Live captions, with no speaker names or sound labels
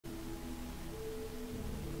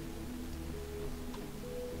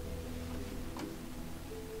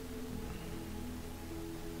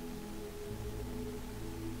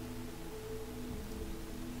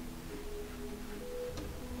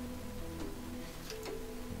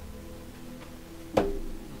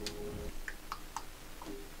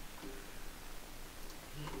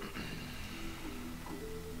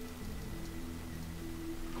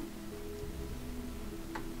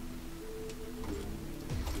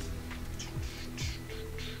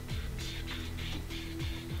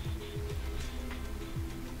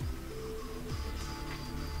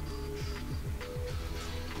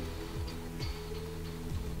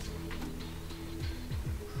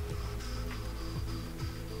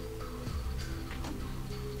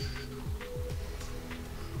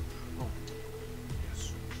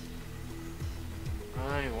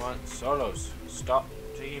want solos. Stop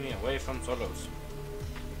taking me away from solos.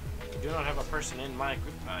 I do not have a person in my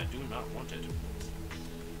group. I do not want it.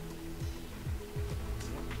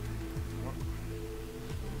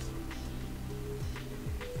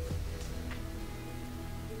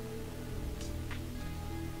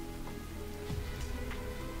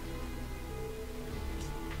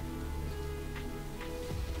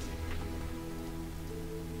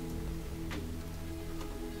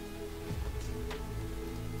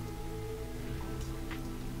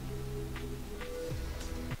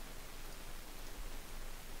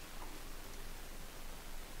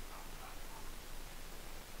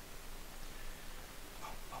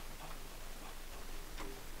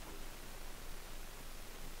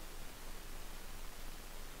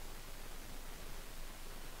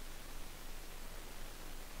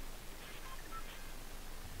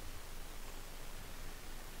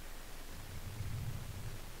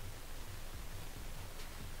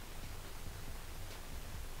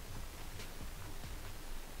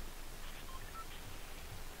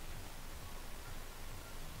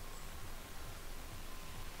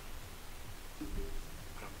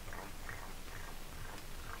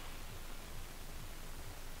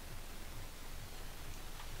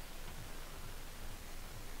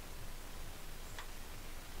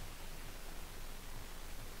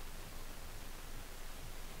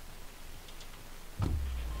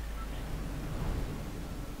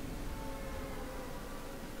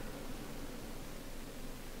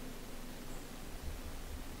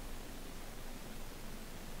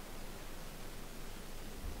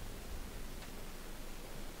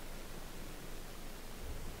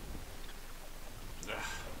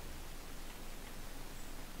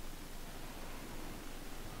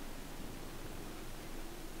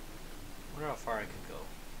 I wonder how far I could go.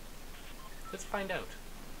 Let's find out.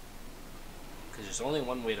 Because there's only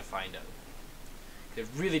one way to find out. It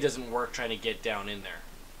really doesn't work trying to get down in there.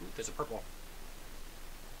 Ooh, there's a purple.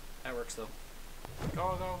 That works though.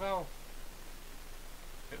 Go, go, go.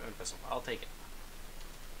 Pistol. I'll take it.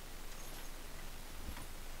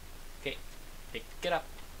 Okay. Pick it up.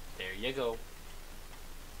 There you go.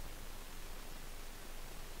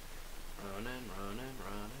 Running, running,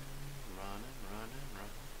 running, running, running,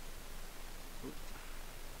 running. Ooh.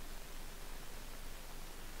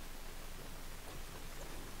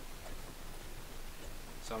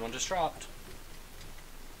 Someone just dropped.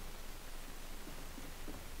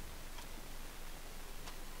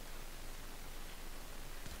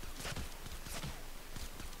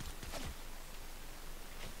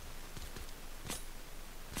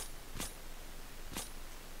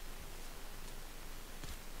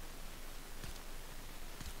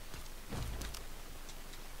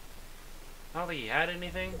 I don't think he had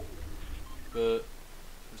anything, but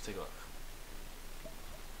let's take a look.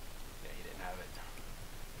 Yeah, he didn't have it.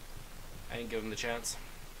 I didn't give him the chance.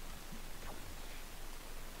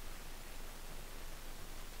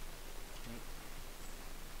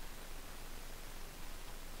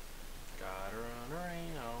 Gotta run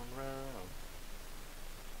around, run.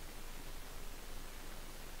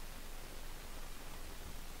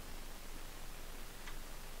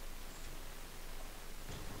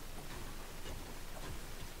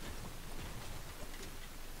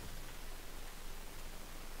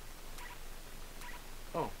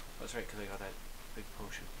 Oh, that's right, because I got that big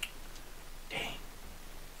potion. Dang.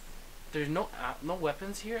 There's no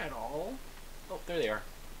weapons here at all? Oh, there they are.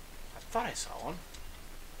 I thought I saw one.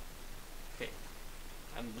 Okay.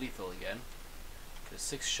 I'm lethal again. Because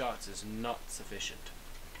 6 shots is not sufficient.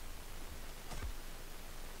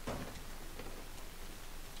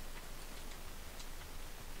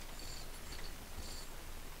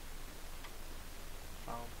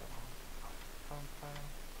 Oh,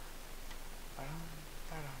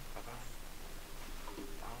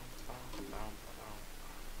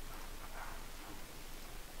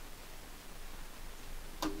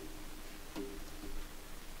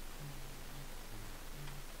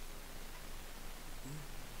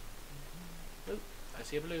 I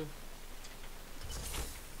see a blue.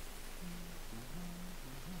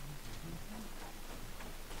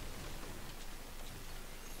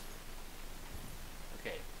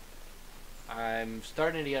 Okay. I'm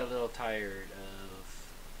starting to get a little tired of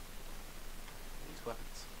these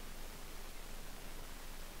weapons.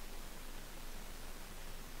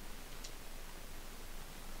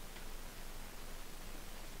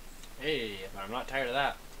 Hey, but I'm not tired of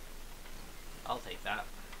that. I'll take that.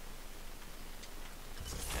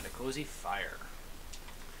 And a cozy fire.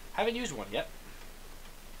 Haven't used one yet.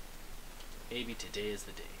 Maybe today is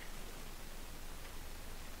the day.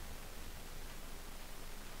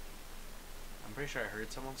 I'm pretty sure I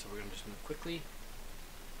heard someone, so we're just gonna quickly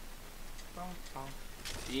Bum, bum.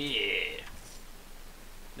 Yeah.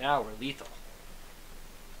 Now we're lethal.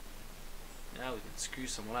 Now we can screw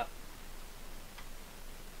someone up.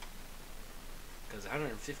 Because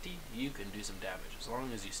 150, you can do some damage as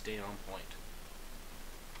long as you stay on point.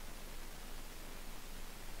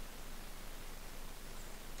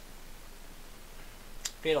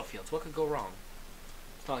 Fatal Fields, what could go wrong?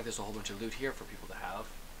 It's not like there's a whole bunch of loot here for people to have.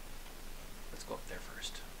 Let's go up there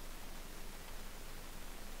first.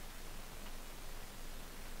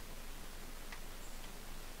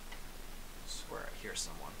 I swear I hear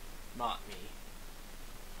someone. Not me.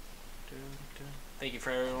 Dun, dun. Thank you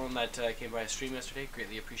for everyone that came by stream yesterday.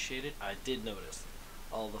 Greatly appreciated. I did notice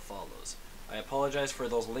all the follows. I apologize for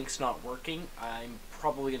those links not working. I'm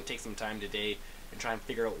probably going to take some time today and try and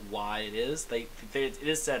figure out why it is. It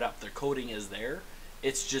is set up. Their coding is there.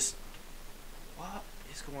 It's just... what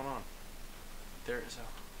is going on? There is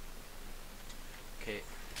a... okay,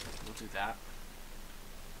 we'll do that.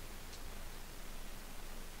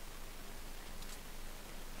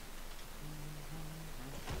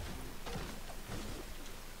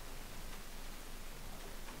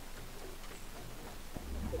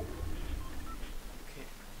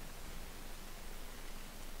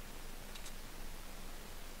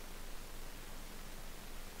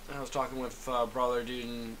 I was talking with brother dude,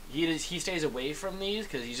 and he stays away from these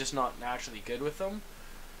because he's just not naturally good with them.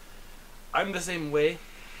 I'm the same way,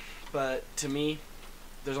 but to me,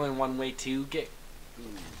 there's only one way to get. Ooh,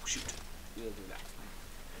 shoot, we'll do that.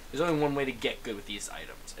 There's only one way to get good with these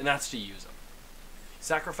items, and that's to use them.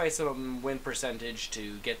 Sacrifice some win percentage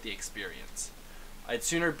to get the experience. I'd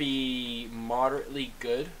sooner be moderately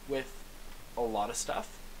good with a lot of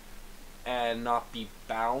stuff and not be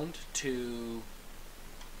bound to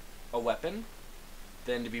a weapon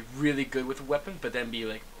than to be really good with a weapon but then be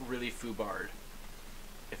like really foobarred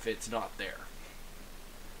if it's not there.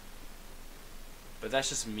 But that's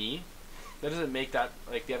just me. That doesn't make that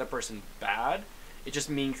like the other person bad. It just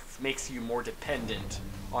makes you more dependent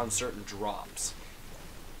on certain drops.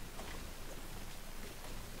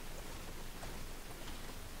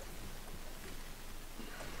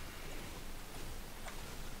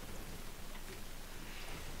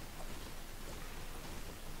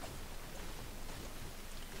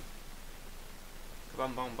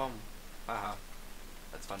 Bum bum bum. Haha.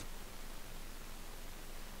 That's fun.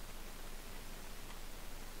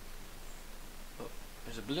 Oh,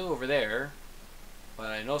 there's a blue over there, but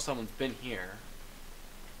I know someone's been here.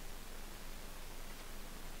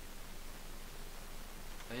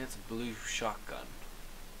 I think it's a blue shotgun.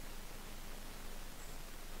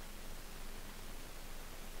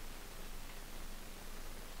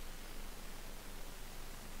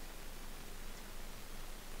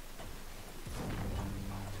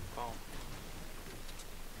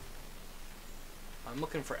 I'm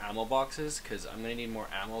looking for ammo boxes because I'm going to need more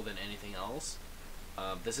ammo than anything else.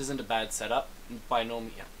 This isn't a bad setup. By no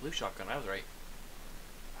means. Yeah, blue shotgun, I was right.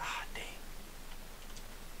 Ah,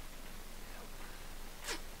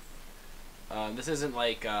 dang. This isn't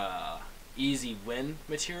like easy win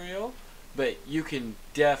material, but you can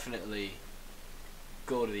definitely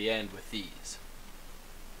go to the end with these.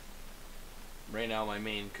 Right now my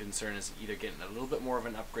main concern is either getting a little bit more of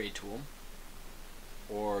an upgrade to them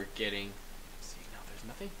or getting...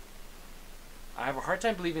 nothing. I have a hard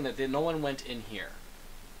time believing that no one went in here.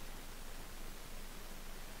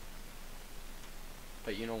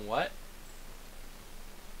 But you know what?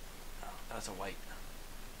 Oh, that's a white.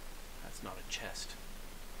 That's not a chest.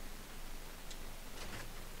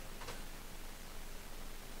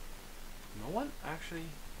 No one? Actually...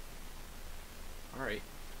 alright.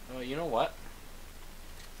 Oh, you know what?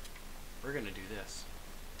 We're gonna do this.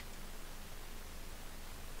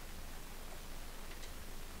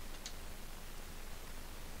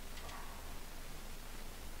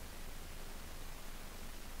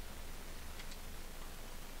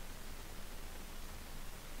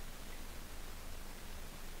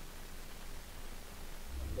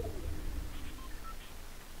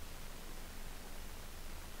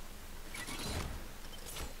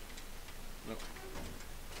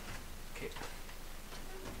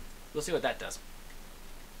 We'll see what that does.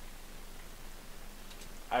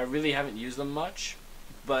 I really haven't used them much,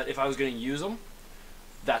 but if I was going to use them,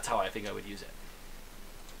 that's how I think I would use it.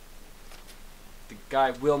 The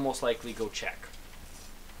guy will most likely go check.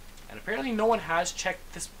 And apparently no one has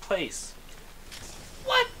checked this place.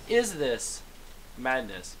 What is this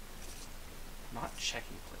madness? Not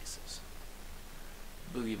checking places.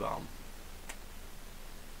 Boogie bomb.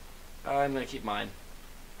 I'm going to keep mine.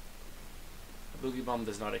 The boogie bomb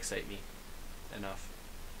does not excite me enough.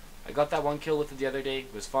 I got that one kill with it the other day.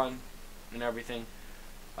 It was fun and everything.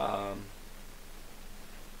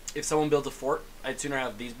 if someone builds a fort, I'd sooner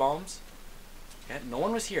have these bombs. Yeah, no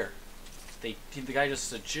one was here. The guy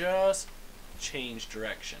just changed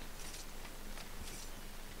direction.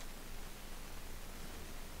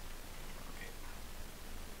 Okay.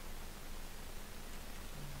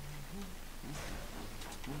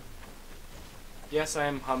 Yes, I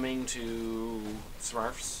am humming to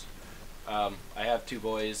Smurfs. I have 2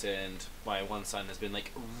 boys, and my one son has been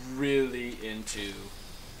like really into.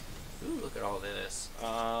 Ooh, look at all this.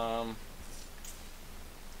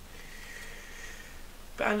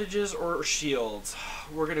 Bandages or shields?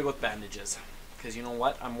 We're gonna go with bandages, because you know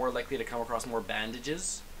what? I'm more likely to come across more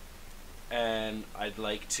bandages, and I'd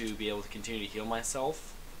like to be able to continue to heal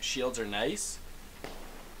myself. Shields are nice.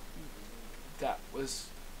 That was,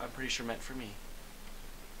 I'm pretty sure, meant for me.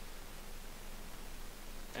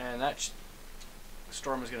 And that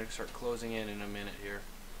storm is gonna start closing in a minute here.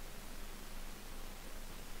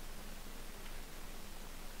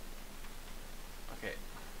 Okay.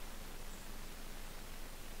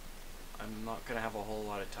 I'm not gonna have a whole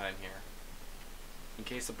lot of time here. In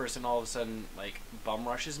case the person all of a sudden like bum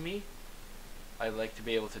rushes me, I'd like to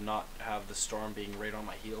be able to not have the storm being right on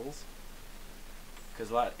my heels.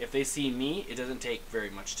 Because if they see me, it doesn't take very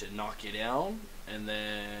much to knock you down and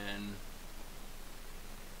then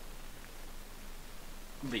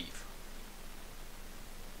leave.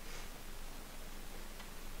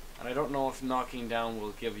 And I don't know if knocking down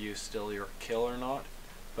will give you still your kill or not,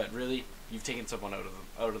 but really, you've taken someone out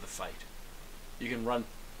of the fight. You can run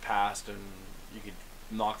past and you could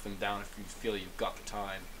knock them down if you feel you've got the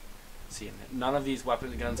time. See, none of these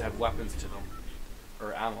guns have weapons to them,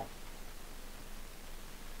 or ammo.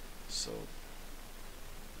 So,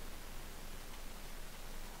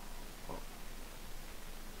 oh.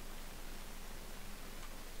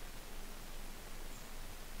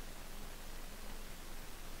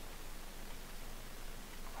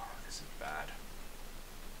 Oh, this is bad.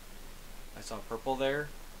 I saw purple there,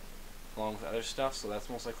 along with other stuff, so that's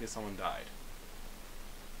most likely someone died.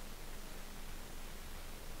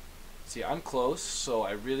 See, I'm close, so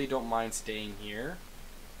I really don't mind staying here,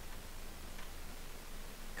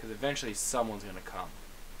 because eventually someone's gonna come.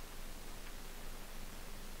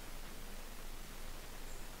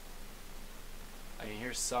 I can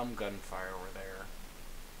hear some gunfire over there.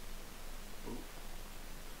 Ooh.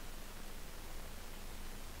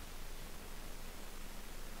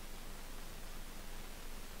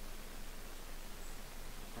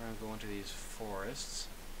 We're gonna go into these forests.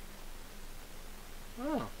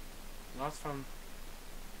 Oh, lots from.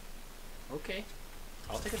 Okay,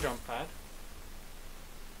 I'll take a jump pad.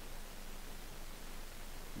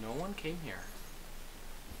 No one came here.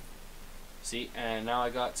 See, and now I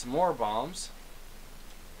got some more bombs.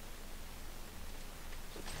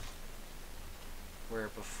 Where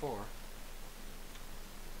before.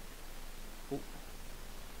 Ooh.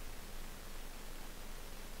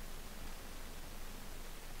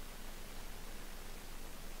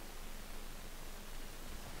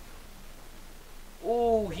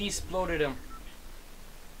 Oh, he exploded him.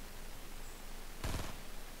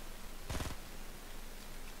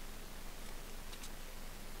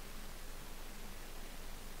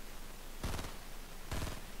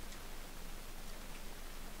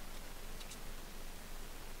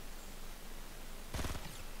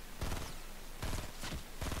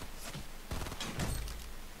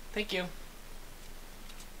 Thank you.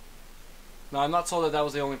 No, I'm not told that that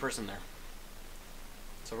was the only person there.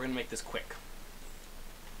 So we're gonna make this quick.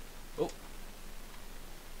 Oh.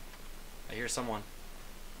 I hear someone.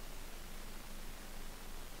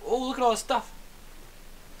 Oh, look at all this stuff.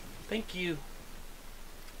 Thank you.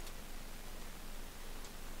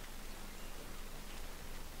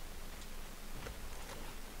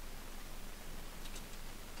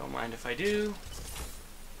 Don't mind if I do.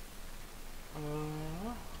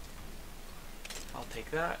 I'll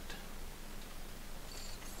take that.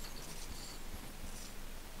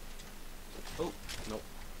 Oh, nope.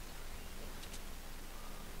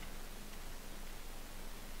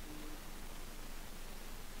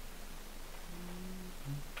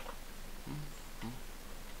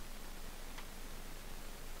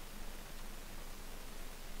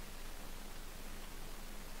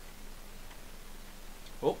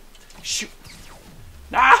 Oh, shoot.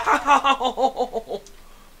 No!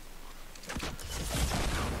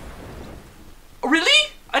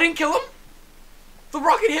 Really? I didn't kill him? The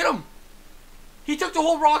rocket hit him. He took the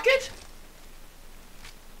whole rocket?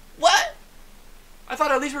 What? I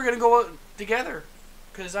thought at least we were going to go out together.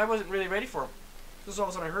 Because I wasn't really ready for him. Just all of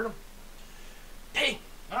a sudden I heard him. Dang.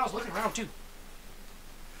 And I was looking around too.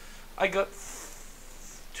 I got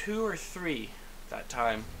 2 or 3 that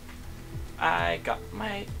time. I got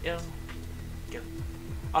my kill.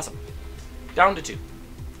 Awesome. Down to 2.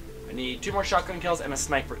 I need 2 more shotgun kills and a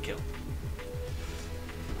sniper kill.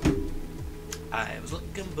 I was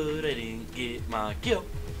looking, but I didn't get my kill.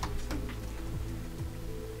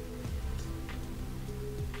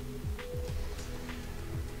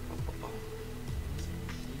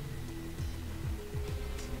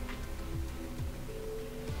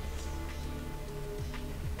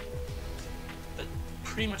 That's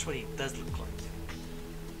pretty much what he does look like.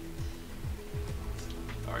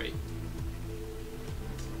 Alright.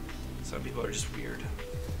 Some people are just weird.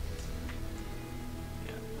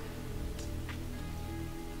 Yeah.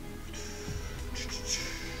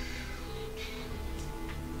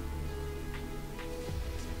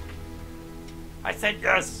 I said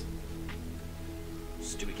yes!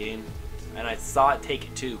 Stupid game. And I saw it take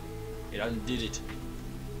it too. It undid it.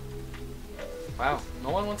 Wow, no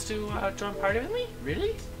one wants to join party with me?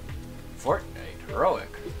 Really? Fortnite, heroic.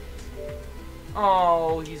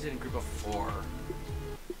 Oh, he's in a group of 4.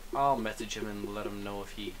 I'll message him and let him know if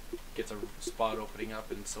he gets a spot opening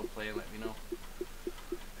up and so play and let me know.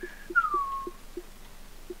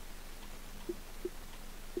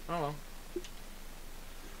 Oh well.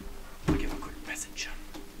 I'll give him a quick message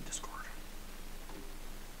in Discord.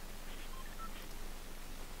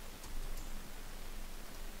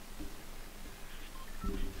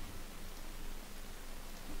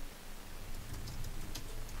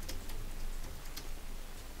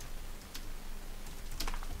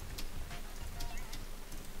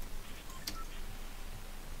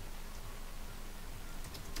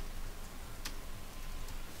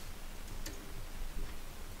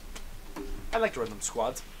 I like to run them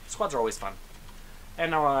squads. Squads are always fun.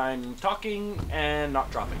 And now I'm talking and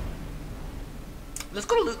not dropping. Let's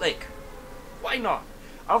go to Loot Lake. Why not?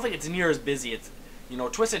 I don't think it's near as busy. It's, you know,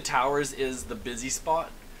 Twisted Towers is the busy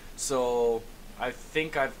spot. So I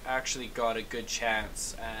think I've actually got a good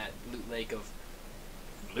chance at Loot Lake of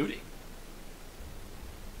looting.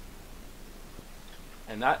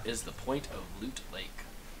 And that is the point of Loot Lake.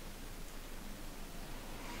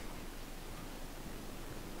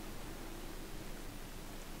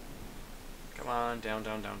 Come on, down,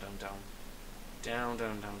 down, down, down, down. Down,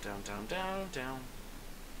 down, down, down, down, down, down.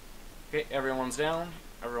 Okay, everyone's down.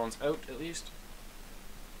 Everyone's out, at least.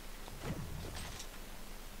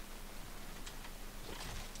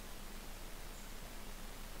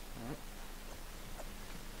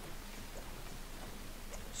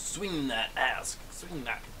 Swing that ass. Swing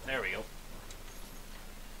that. There we go.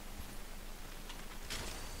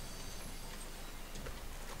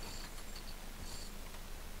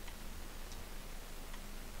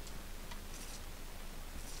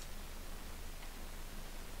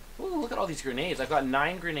 Ooh, look at all these grenades. I've got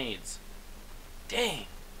 9 grenades. Dang.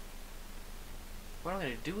 What am I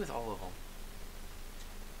going to do with all of them?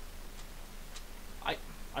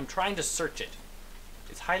 I'm trying to search it.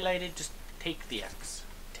 It's highlighted. Just take the X.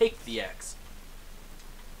 Take the X.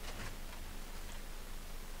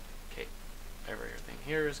 Okay. Everything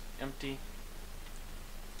here is empty.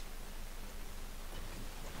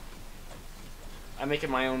 I'm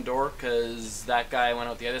making my own door because that guy went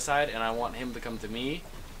out the other side and I want him to come to me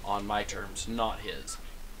on my terms, not his.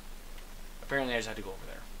 Apparently I just had to go over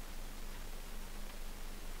there.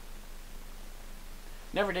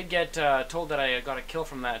 Never did get told that I got a kill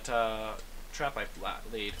from that trap I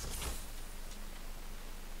laid.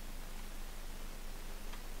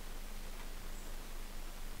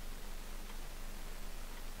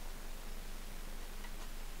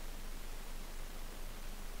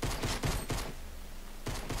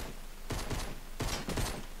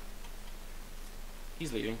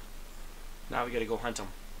 He's leaving. Now we gotta go hunt him.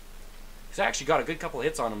 He's actually got a good couple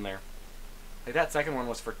hits on him there. Like that second one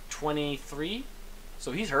was for 23,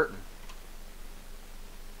 so he's hurting.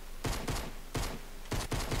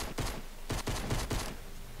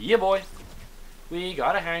 Yeah, boy. We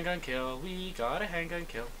got a handgun kill. We got a handgun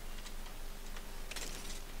kill.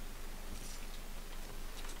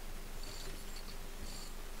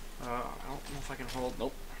 I don't know if I can hold.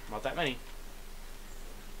 Nope, not that many.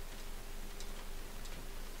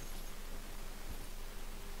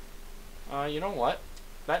 You know what?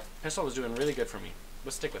 That pistol was doing really good for me.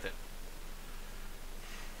 Let's stick with it.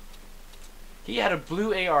 He had a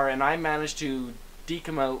blue AR and I managed to deke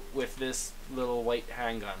him out with this little white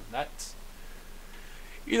handgun. That's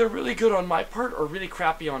either really good on my part or really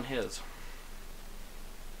crappy on his.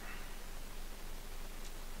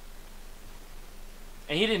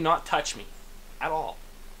 And he did not touch me at all.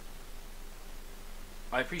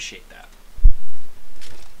 I appreciate that.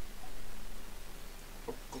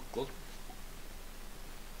 Look, look, look.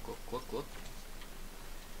 Look, look, look.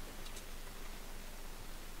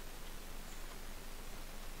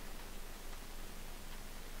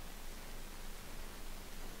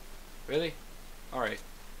 Really? Alright.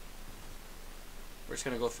 We're just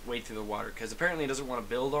gonna go wade through the water, because apparently it doesn't want to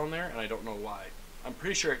build on there, and I don't know why. I'm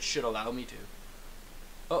pretty sure it should allow me to.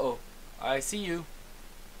 Uh-oh. I see you.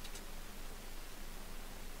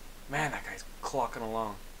 Man, that guy's clocking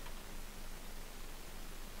along.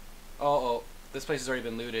 Uh-oh. This place has already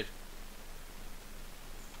been looted.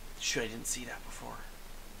 Shoot, I didn't see that before.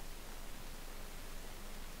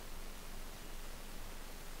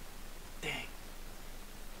 Dang.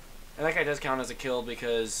 And that guy does count as a kill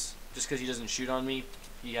because just because he doesn't shoot on me,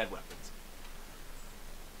 he had weapons.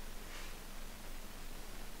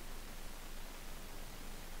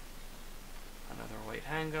 Another white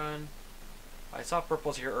handgun. I saw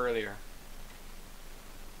purples here earlier.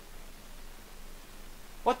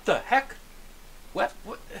 What the heck? What?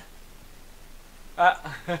 What?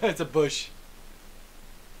 It's a bush.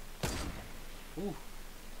 Ooh.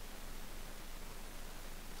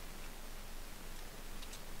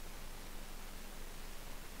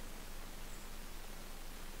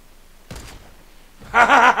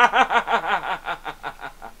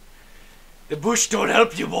 The bush don't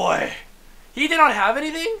help you, boy. He did not have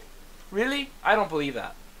anything? Really? I don't believe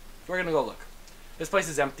that. We're gonna go look. This place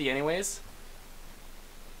is empty anyways.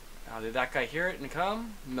 Now, did that guy hear it and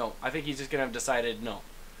come? No. I think he's just gonna have decided no.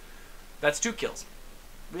 That's 2 kills.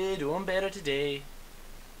 We're doing better today.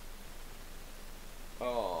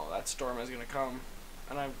 Oh, that storm is gonna come.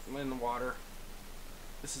 And I'm in the water.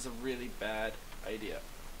 This is a really bad idea.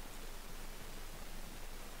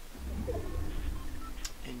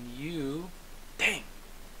 And you... Dang!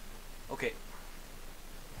 Okay.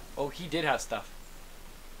 Oh, he did have stuff.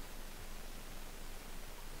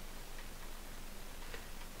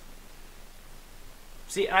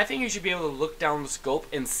 See, I think you should be able to look down the scope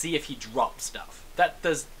and see if he drops stuff. That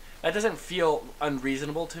doesn't feel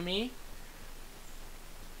unreasonable to me.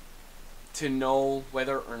 To know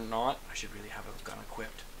whether or not I should really have a gun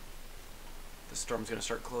equipped. The storm's gonna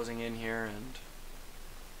start closing in here, and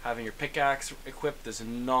having your pickaxe equipped is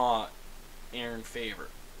not in favor.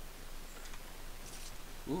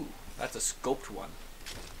 Ooh, that's a scoped one.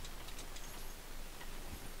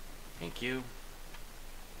 Thank you.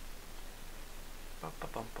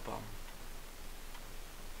 Ba-ba-bum-ba-bum.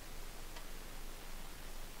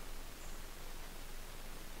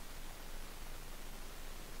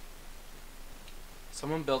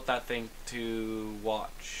 Someone built that thing to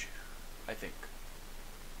watch, I think.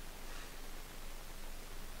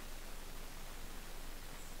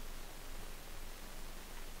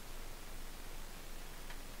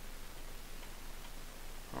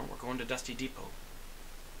 Well, we're going to Dusty Depot.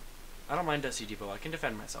 I don't mind Dusty Depot. I can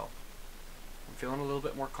defend myself. I'm feeling a little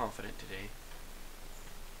bit more confident today.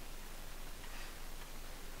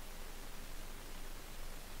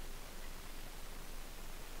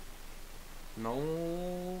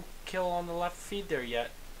 No kill on the left feed there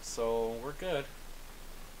yet, so we're good.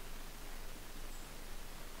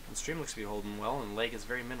 And stream looks to be holding well, and lag is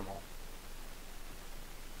very minimal.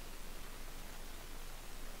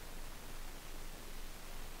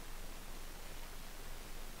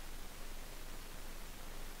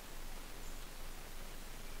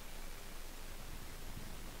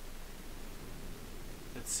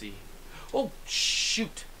 Let's see. Oh,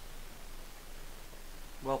 shoot!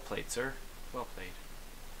 Well played, sir. Well played.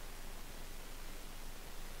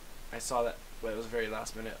 I saw that. Well, it was very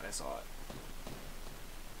last minute. I saw it.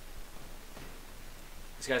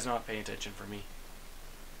 This guy's not paying attention for me.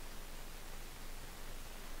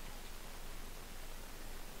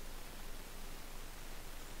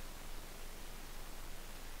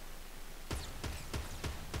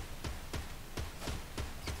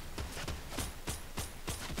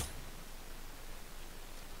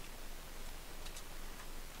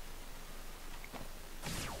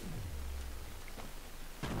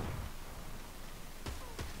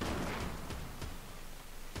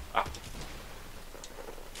 Ah.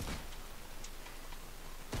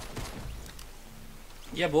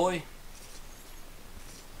 Yeah, boy.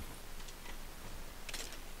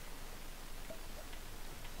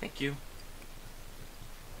 Thank you.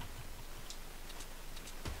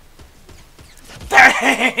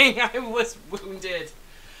 Dang! I was wounded.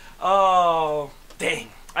 Oh, dang.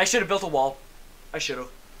 I should have built a wall. I should have.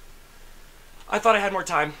 I thought I had more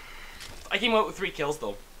time. I came out with 3 kills,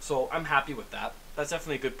 though, so I'm happy with that. That's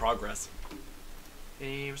definitely good progress.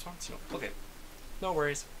 Any response? No. Okay. No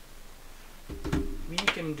worries. We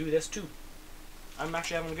can do this, too. I'm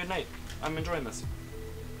actually having a good night. I'm enjoying this.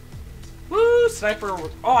 Woo! Sniper.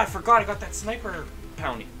 Oh, I forgot I got that sniper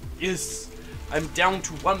bounty. Yes. I'm down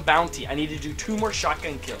to 1 bounty. I need to do 2 more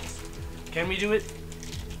shotgun kills. Can we do it?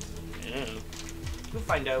 Yeah. We'll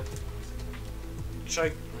find out. Should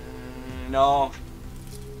I... know.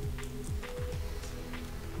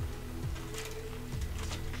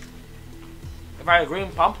 If I had a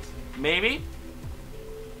green pump, maybe.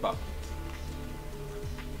 But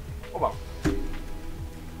oh well.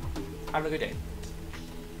 Have a good day.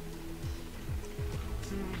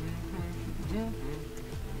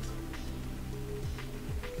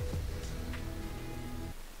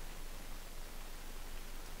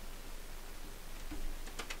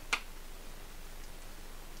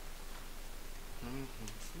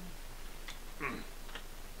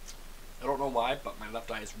 I don't know why, but my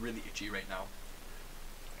left eye is really itchy right now.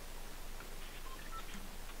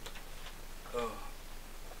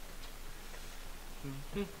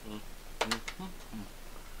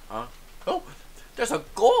 Huh? Oh, there's a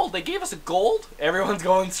gold! They gave us a gold? Everyone's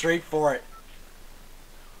going straight for it.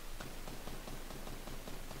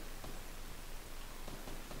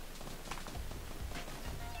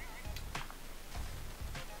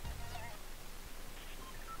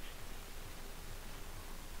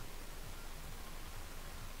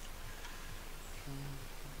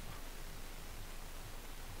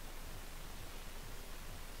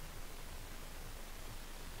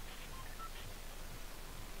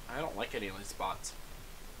 I don't like any of these spots.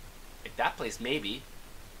 Like that place, maybe.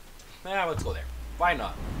 Yeah, let's go there. Why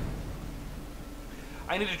not?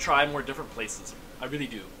 I need to try more different places. I really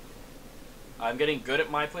do. I'm getting good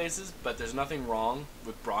at my places, but there's nothing wrong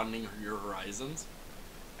with broadening your horizons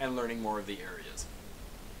and learning more of the areas.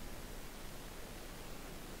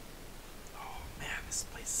 Oh man, this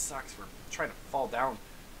place sucks. We're trying to fall down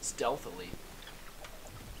stealthily.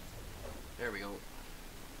 There we go.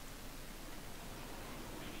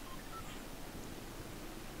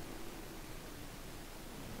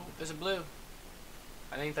 Oh, there's a blue.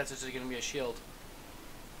 I think that's just going to be a shield.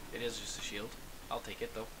 It is just a shield. I'll take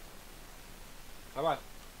it though. Come on,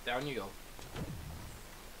 down you go.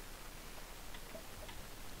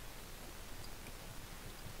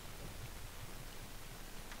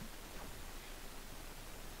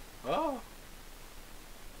 Oh.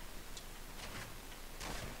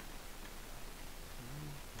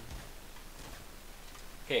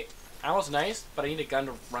 Okay, ammo's nice, but I need a gun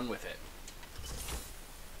to run with it.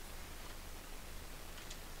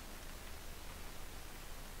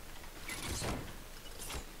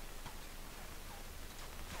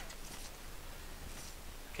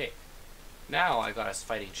 Okay, now I got a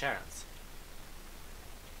fighting chance.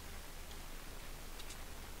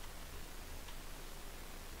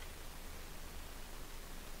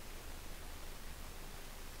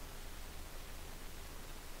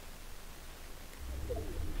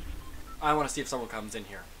 I want to see if someone comes in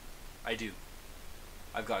here. I do.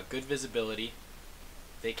 I've got good visibility.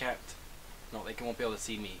 They can't. No, they won't be able to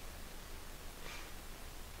see me.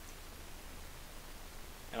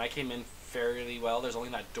 And I came in fairly well. There's only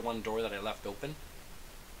that one door that I left open.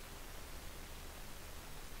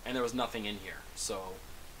 And there was nothing in here. So,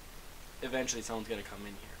 eventually someone's going to come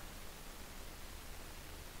in here.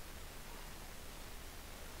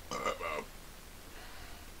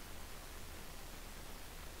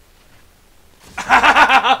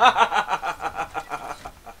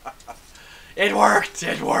 It worked!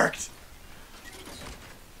 It worked!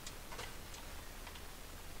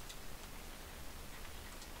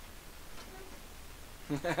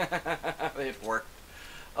 It worked.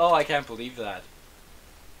 Oh, I can't believe that.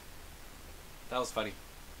 That was funny.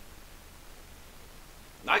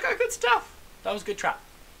 I got good stuff. That was a good trap.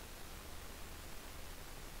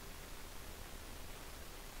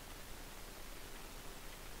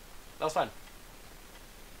 That was fun.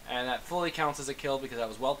 And that fully counts as a kill because I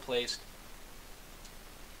was well placed.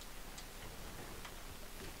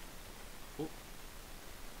 Ooh.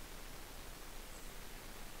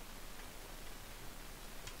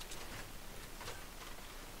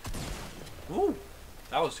 Ooh,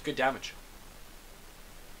 that was good damage.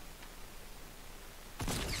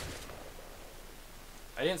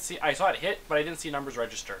 I saw it hit, but I didn't see numbers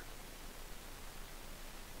register.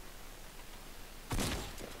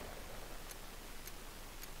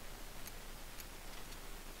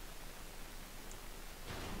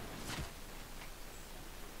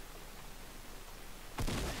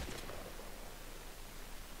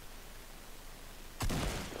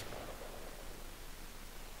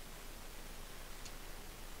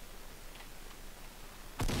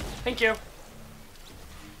 Thank you.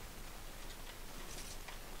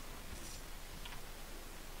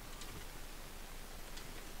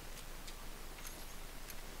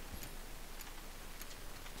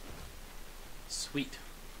 Sweet.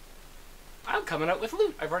 I'm coming out with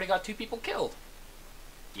loot. I've already got 2 people killed.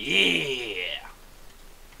 Yeah.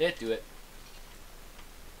 Let's do it.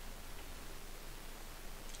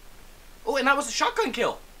 and that was a shotgun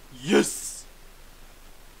kill. Yes.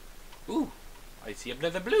 Ooh, I see a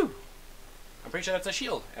bit of blue. I'm pretty sure that's a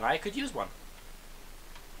shield, and I could use one.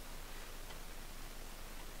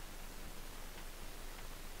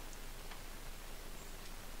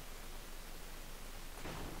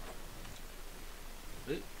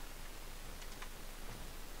 Ooh.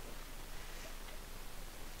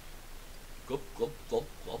 Gulp, gulp, gulp,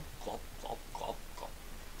 gulp, gulp, gulp, gulp, gulp.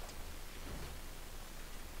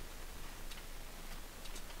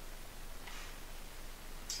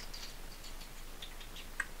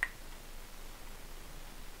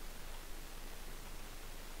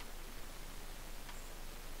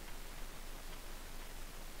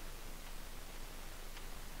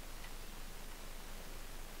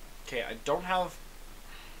 Okay, I don't have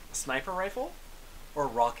a sniper rifle or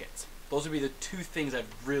rockets. Those would be the two things I'd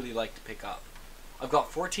really like to pick up. I've got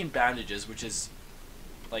 14 bandages, which is,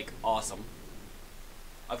 like, awesome.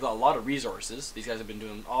 I've got a lot of resources. These guys have been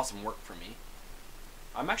doing awesome work for me.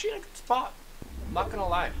 I'm actually in a good spot. I'm not gonna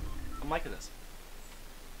lie. I'm liking this.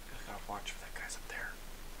 I gotta watch for that guy's up there.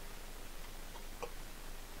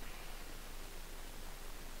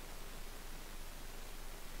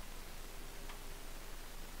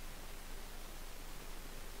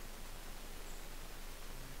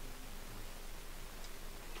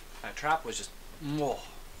 That trap was just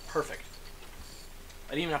perfect.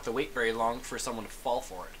 I didn't even have to wait very long for someone to fall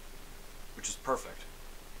for it, which is perfect.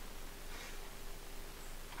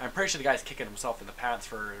 I'm pretty sure the guy's kicking himself in the pants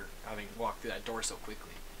for having walked through that door so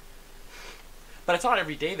quickly. But it's not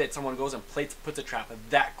every day that someone goes and puts a trap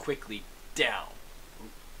that quickly down. Ooh,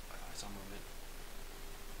 I saw movement.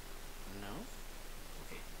 No?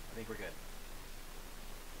 Okay, I think we're good.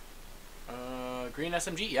 Green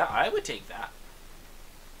SMG, yeah, I would take that.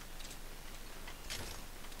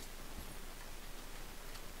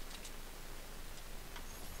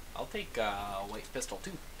 I'll take a white pistol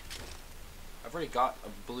too. I've already got a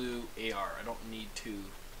blue AR. I don't need to.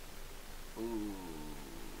 Ooh.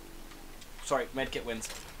 Sorry, medkit wins.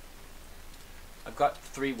 I've got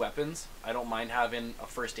 3 weapons. I don't mind having a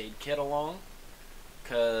first aid kit along,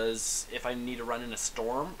 because if I need to run in a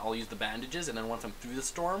storm, I'll use the bandages, and then once I'm through the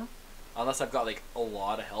storm, unless I've got like a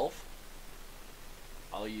lot of health,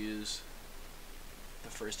 I'll use the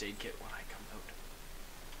first aid kit when I come out.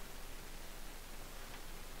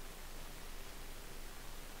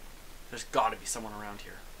 There's gotta be someone around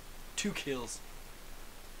here. 2 kills.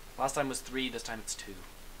 Last time was 3, this time it's 2.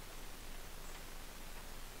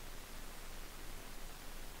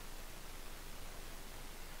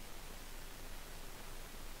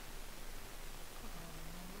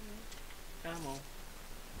 Ammo.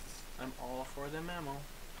 I'm all for them ammo.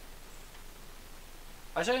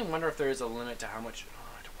 I started to wonder if there is a limit to how much. Oh,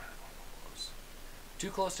 I don't want to go close. Too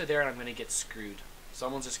close to there, and I'm gonna get screwed.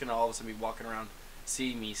 Someone's just gonna all of a sudden be walking around,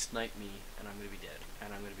 see me, snipe me, and I'm gonna be dead,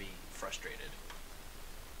 and I'm gonna be frustrated.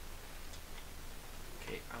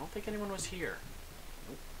 Okay, I don't think anyone was here.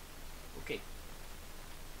 Nope. Okay.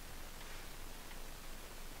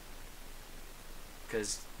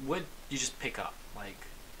 Because wood you just pick up, like.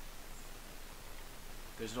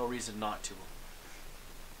 There's no reason not to.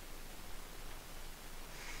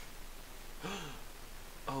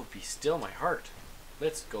 Oh, be still my heart.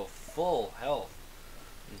 Let's go full health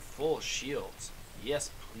and full shields.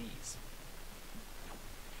 Yes, please.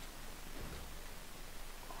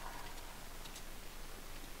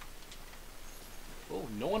 Oh,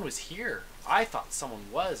 no one was here. I thought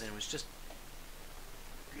someone was, and it was just...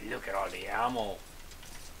 Look at all the ammo.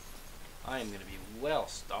 I am going to be well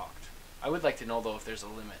stocked. I would like to know, though, if there's a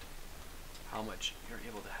limit. How much you're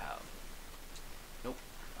able to have. Nope,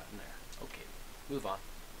 not in there. Okay, move on.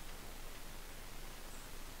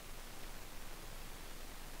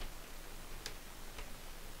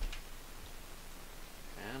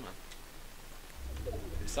 Come on.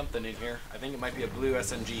 There's something in here. I think it might be a blue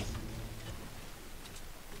SMG.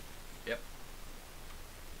 Yep.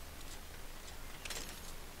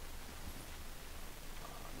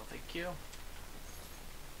 No thank you.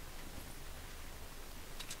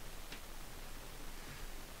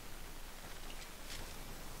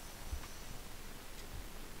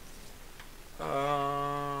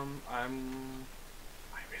 I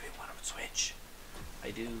really want to switch. I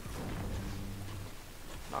do.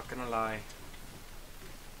 Not gonna lie.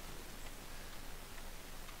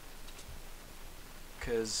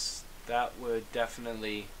 Because that would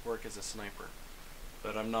definitely work as a sniper.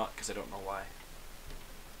 But I'm not, because I don't know why.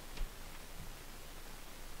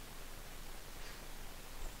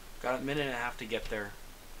 Got a minute and a half to get there.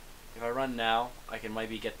 If I run now, I can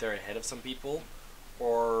maybe get there ahead of some people.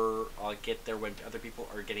 Or I'll get there when other people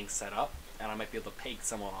are getting set up, and I might be able to peg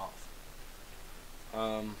someone off.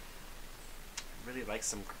 I really like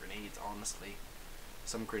some grenades, honestly.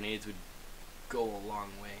 Some grenades would go a long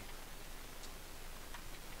way.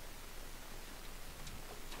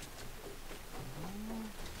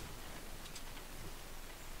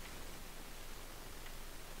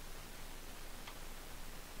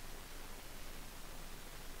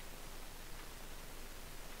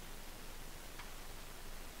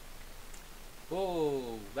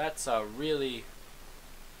 Whoa, that's a really...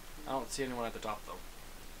 I don't see anyone at the top though.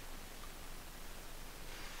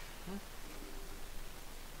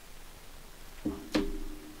 Not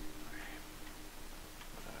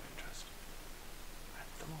of interest at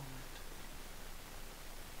the moment.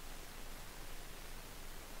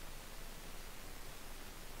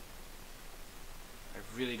 I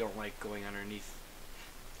really don't like going underneath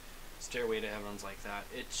Stairway to Heavens like that.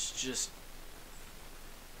 It's just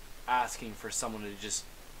asking for someone to just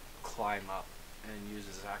climb up and use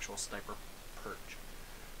his actual sniper perch.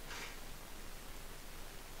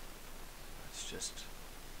 It's just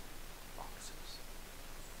boxes.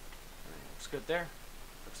 Everything looks good there.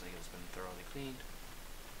 Looks like it's been thoroughly cleaned.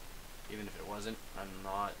 Even if it wasn't, I'm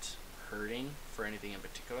not hurting for anything in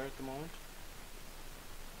particular at the moment.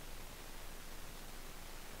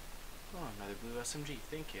 Oh, another blue SMG.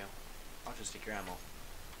 Thank you. I'll just take your ammo.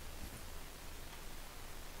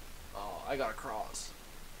 Oh, I got a cross.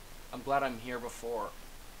 I'm glad I'm here before,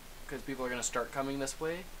 because people are going to start coming this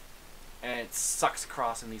way, and it sucks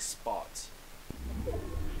crossing these spots.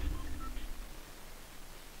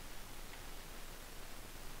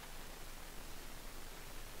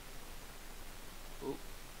 Oop,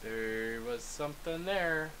 there was something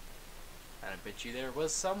there, and I bet you there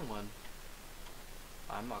was someone.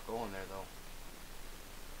 I'm not going there though,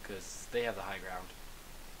 because they have the high ground,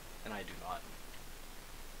 and I do not.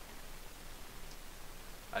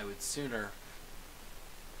 I would sooner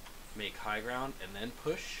make high ground and then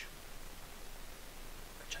push,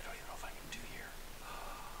 which I don't even know if I can do here.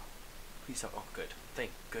 Please help. Oh, good.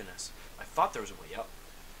 Thank goodness. I thought there was a way up.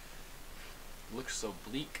 Looks so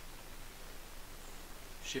bleak.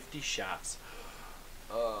 Shifty shafts.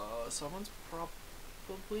 Someone's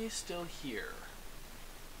probably still here.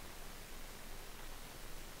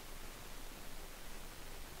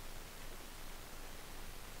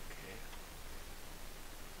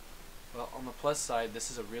 Well, on the plus side,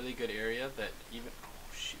 this is a really good area that even...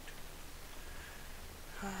 Oh, shoot.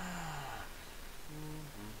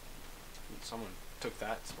 Someone took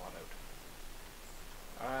that spot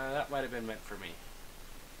out. That might have been meant for me.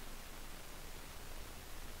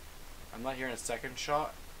 I'm not hearing a second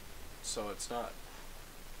shot, so it's not...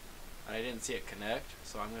 I didn't see it connect,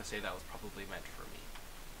 so I'm going to say that was probably meant for me.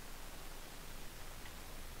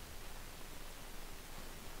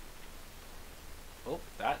 Oh,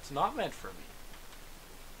 that's not meant for me.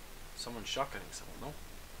 Someone's shotgunning someone, no?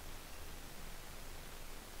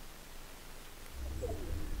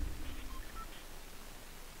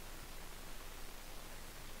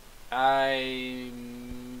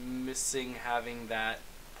 I'm missing having that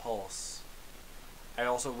pulse. I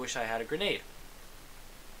also wish I had a grenade.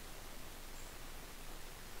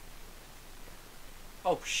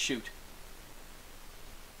 Oh, shoot.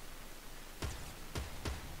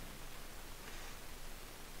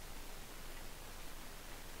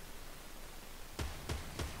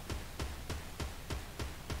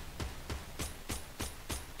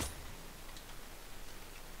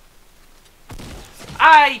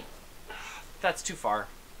 That's too far.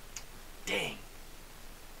 Dang.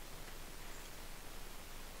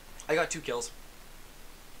 I got 2 kills.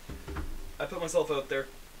 I put myself out there.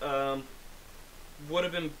 Would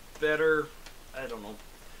have been better. I don't know.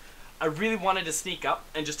 I really wanted to sneak up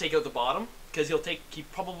and just take out the bottom, because he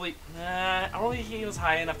probably... I don't think he was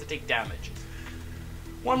high enough to take damage.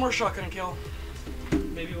 One more shotgun kill.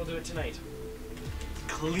 Maybe we'll do it tonight.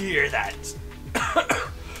 Clear that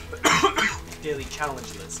daily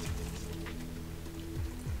challenge list.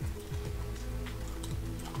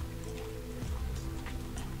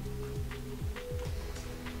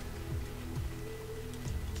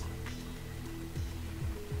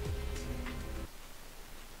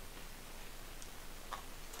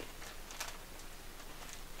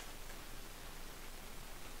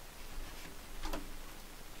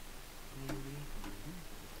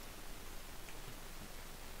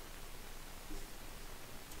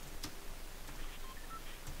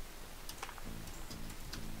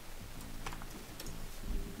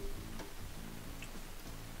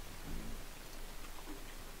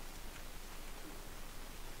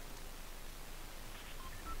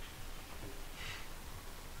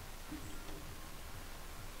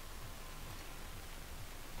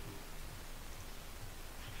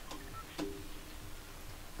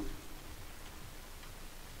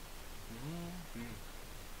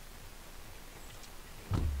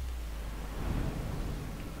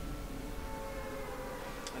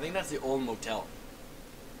 think that's the old motel.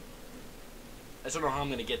 I just don't know how I'm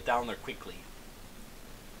going to get down there quickly.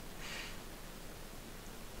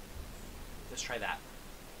 Let's try that.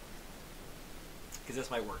 Because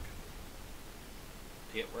this might work.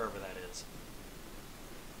 To get wherever that is.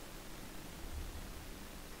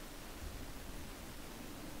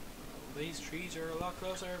 Oh, these trees are a lot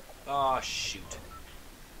closer. Oh, shoot.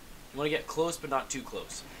 You want to get close, but not too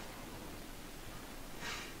close.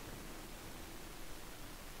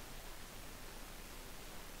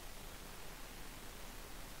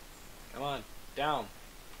 Come on. Down.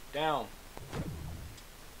 Down.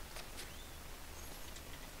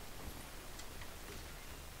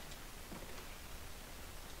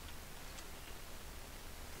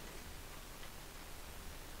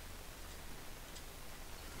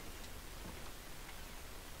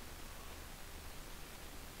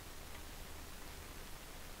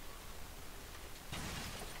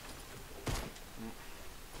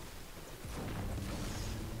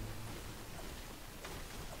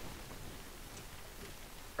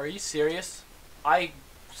 Are you serious? I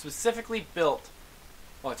specifically built...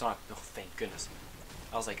 Oh, it's not... Oh, thank goodness.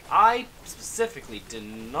 I was like, I specifically did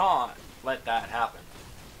not let that happen.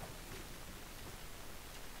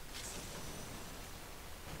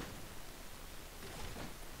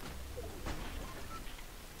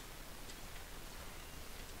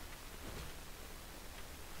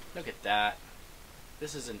 Look at that.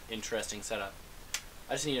 This is an interesting setup.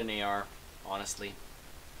 I just need an AR, honestly.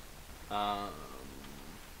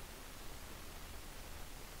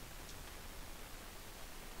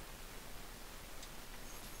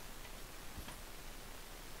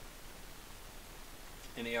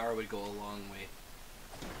 An AR would go a long way.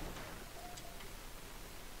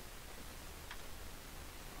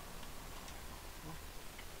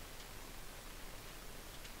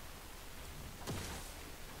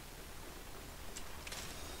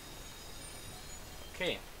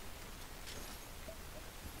 Okay.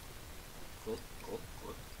 Cool, cool,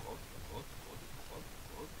 cool, cool, cool, cool, cool,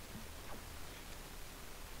 cool.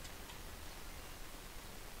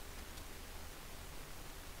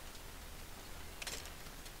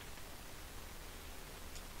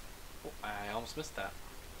 Oh, I almost missed that.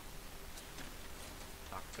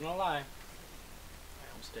 Not gonna lie. I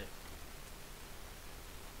almost did.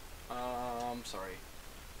 Sorry.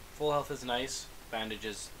 Full health is nice.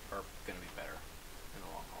 Bandages are gonna be better in the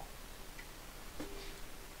long haul.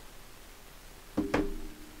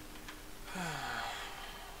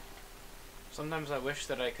 Sometimes I wish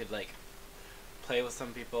that I could, like, play with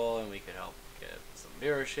some people and we could help get some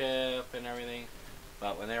viewership and everything.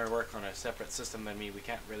 But when they work on a separate system than me, we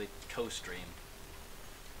can't really co-stream.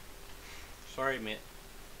 Sorry, mate.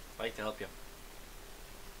 I'd like to help you.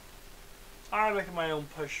 I'm making my own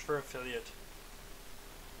push for affiliate.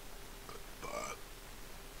 But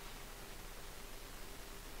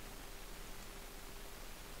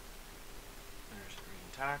there's a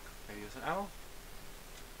green tack. Maybe there's an ammo?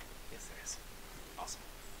 Yes, there is. Awesome.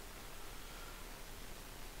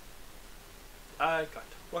 I got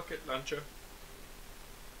rocket launcher.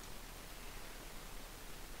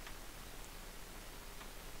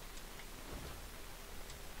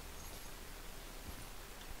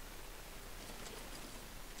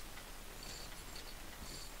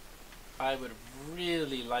 I would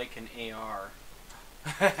really like an AR.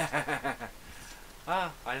 I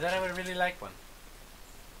thought I would really like one.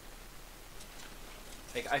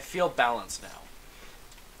 Like, I feel balanced now.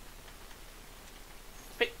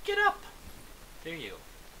 Pick it up! There you go.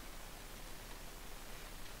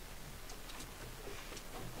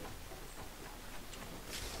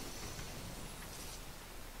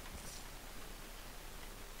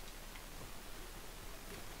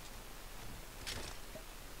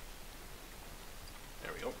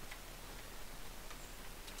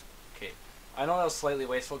 I know that was slightly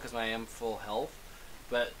wasteful because I am full health,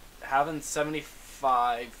 but having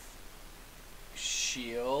 75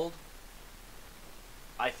 shield,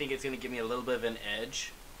 I think it's going to give me a little bit of an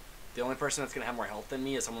edge. The only person that's going to have more health than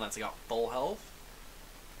me is someone that's got full health,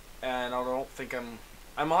 and I don't think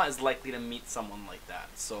I'm not as likely to meet someone like that,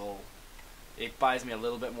 so it buys me a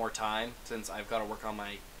little bit more time since I've got to work on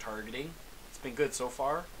my targeting. It's been good so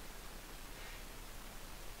far,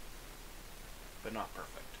 but not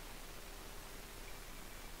perfect.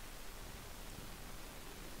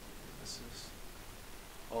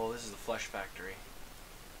 Oh, this is the flesh factory.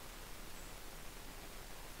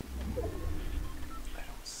 I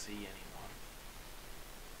don't see anyone.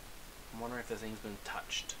 I'm wondering if this thing's been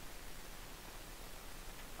touched.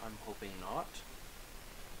 I'm hoping not.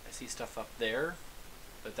 I see stuff up there,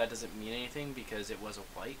 but that doesn't mean anything because it was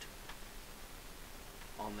a white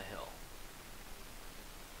on the hill.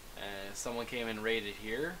 someone came and raided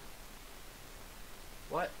here.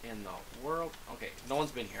 What in the world? Okay, no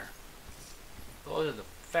one's been here. Those are the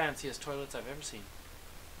fanciest toilets I've ever seen.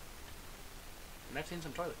 And I've seen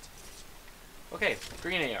some toilets. Okay,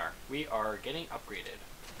 green AR. We are getting upgraded.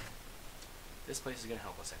 This place is going to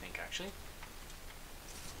help us, I think, actually.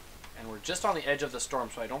 And we're just on the edge of the storm,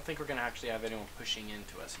 so I don't think we're going to actually have anyone pushing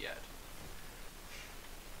into us yet.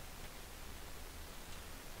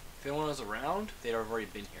 If anyone was around, they'd have already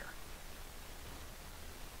been here.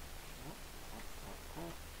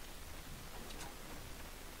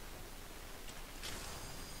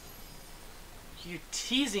 You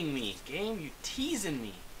teasing me, game? You teasing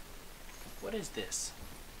me? What is this?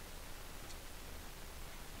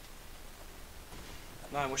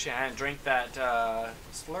 No, I wish I hadn't drank that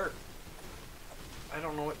slurp. I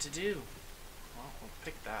don't know what to do. Well, we'll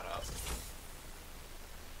pick that up.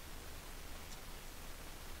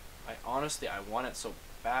 I want it so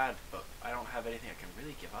bad, but I don't have anything I can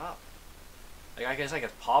really give up. Like, I guess I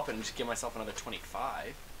could pop it and just give myself another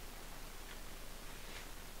 25.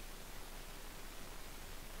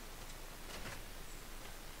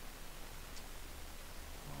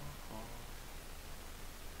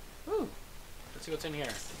 Ooh. Let's see what's in here.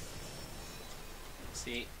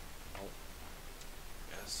 See? Oh.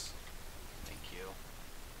 Yes. Thank you.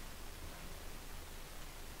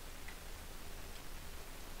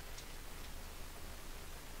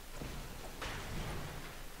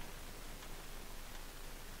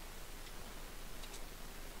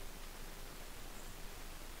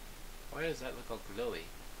 Why does that look all glowy?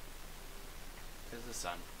 There's the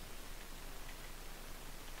sun.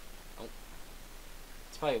 Oh.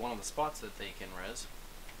 It's probably one of the spots that they can res.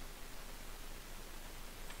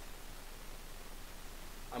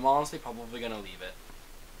 I'm honestly probably gonna leave it.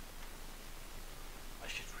 I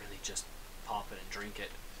should really just pop it and drink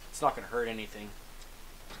it. It's not gonna hurt anything.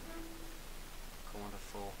 Going to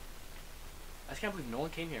full. I can't believe no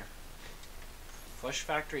one came here. Flush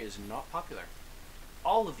Factory is not popular.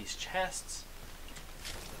 All of these chests.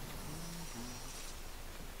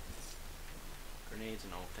 Grenades,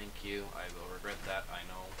 no thank you. I will regret that, I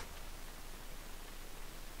know.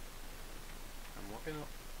 I'm working up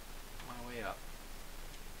my way up.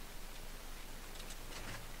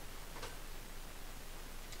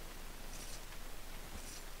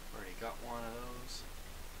 Already got one of those.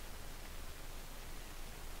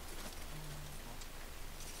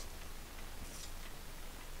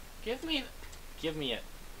 Give me it.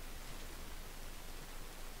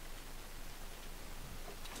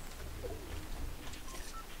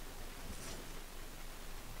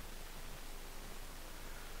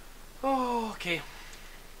 Oh, okay.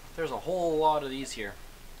 There's a whole lot of these here.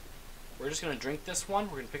 We're just gonna drink this one.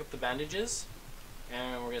 We're gonna pick up the bandages,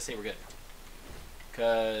 and we're gonna say we're good.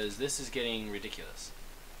 Cause this is getting ridiculous.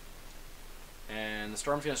 And the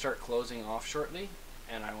storm's gonna start closing off shortly,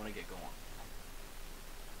 and I want to get going.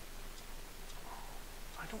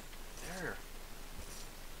 There.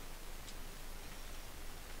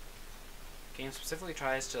 Game specifically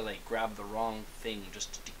tries to like grab the wrong thing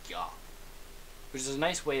just to tick you off, which is a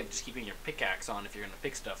nice way of just keeping your pickaxe on if you're gonna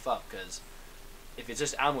pick stuff up. Because if it's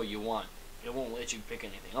just ammo you want, it won't let you pick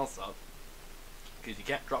anything else up because you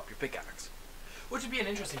can't drop your pickaxe. Which would be an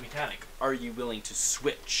interesting mechanic. Are you willing to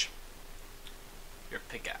switch your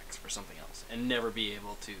pickaxe for something else and never be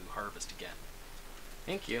able to harvest again?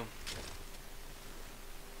 Thank you.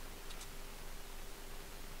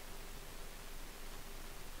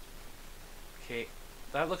 Okay,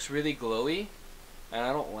 that looks really glowy, and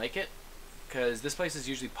I don't like it, because this place is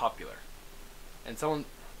usually popular. And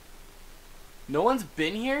no one's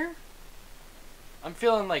been here? I'm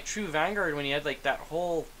feeling like true Vanguard when he had like that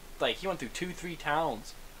whole, like he went through 2-3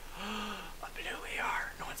 towns. A blue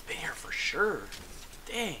AR, no one's been here for sure.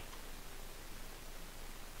 Dang.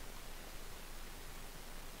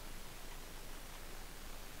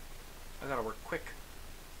 I gotta work quick.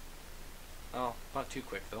 Oh, not too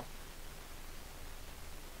quick though.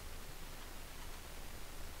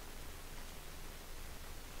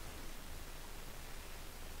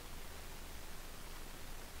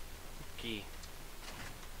 Key.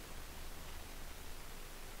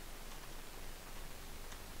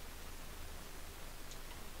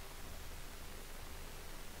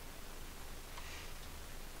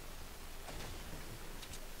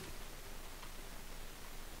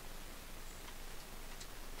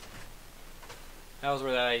 That was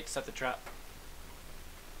where I set the trap.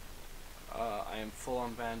 I am full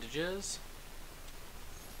on bandages.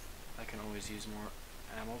 I can always use more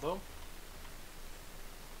ammo though.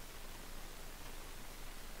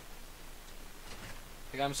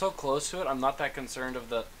 Like, I'm so close to it, I'm not that concerned of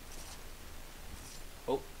the...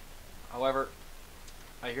 Oh. However,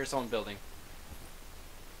 I hear someone building.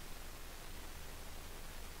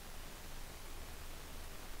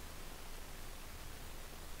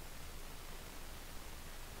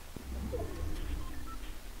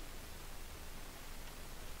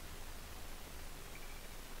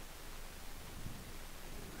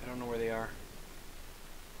 I don't know where they are.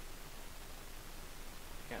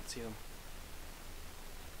 Can't see them.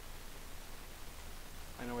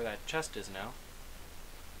 I know where that chest is now.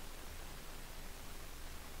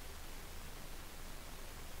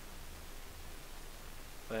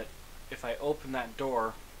 But if I open that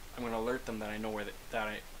door, I'm going to alert them that I know where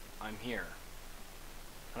I'm here.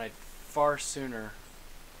 And I'd far sooner.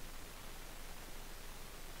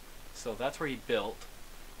 So that's where he built.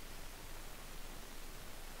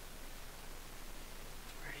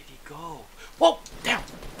 Where did he go? Whoa! Down!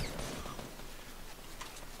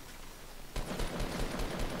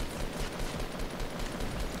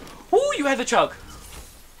 Ooh, you had the chug!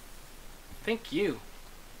 Thank you.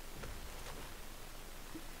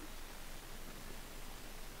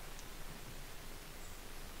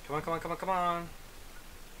 Come on, come on, come on, come on.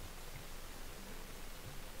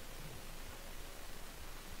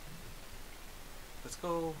 Let's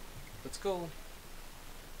go. Let's go.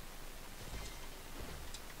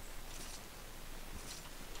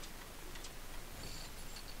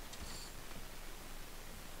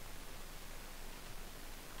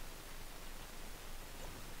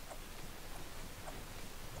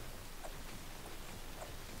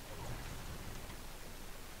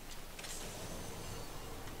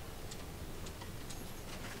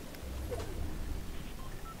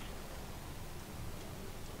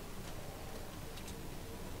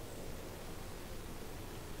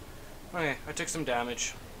 Okay, I took some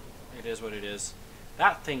damage. It is what it is.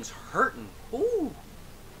 That thing's hurting. Ooh!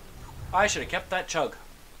 I should have kept that chug.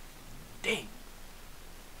 Dang.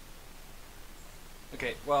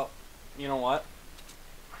 Okay, well, you know what?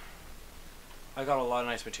 I got a lot of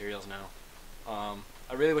nice materials now.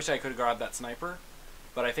 I really wish I could have grabbed that sniper,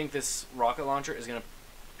 but I think this rocket launcher is going to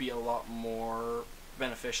be a lot more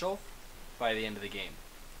beneficial by the end of the game.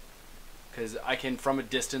 Because I can, from a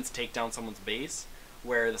distance, take down someone's base,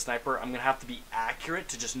 where the sniper, I'm going to have to be accurate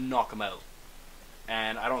to just knock them out.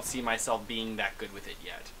 And I don't see myself being that good with it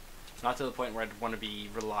yet. Not to the point where I'd want to be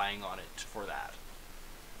relying on it for that.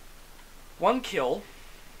 One kill,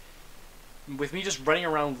 with me just running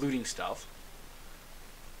around looting stuff,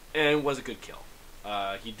 and it was a good kill.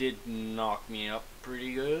 He did knock me up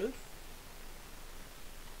pretty good.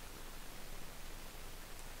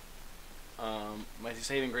 My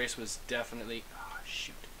saving grace was definitely... Oh,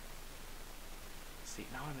 shoot. See,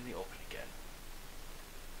 now I'm in the open again.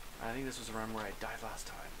 I think this was around where I died last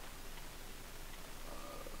time.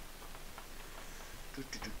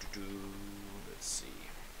 Let's see.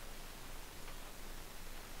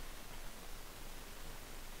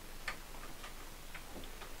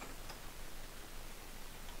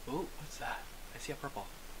 Oh, what's that? I see a purple.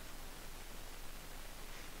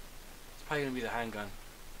 It's probably gonna be the handgun.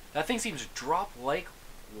 That thing seems to drop like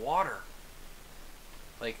water.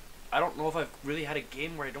 Like, I don't know if I've really had a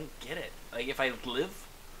game where I don't get it. Like, if I live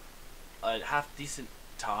a half decent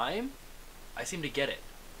time, I seem to get it.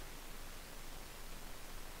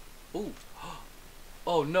 Ooh.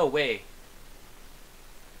 Oh, no way.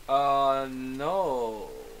 No.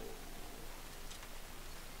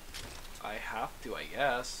 I have to, I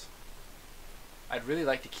guess. I'd really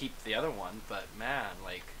like to keep the other one, but man,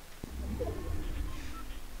 like...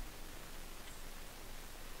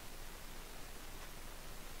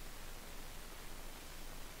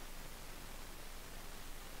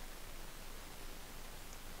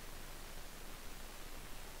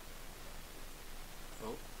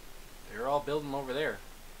 Oh, they're all building over there.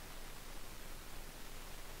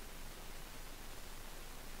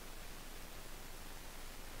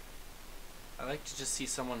 I like to just see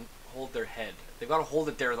someone hold their head. They've got to hold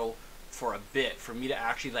it there, though, for a bit, for me to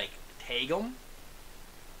actually, like, tag them.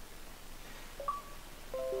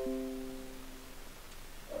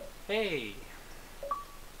 Hey.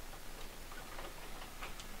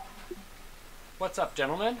 What's up,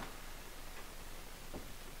 gentlemen?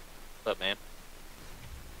 What's up, man?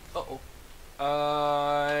 Uh-oh.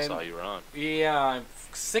 Saw you were on. Yeah,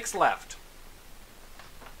 6 left.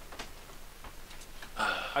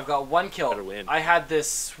 I've got 1 kill. Better win. I had this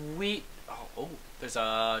sweet... Oh, there's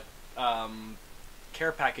a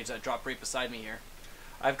care package that dropped right beside me here.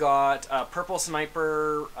 I've got a purple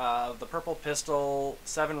sniper, the purple pistol,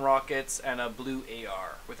 7 rockets, and a blue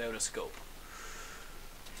AR without a scope.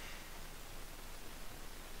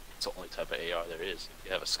 It's the only type of AR there is. If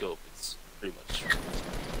you have a scope, it's pretty much...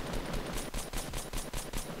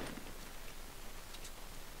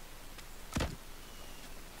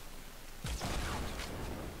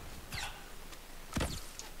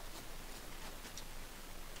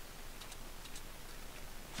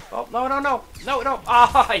 no, no, no, no, no.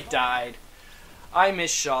 Ah, I died. I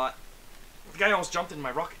missed shot. The guy almost jumped in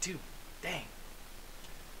my rocket too. Dang.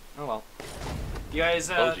 Oh well. You guys.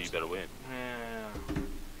 Told you better win. Yeah.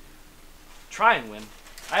 Try and win.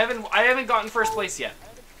 I haven't gotten first place yet.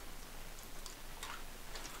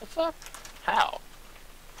 The fuck? How?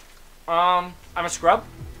 I'm a scrub.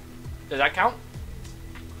 Does that count?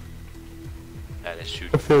 That is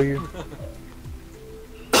shooting. I feel you.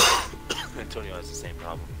 Antonio has the same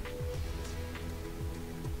problem.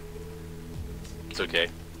 It's okay.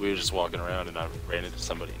 We were just walking around and I ran into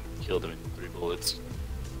somebody and killed him in 3 bullets.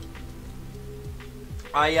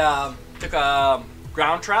 I took a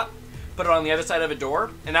ground trap, put it on the other side of a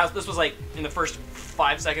door, and this was like in the first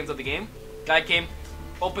 5 seconds of the game. Guy came,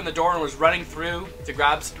 opened the door, and was running through to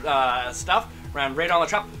grab stuff. Ran right on the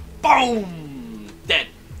trap. Boom! Dead.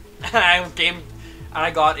 And I came, and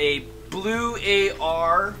I got a blue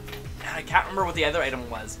AR. I can't remember what the other item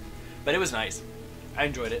was, but it was nice. I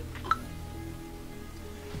enjoyed it.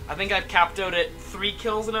 I think I've capped out at 3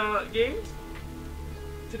 kills in a game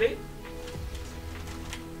today.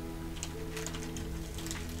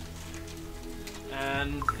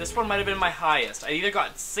 And this one might have been my highest. I either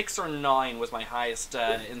got 6 or 9 was my highest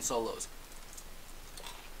in solos.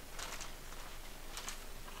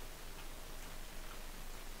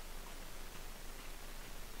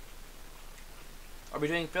 Are we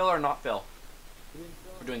doing Phil or not Phil?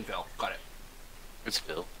 We're doing Phil. Got it. It's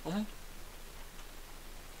Phil. Mm-hmm.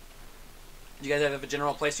 You guys have a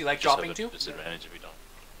general place you like Just dropping have to? a disadvantage if we don't.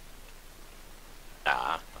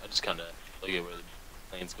 Nah, I just kind of look at where the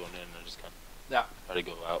plane's going in and I just kind of Yeah. try to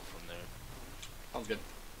go out from there. Sounds good.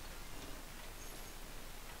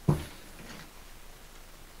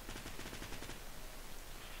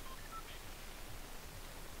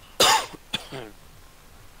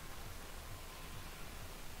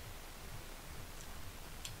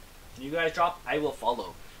 You guys drop, I will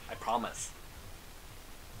follow. I promise.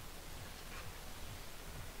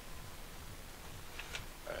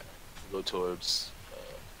 Alright, go towards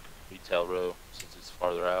retail row since it's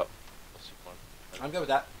farther out. I'm good with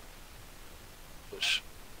that. Push.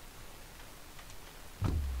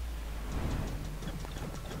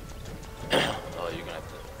 Oh, you're gonna have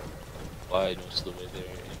to fly most of the way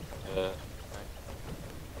there.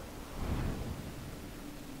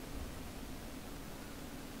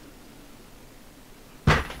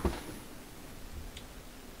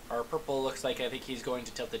 Our purple looks like I think he's going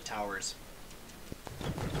to Tilted Towers.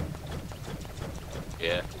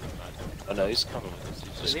 Yeah. Oh no, he's coming with us. He's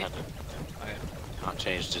just Is he? kind of Okay. not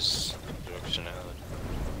changed his directionality.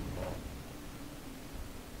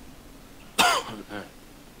 I'm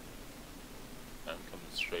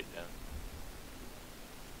coming straight down.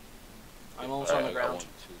 I'm almost on the I got ground. 1,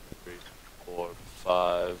 2, 3, 4,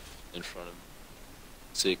 5 in front of me.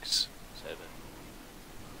 6, 7.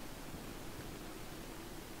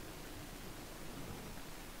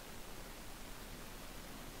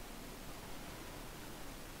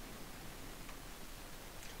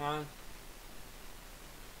 Come on.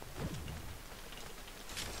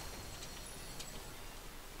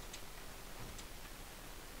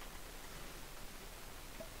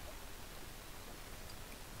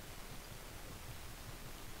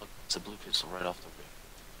 Look, it's a blue pistol right off the rip.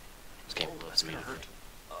 This game lets me gonna hurt.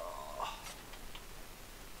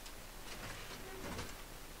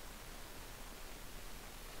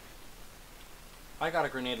 I got a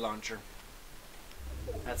grenade launcher.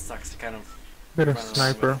 That sucks to kind of... Bit of run around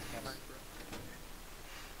sniper. with.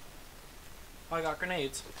 I got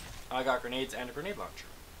grenades. I got grenades and a grenade launcher.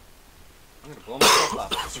 I'm gonna blow myself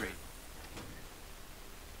up at this rate.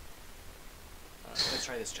 Let's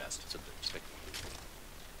try this chest. It's a bit sick.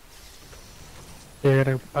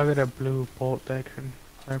 Yeah, I got a blue bolt action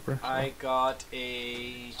sniper. So. I got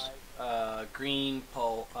a green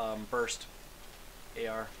burst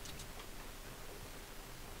AR.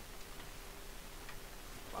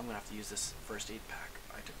 I'm gonna have to use this first aid pack.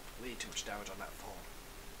 I took way too much damage on that fall.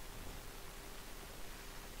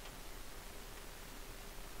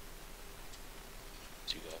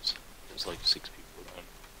 It's you guys. There's like 6 people around.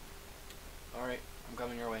 Alright, I'm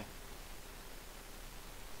coming your way.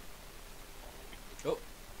 Oh.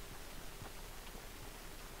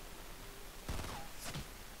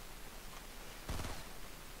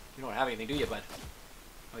 You don't have anything, do you, bud?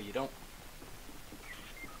 Oh, you don't?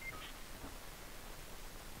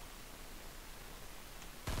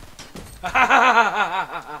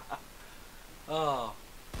 Oh.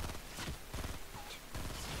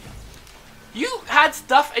 You had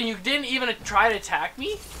stuff and you didn't even try to attack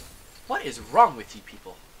me? What is wrong with you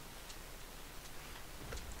people?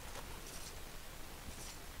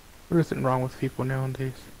 There isn't wrong with people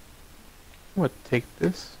nowadays. What? Take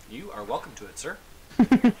this? You are welcome to it, sir.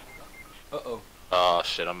 Uh-oh. Oh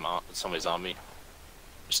shit, I'm on. Somebody's on me.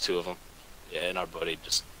 There's two of them. Yeah, and our buddy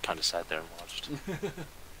just kind of sat there and watched.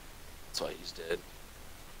 That's why he's dead.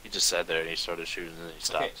 He just sat there and he started shooting and then he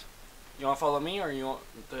stopped. Okay. You want to follow me or you want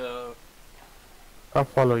the... I'll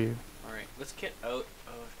follow you. Alright, let's get out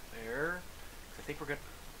of there. I think we're going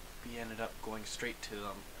to be ended up going straight to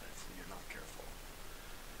them if you're not careful.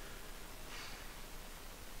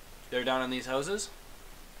 They're down in these houses?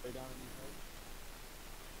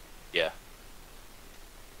 Yeah.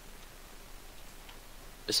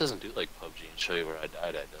 This doesn't do like PUBG and show you where I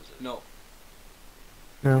died at, does it? No.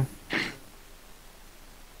 No.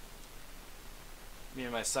 Me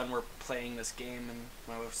and my son were playing this game and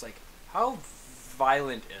my wife was like, how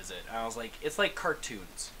violent is it? And I was like, it's like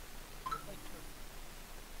cartoons.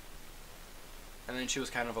 And then she was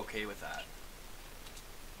kind of okay with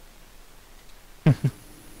that.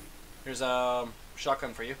 Here's a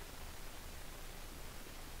shotgun for you.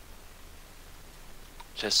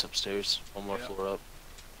 Chest upstairs, one more Yep. floor up.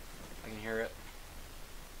 I can hear it.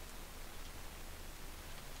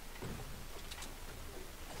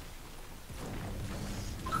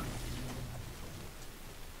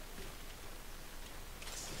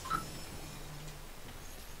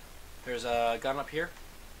 There's a gun up here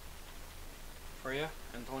for you,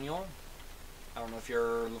 Antonio. I don't know if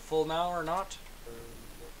you're full now or not.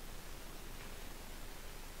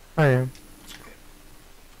 I am.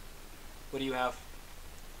 What do you have?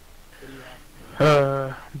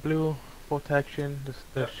 Blue bolt action,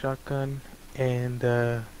 the Yep. shotgun, and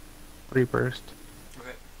 3 burst.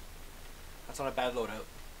 Okay. That's not a bad loadout.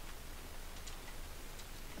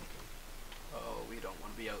 Oh, we don't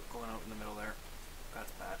want to be going out in the middle there.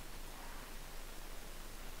 That's bad.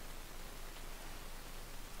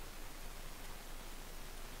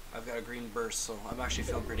 I've got a green burst, so I'm actually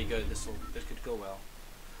feeling pretty good. This could go well.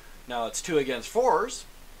 Now it's 2 against 4s,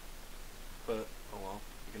 but oh well,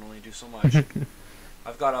 you can only do so much.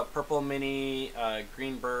 I've got a purple mini,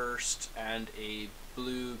 green burst, and a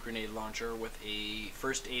blue grenade launcher with a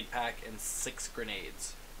first aid pack and 6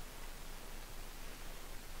 grenades.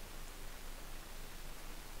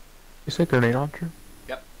 You said grenade launcher?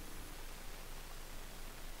 Yep.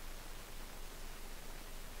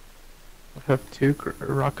 I have 2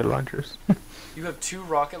 rocket launchers. You have 2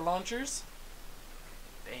 rocket launchers?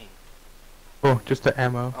 Dang. Oh, just the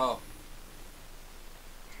ammo. Oh.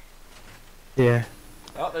 Yeah,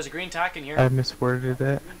 Oh, there's a green tack in here. I misworded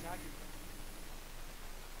that.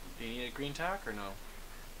 Do you need a green tack or no?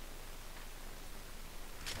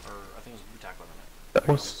 Or I think it was a blue tack on it. That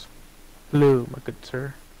was blue, my good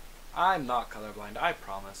sir. I'm not colorblind, I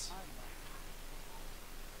promise.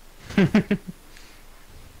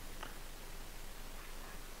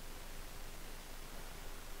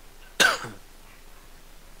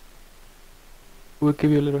 We'll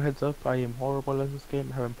give you a little heads up. I am horrible at this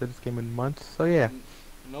game. I haven't played this game in months, so yeah.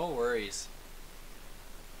 No worries.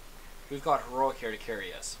 We've got Heroic here to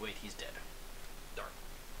carry us. Wait, he's dead. Darn.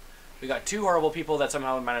 We got 2 horrible people that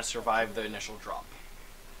somehow managed to survive the initial drop.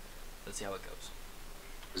 Let's see how it goes.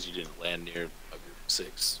 Because you didn't land near a group of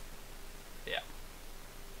 6. Yeah.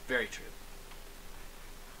 Very true.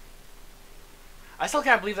 I still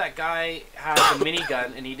can't believe that guy had the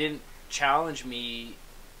minigun and he didn't challenge me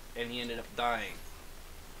and he ended up dying.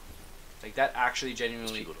 Like, that actually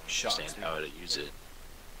genuinely People don't shocks understand me. how to use it.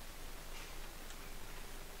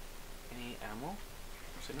 Any ammo?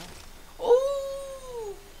 Say no.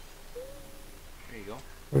 Oh! There you go.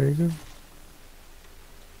 There you go.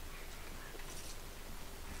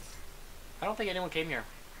 I don't think anyone came here.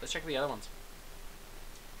 Let's check the other ones.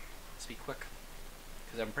 Let's be quick.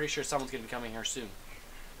 Because I'm pretty sure someone's going to be coming here soon.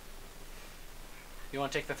 You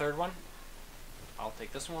want to take the 3rd one? I'll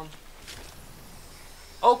take this one.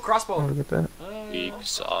 Oh, crossbow! Oh, look at that. Weak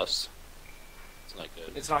sauce. It's not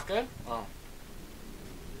good. It's not good? Oh.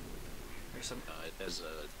 There's some... It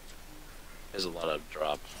has a lot of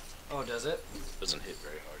drop. Oh, does it? Doesn't hit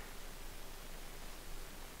very hard.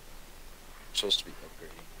 It's supposed to be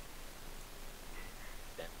upgrading.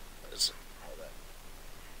 Yeah, that's all that.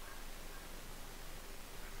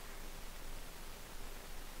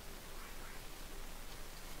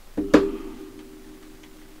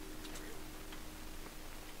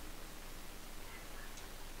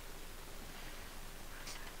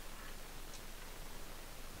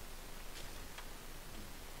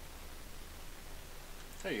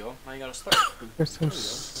 There you go. Now you got a start. There's some There you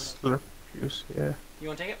slurp juice, yeah. You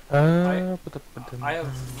want to take it? I I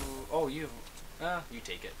have... Oh, you have... you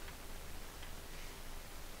take it.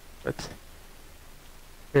 But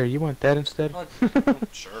here, you want that instead? Oh,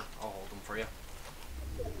 sure. I'll hold them for you.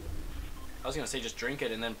 I was gonna say just drink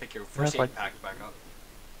it and then pick your That's first aid like- pack back up.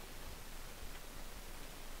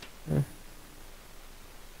 Yeah.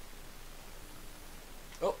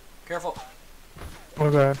 Oh, careful.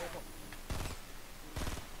 Oh god.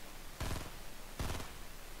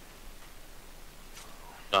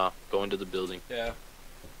 Nah, go into the building. Yeah.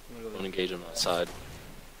 Don't engage them outside.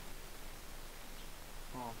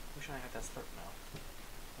 Oh, wish I had that slurp now.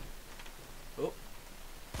 Oh.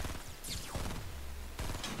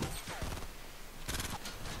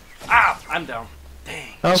 Ah! I'm down.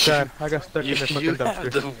 Dang. Oh god, I got stuck You, in the you fucking have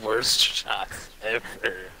dumpster. the worst shots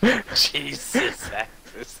ever. Jesus,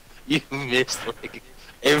 Axis. You missed like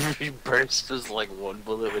every burst was like one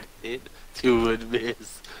bullet would hit, two would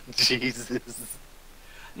miss. Jesus.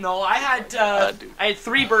 No, I had Dude. I had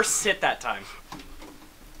 3 bursts hit that time.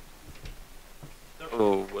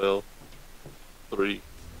 Oh well. 3.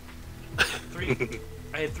 3.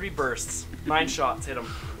 I had 3 bursts. 9 shots hit him.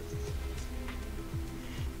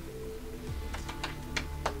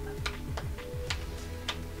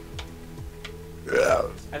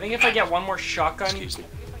 I think if I get one more shotgun Excuse me.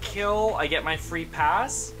 kill, I get my free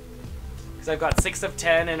pass. Because I've got 6 of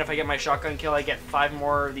 10, and if I get my shotgun kill, I get 5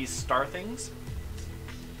 more of these star things.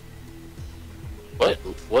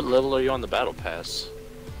 What level are you on the battle pass?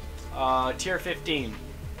 Tier 15.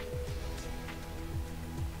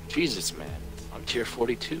 Jesus, man. I'm tier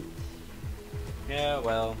 42. Yeah,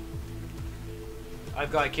 well.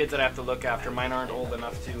 I've got kids that I have to look after. Mine aren't old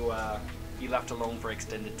enough to be left alone for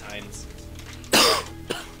extended times.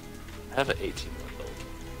 I have an 18-month-old.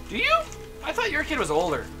 Do you? I thought your kid was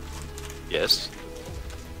older. Yes.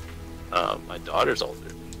 My daughter's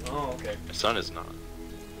older. Oh, okay. My son is not.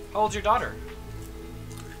 How old's your daughter?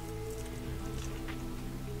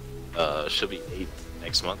 She'll be 8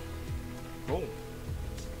 next month. Oh.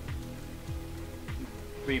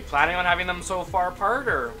 Were you planning on having them so far apart,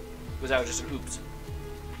 or was that just an oops?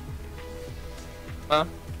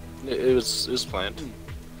 It was planned. You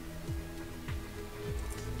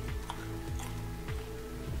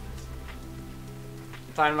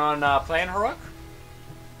planning on playing Heroic?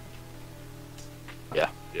 Yeah.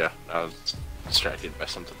 I was distracted by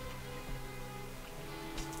something.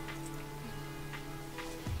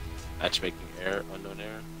 Matchmaking error, unknown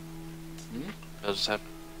error. Hmm? That just happened.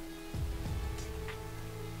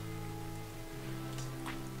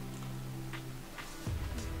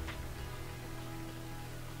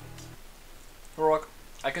 Heroic,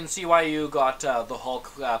 I can see why you got the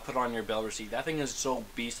Hulk put on your bill receipt. That thing is so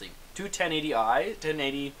beastly.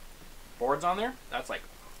 1080 boards on there? That's like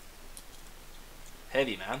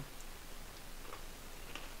heavy, man.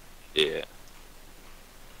 Yeah.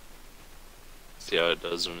 See how it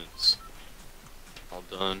does when it's all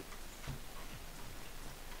done.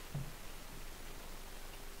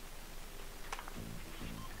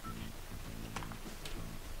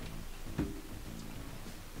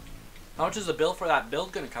 How much is the bill for that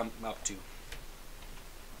build gonna come up to?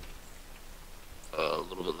 A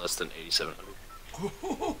little bit less than 8,700.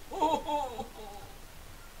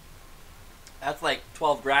 That's like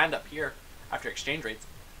 12 grand up here after exchange rates.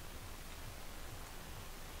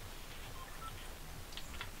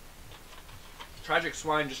 Tragic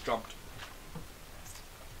Swine just jumped.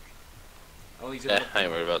 Oh, he's Yeah, I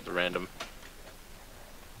ain't worried about the random.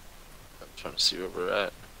 I'm trying to see where we're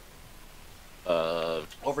at.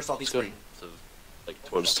 over Salty Let's go Spring. to, like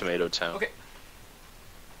towards Tomato Town. Okay.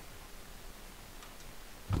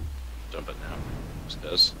 Jump it now. Just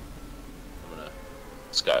does. I'm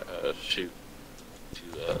gonna shoot to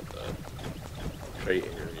the crate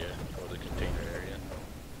area or the container area.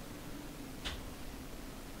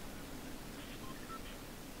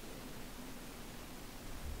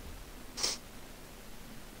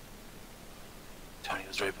 Tony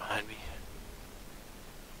was right behind me.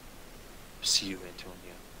 See you, Antonio.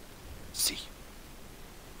 See you.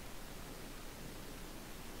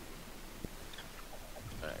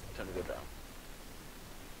 Alright, time to go down.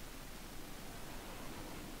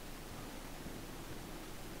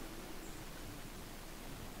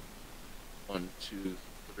 One, two,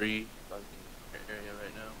 three. I'm in your area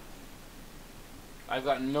right now. I've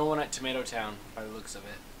got no one at Tomato Town by the looks of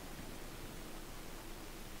it.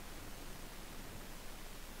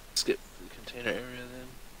 Let's get to the container area then.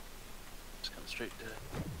 Just come straight to.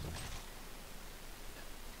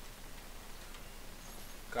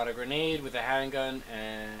 Got a grenade with a handgun,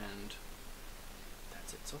 and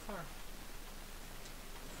that's it so far.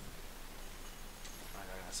 I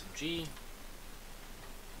got an SMG.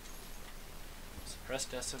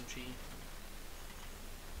 Suppressed SMG.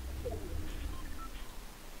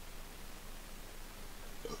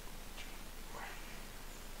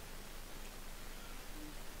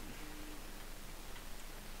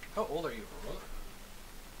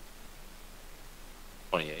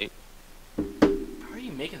 28. How are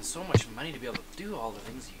you making so much money to be able to do all the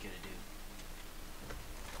things you get to do?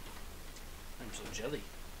 I'm so jelly.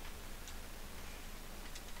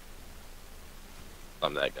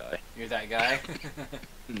 I'm that guy. You're that guy?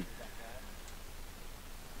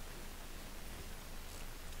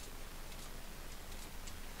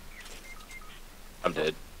 I'm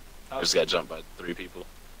dead. I just got jumped by 3 people.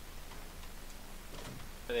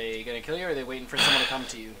 Are they gonna kill you, or are they waiting for someone to come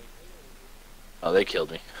to you? Oh, they killed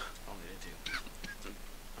me. Oh, they did too.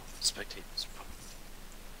 Spectators.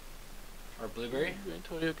 Or Blueberry?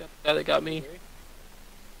 Antonio got the guy that got me.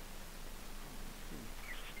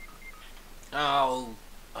 Oh,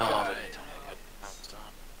 Oh, God. but Antonio got bounced on.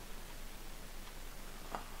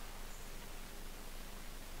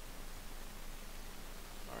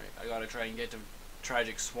 Alright, I gotta try and get to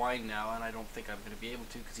Tragic Swine now, and I don't think I'm gonna be able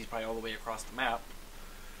to because he's probably all the way across the map.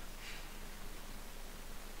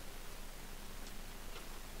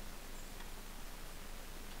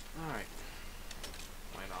 Alright.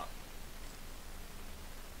 Why not?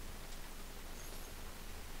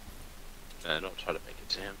 Nah, don't try to make it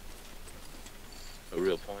to him. No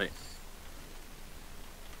real point.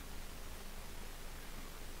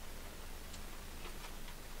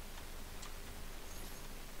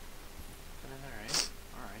 Alright,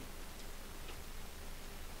 alright.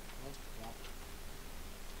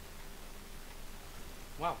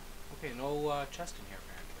 Wow. Okay, no chest in here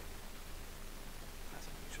apparently. That's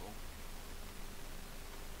unusual.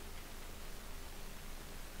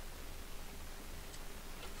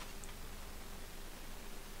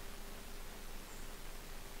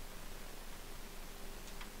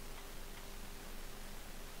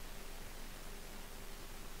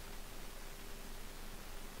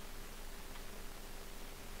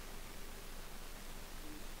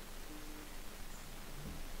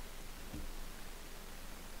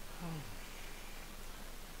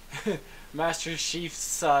 Master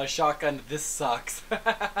Chief's shotgun, this sucks.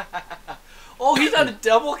 Oh, he's on a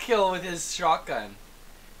double kill with his shotgun.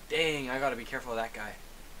 Dang, I gotta be careful of that guy.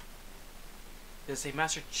 Did it say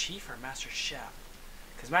Master Chief or Master Chef?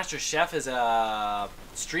 Because Master Chef is a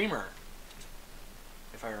streamer,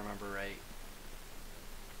 if I remember right.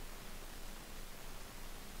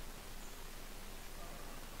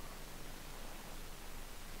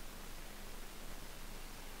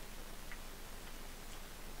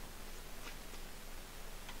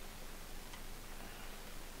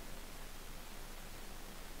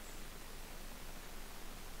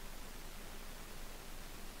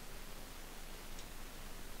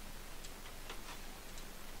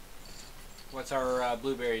 What's our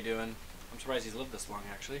Blueberry doing? I'm surprised he's lived this long,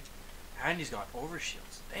 actually. And he's got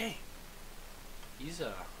overshields. Dang. He's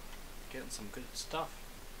getting some good stuff.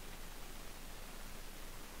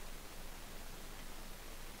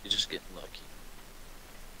 You're just getting lucky.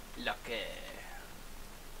 Lucky.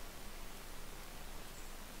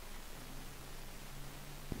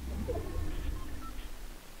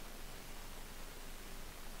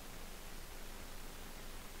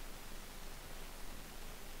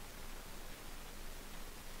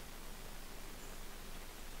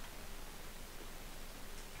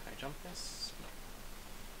 Can I jump this? No.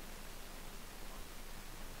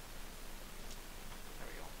 There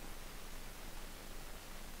we go.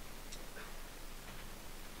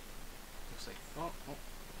 Looks like, oh,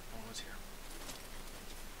 one was here.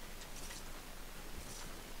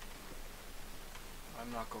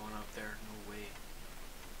 I'm not going up there, no way.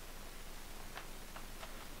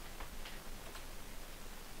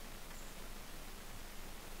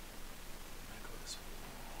 I'm gonna go this way.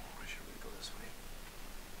 Oh, I should really go this way.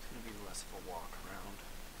 It's gonna be less of a walk around.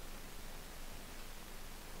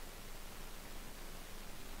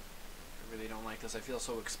 I really don't like this. I feel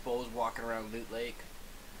so exposed walking around Loot Lake.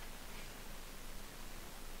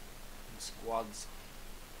 And squads.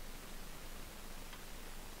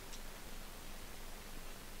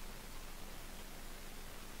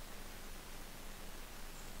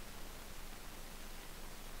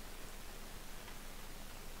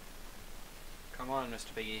 Come on,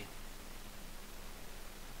 Mr. Piggy.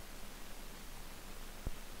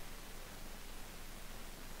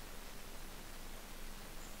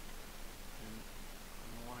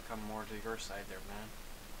 I want to come more to your side there, man.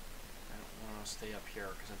 I don't want to stay up here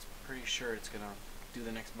because I'm pretty sure it's gonna do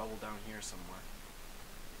the next bubble down here somewhere.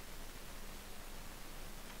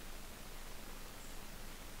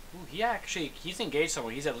 Ooh, he's engaged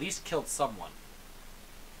someone. He's at least killed someone.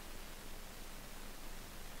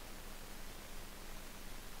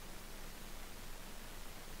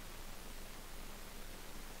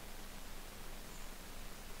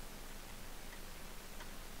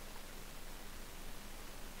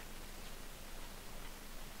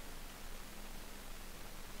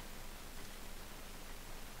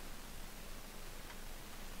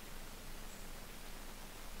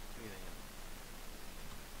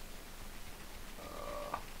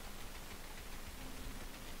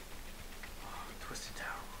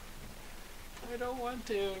 I don't want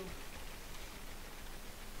to. You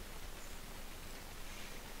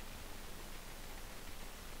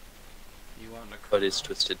want to crawl? What is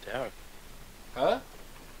Twisted Tower? Huh?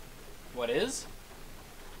 What is?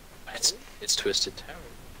 It's Twisted Tower.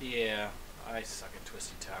 Yeah, I suck at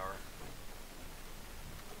Twisted Tower.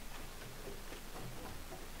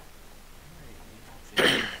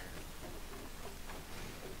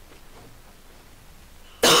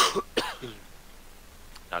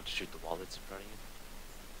 Not to shoot the wall that's in front of you.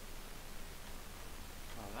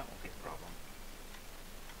 Oh, that won't be a problem.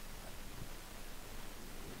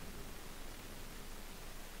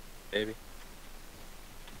 Maybe.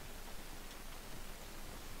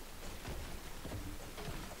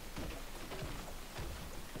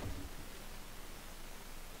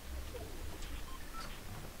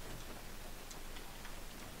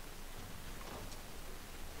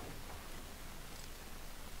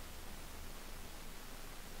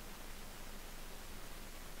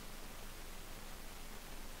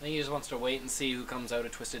 I think he just wants to wait and see who comes out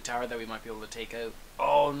of Twisted Tower that we might be able to take out.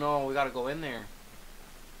 Oh no, we gotta go in there.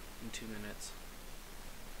 In 2 minutes.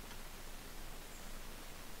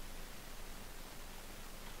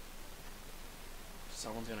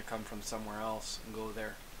 Someone's gonna come from somewhere else and go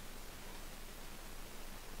there.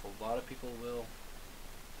 A lot of people will.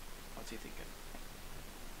 What's he thinking?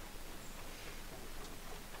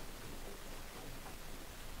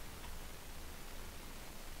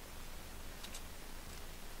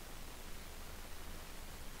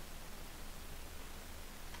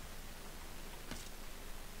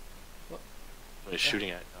 What he's shooting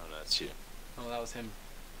at? Oh, no, that's you. Oh, that was him.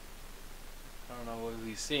 I don't know what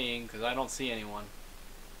he's seeing because I don't see anyone.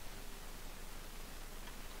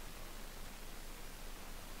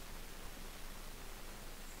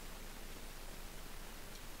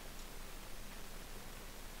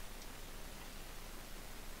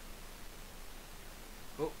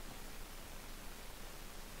 Oh.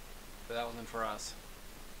 But that wasn't for us.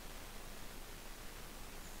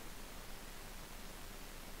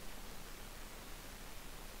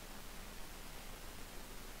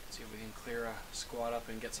 See if we can clear a squad up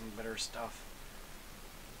and get some better stuff.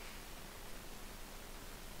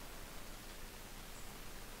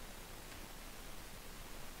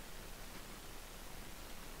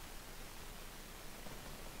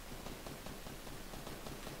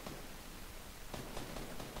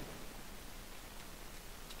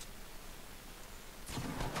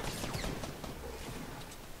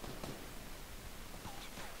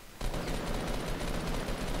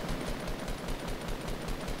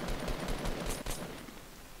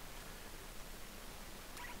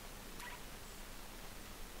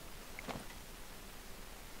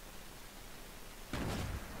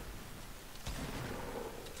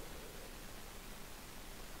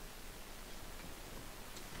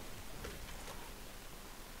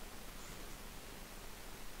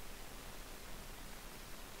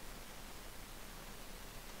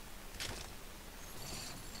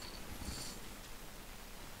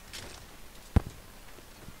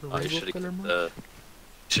 Oh, you should have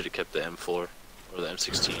kept the M4 or the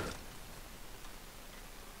M16.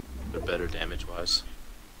 They're better damage wise.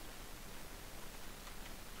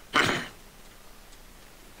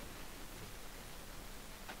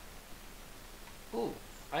 Ooh,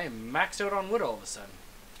 I am maxed out on wood all of a sudden.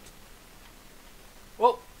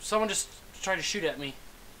 Whoa, someone just tried to shoot at me.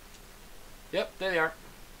 Yep, there they are.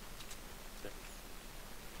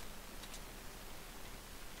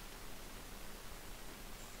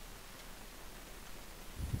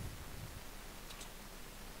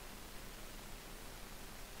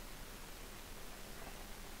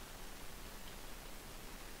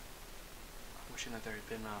 Wishing that there had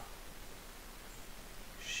been a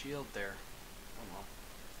shield there. Oh well.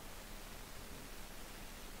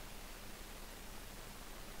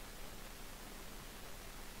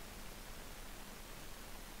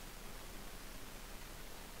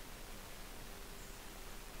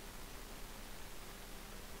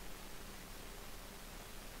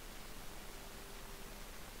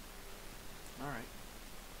 Alright.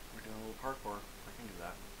 We're doing a little parkour. I can do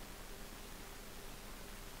that.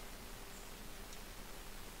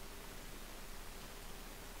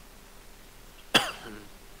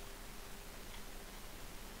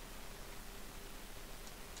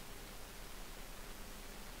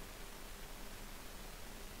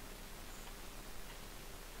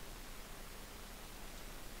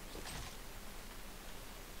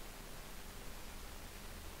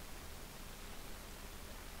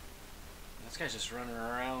 This guy's just running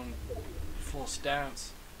around full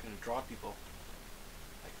stance. Gonna draw people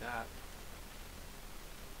like that.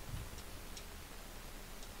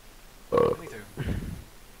 Let me through.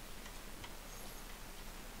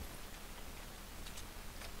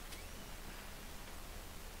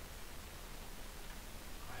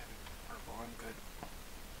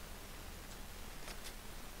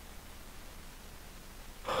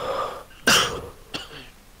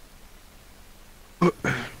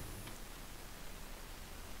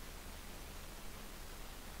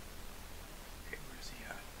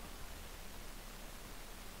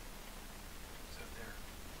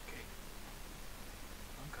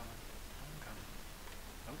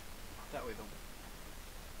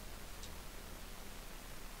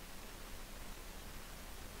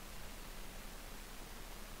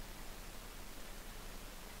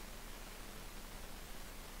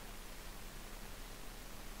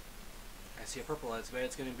 see a purple. I bet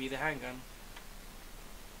it's gonna be the handgun.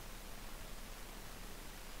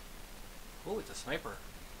 Oh, it's a sniper.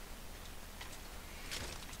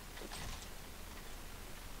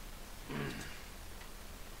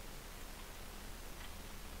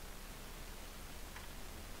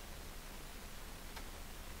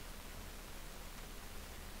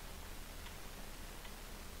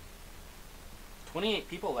 $28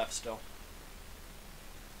 people left still.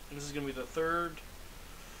 This is gonna be the third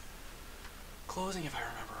closing, if I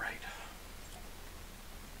remember right.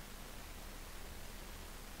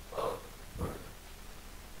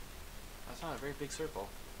 That's not a very big circle.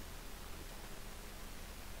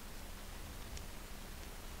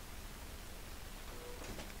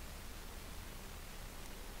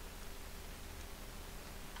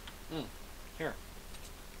 Here.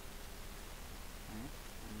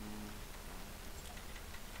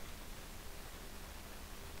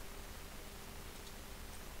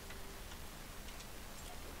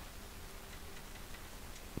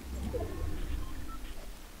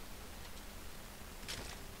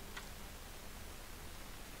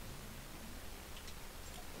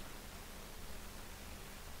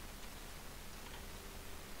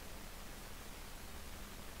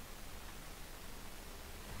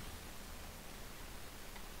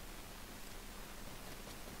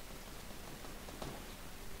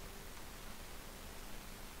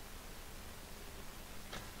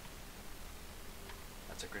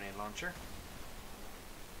 That's a grenade launcher.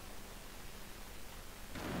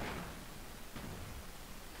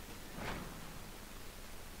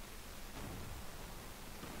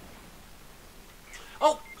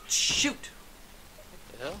 Oh, shoot! What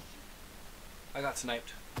the hell? I got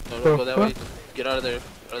sniped. No, don't go that way. Get out of there.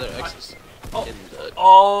 Out of there. Exits. Oh, The...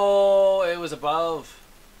 oh, it was above.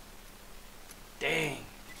 Dang.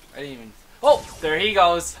 I didn't even... Oh, there he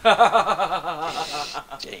goes.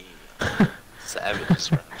 Dang.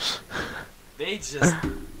 Savage. They just...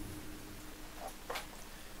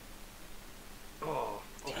 Oh.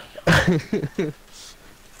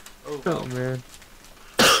 Oh, Oh man.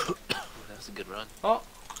 That's a good run. Oh.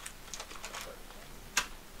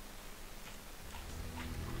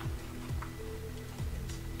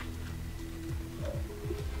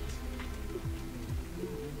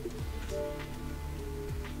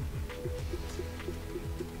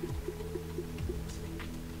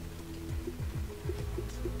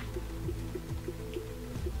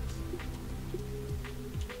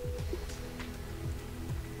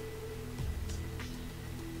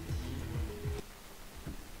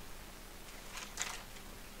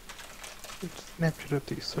 Snapchat of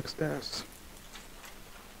these sucks ass.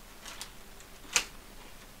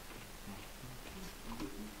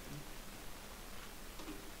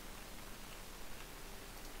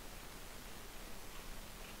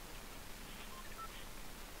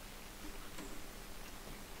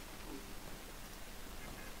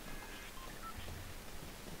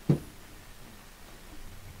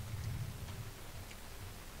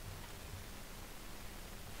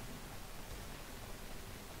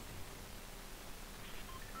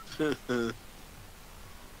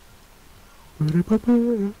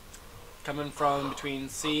 Coming from between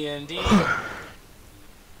C and D. Going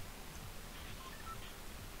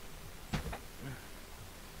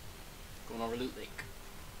over Loot Lake.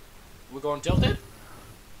 We're going tilted?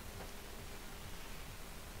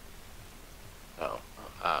 Oh.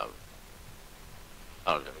 I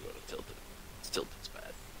don't ever go to Tilted. Tilted's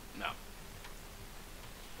bad. No.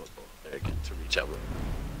 There, get to reach out.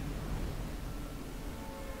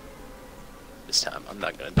 This time, I'm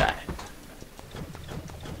not gonna die.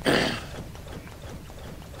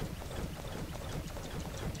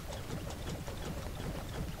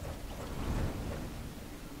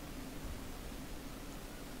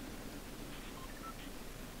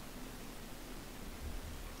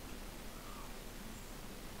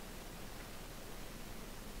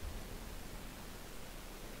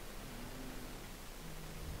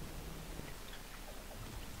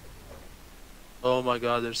 Oh my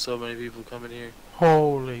god, there's so many people coming here.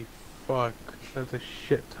 Holy fuck. That's a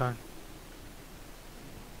shit ton.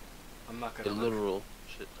 I'm not A gonna look. literal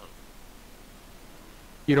shit ton.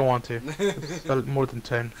 You don't want to. It's more than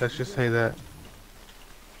 10. Let's just say that.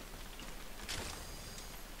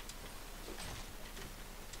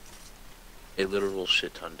 A literal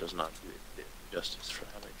shit ton does not do it justice for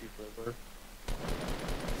how many people there were.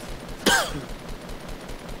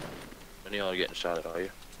 Many of y'all are getting shot at, are you?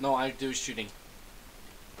 No, I do shooting.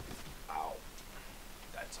 Ow.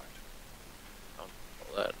 That sucked. All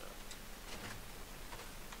that.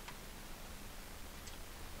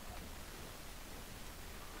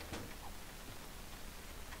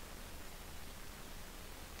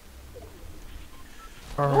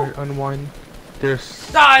 Alright, unwind.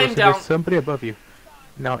 I'm down. There's somebody above you.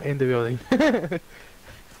 Now in the building.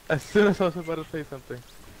 As soon as I was about to say something.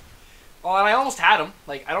 Oh, and I almost had him.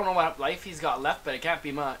 Like, I don't know what life he's got left, but it can't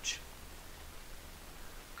be much.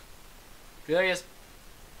 There he is.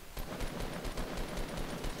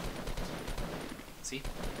 See?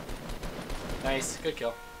 Nice. Good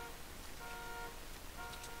kill.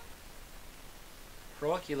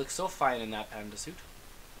 Heroic, you look so fine in that panda suit.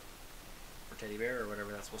 Or teddy bear, or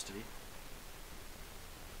whatever that's supposed to be.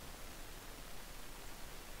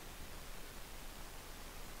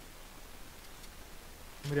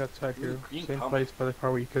 Somebody outside here. green Same pump. place by the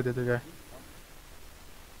car where you killed the other guy. Do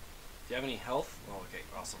you have any health? Oh, okay.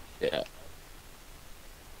 Awesome. Yeah.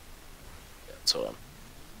 That's what I'm.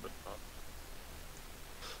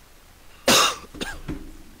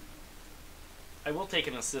 I will take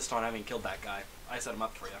an assist on having killed that guy. I set him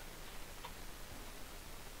up for you.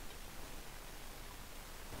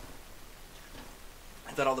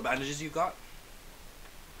 Is that all the bandages you got?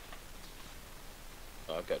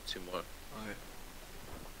 Oh, I've got 2 more. Okay.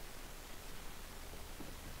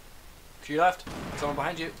 To your left. Someone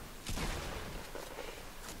behind you.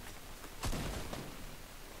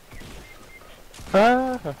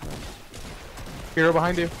 Ah! Hero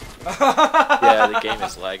behind you. Yeah, the game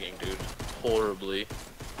is lagging, dude. Horribly.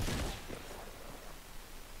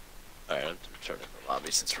 Alright, I'm turning the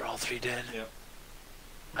lobby since we're all 3 dead. Yep.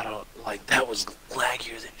 I don't like that was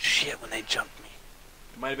laggier than shit when they jumped me.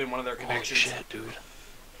 It might have been one of their Holy connections. shit, dude.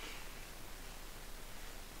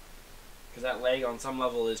 Because that lag on some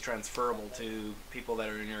level is transferable to people that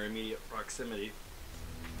are in your immediate proximity.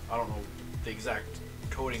 I don't know the exact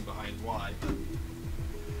coding behind why, but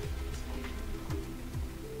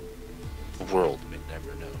The world may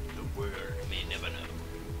never know. the word may never know.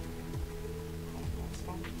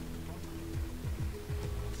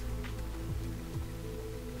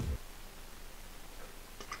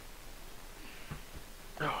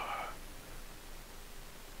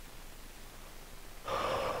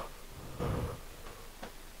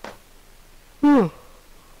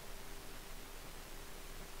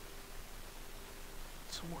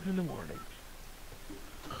 It's 1 in the morning.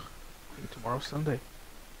 And tomorrow's Sunday.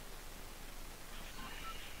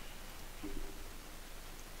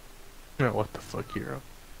 Yeah, what the fuck, hero?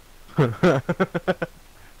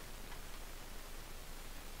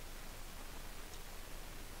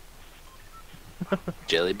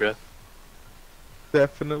 Jelly, bro.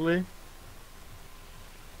 Definitely.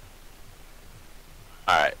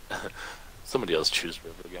 Alright. Somebody else choose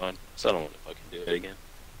where we're going, so I don't want to fucking do it again.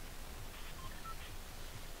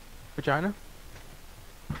 Vagina?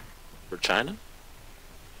 For China?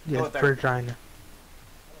 Yes, there. vagina.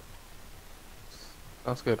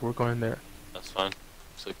 Sounds good, we're going there. That's fine.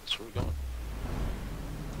 Looks like that's where we're going.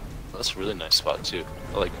 That's a really nice spot, too.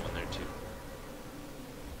 I like going there, too.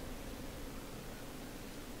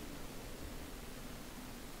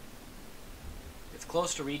 It's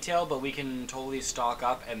close to retail, but we can totally stock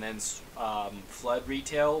up and then flood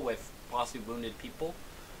retail with possibly wounded people,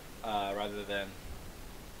 rather than.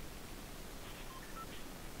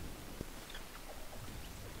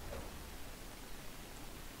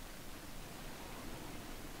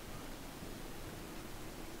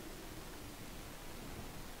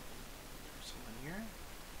 Someone here?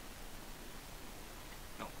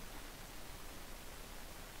 No.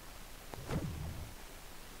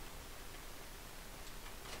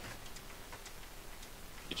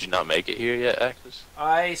 Did you not make it here yet, Axis?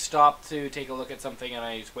 I stopped to take a look at something and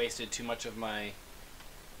I wasted too much of my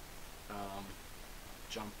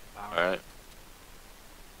jump power. Alright.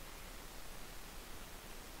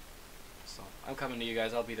 So I'm coming to you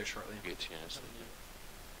guys. I'll be there shortly. Get to you in a second.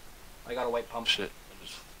 I got a white pump. Shit. I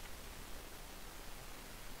just...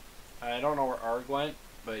 I don't know where Arg went,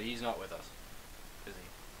 but he's not with us. Is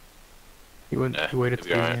he? He waited he'll to be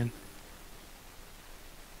the alright. end.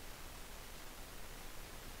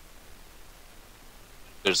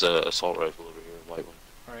 There's a assault rifle over here, a white one.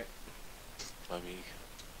 Alright. By me.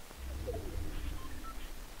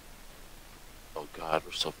 Oh god,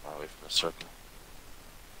 we're so far away from the circle.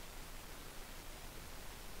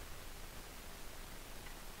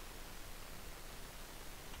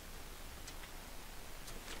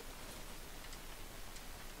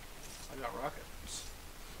 I got rockets,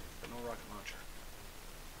 but no rocket launcher.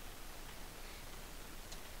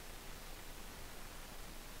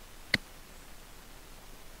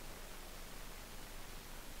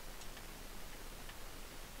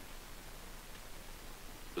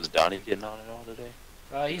 Was Donnie getting on it all today?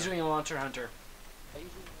 He's doing a Monster Hunter.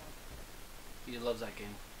 He loves that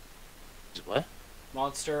game. He's what?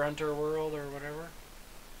 Monster Hunter World or whatever.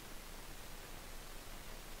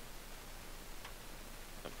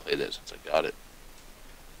 play that since I got it.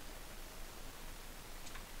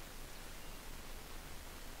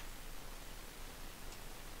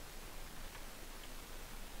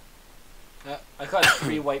 I got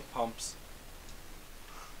 3 white pumps.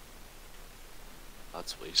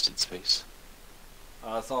 That's wasted space.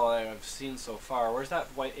 That's all I've seen so far. Where's that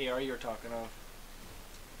white AR you're talking of?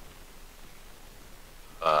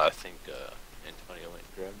 I think Antonio went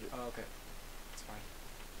and grabbed it. Oh, okay. That's fine.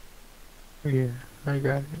 Yeah, I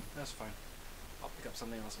got it. That's fine. I'll pick up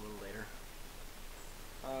something else a little later.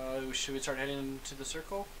 Should we start heading into the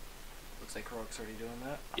circle? Looks like Heroic's already doing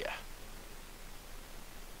that. Yeah.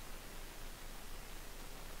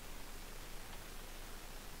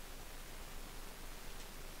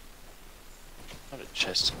 I had a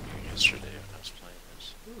chest in here yesterday when I was playing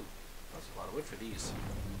this. Ooh, that's a lot of wood for these.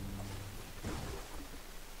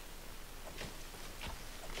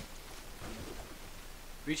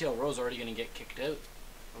 Retail Row's already gonna get kicked out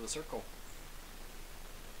of the circle.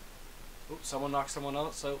 Oh, someone knocked someone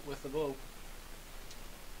else out with the bow.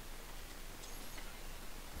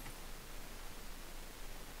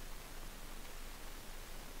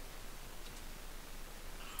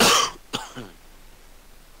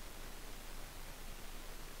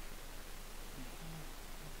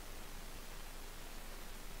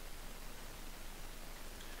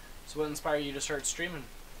 So what inspired you to start streaming?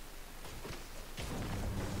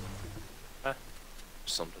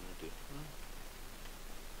 Something to do.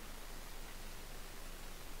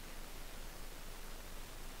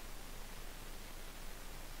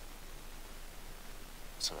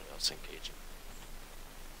 Someone else engaging.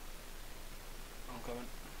 I'm coming.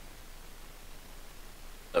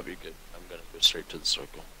 That'd be good. I'm gonna go straight to the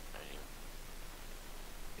circle.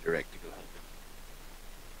 Direct to go ahead.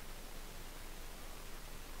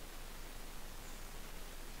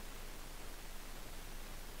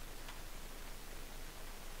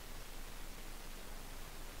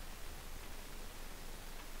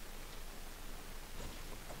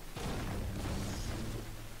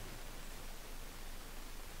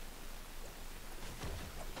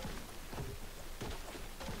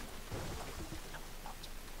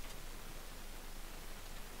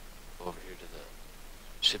 Over here to the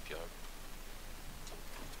shipyard.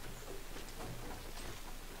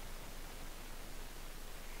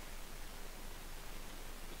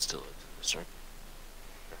 It's still at the circle.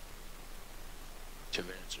 2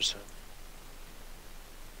 minutes or so.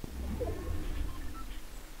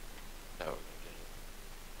 Now we're gonna get it.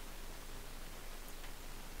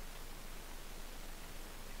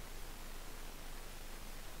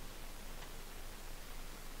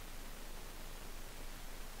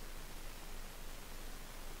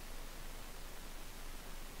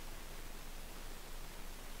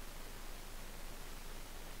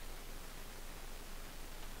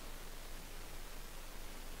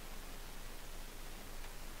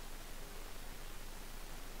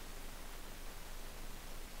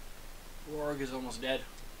 Warg is almost dead.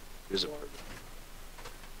 Here's a herb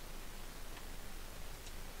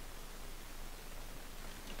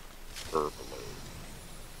alone.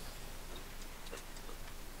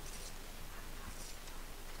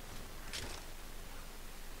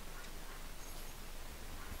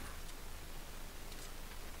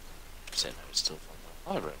 Saying I was still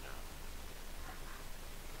alive right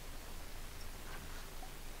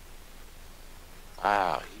now.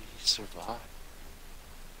 Wow, he survived.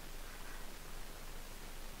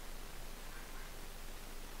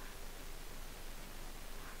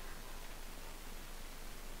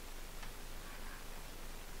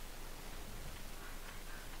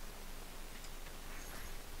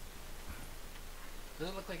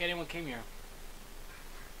 Doesn't look like anyone came here.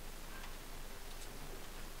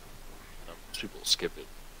 People skip it.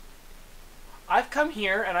 I've come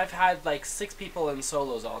here and I've had like 6 people in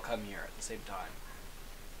solos all come here at the same time.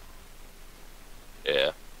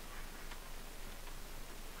 Yeah.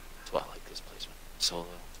 That's why I like this place, man. Solo.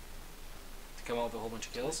 To come out with a whole bunch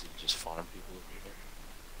of kills. You just farm people over here.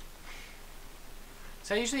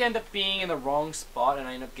 So I usually end up being in the wrong spot and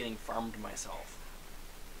I end up getting farmed myself.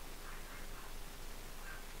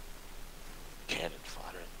 Cannon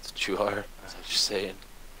fodder. That's what you are. That's what you're saying.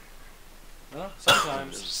 Well, There's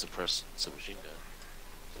sometimes. a suppress submachine gun.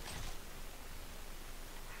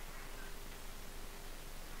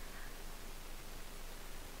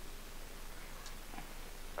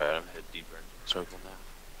 Alright, I'm heading deeper into the circle now.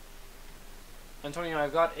 Antonio,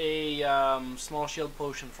 I've got a small shield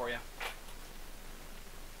potion for you.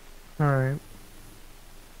 Alright.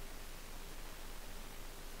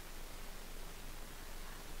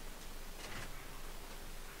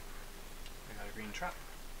 I got a green trap.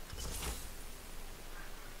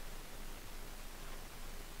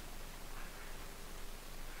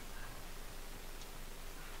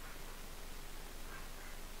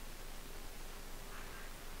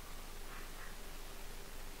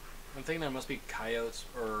 I'm thinking there must be coyotes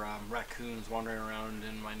or raccoons wandering around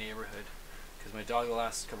in my neighborhood. Because my dog the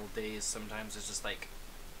last couple of days sometimes is just like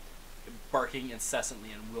barking incessantly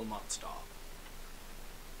and will not stop.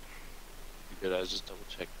 Good, I was just double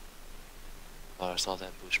checking. Oh, I saw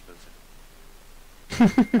that bush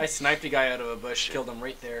moving. I sniped a guy out of a bush, killed him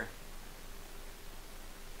right there.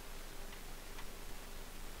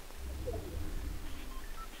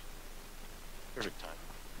 Perfect time.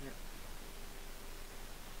 Yeah.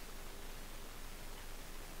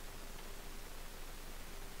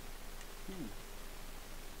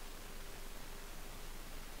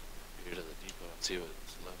 Here to the depot and see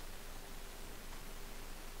what's left.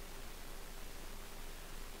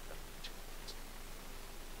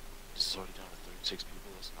 This is already down to 36 people.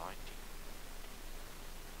 That's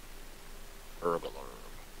 19. Herb alert.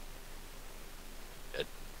 Dead.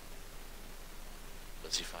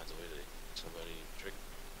 Unless he finds a way to get somebody trick.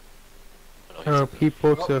 Oh, no, he's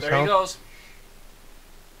people Oh, to the there he south. goes.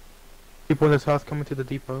 People in the south coming to the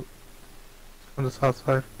depot. On the south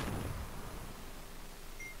side.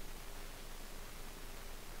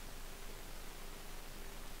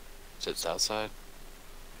 Is it south side?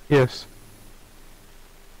 Yes.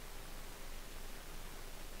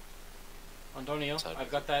 Antonio, Side.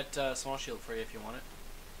 I've got that small shield for you if you want it.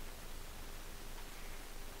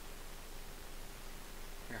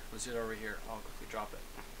 Here, let's do it over here. I'll quickly drop it.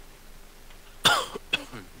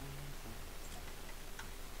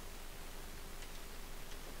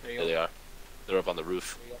 There you There go. they are. They're up on the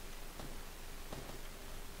roof.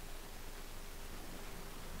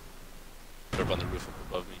 They're up on the roof up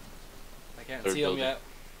above me. I can't Third see them building. yet.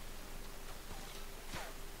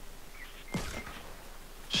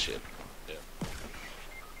 Shit. Yeah.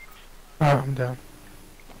 I'm down.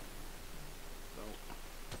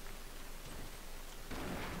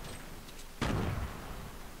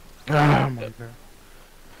 Oh my god.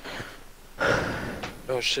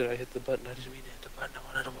 Oh shit, I hit the button. I didn't mean to hit the button. I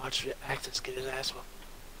wanted to watch the Actus get his ass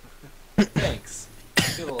whooped. Thanks.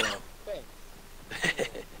 Feel a little.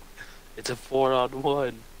 It's a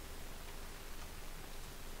 4-on-1.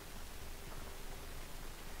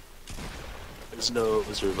 There's no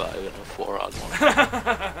surviving a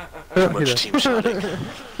 4-on-1. Too much team shotting.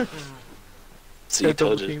 See, Yeah,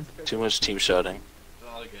 double told you. team. Too much team shotting.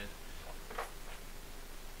 All good.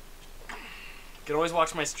 You can always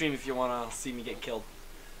watch my stream if you want to see me get killed.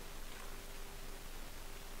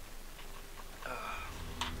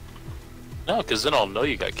 No, because then I'll know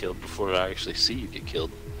you got killed before I actually see you get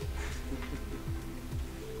killed.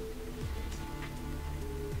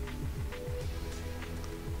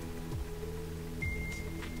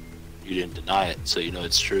 You didn't deny it, so you know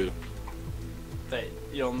it's true. That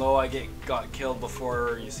you'll know I got killed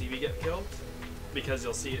before you see me get killed, because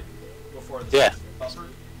you'll see it before the Yeah. buffer.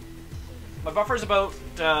 My buffer's about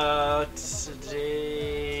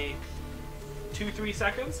today 2-3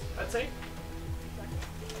 seconds, I'd say.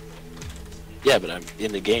 Yeah, but I'm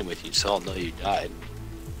in the game with you, so I'll know you died.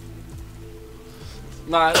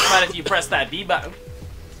 Nah, it's not if you press that B button.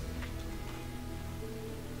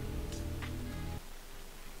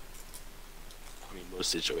 I mean, most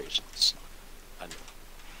situations. I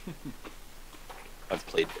know. I've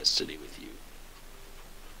played Destiny with you.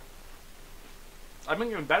 I've been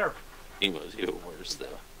getting better. It was even worse,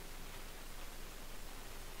 though.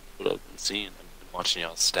 What I've been seeing, I've been watching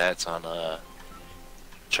y'all's stats on,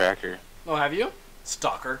 Tracker. Oh, have you?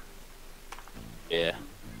 Stalker. Yeah.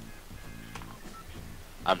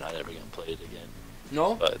 I'm not ever gonna play it again,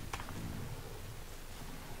 No? but...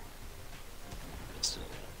 Destiny.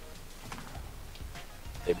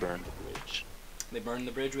 They burned the bridge. They burned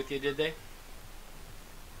the bridge with you, did they?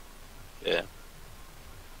 Yeah.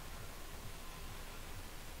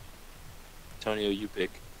 Antonio, you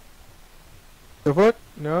pick. The what?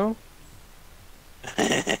 No?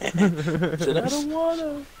 Said, I don't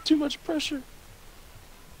wanna. Too much pressure.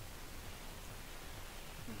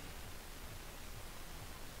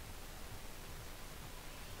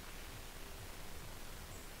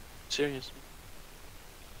 Seriously.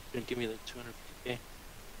 Didn't give me the 250k.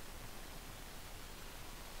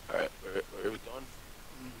 Alright, where are we going?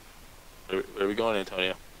 Where are we going,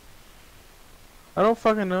 Antonio? I don't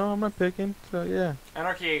fucking know. I'm not picking. So yeah.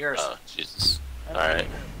 Anarchy Eagers. Oh, Jesus. Alright.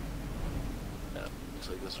 Yeah, looks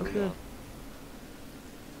like this is where we're Okay. going.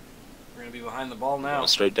 We're gonna be behind the ball now. Going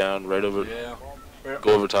straight down, right over, Yeah.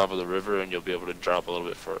 go over top of the river, and you'll be able to drop a little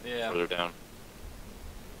bit Yeah. further down.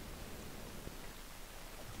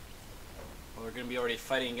 Well, we're gonna be already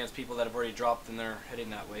fighting against people that have already dropped and they're heading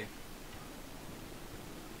that way.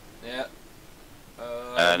 Yeah.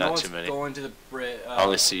 Not no one's too many. going to the I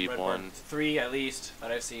only see red one. barn. 3 at least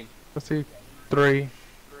that I've seen. Let's see. 3.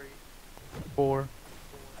 4.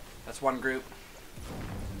 That's one group.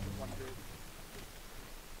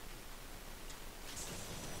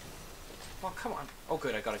 Oh, come on. Oh,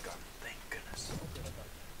 good, I got a gun. Thank goodness.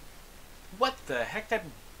 What the heck? That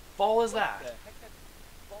ball is that?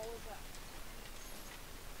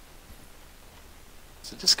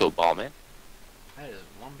 It's a disco ball, man. That is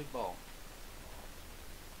one big ball.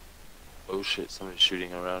 Oh shit, somebody's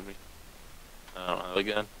shooting around me. I don't have a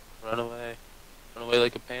gun. Run away. Run away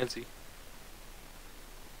like a pansy.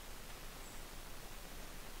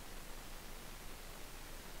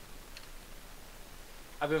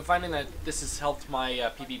 I've been finding that this has helped my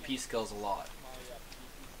PvP skills a lot.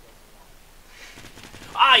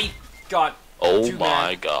 I got Oh two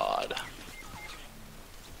my men. god.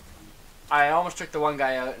 I almost took the one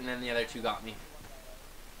guy out, and then the other two got me.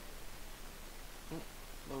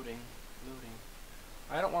 Loading, loading.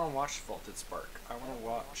 I don't want to watch Vaulted Spark. I want to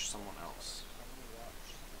watch someone else.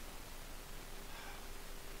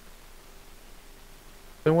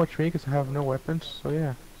 Don't watch me because I have no weapons, so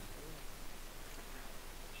yeah.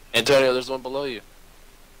 Antonio, there's one below you.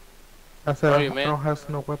 I said How are I you, man? don't have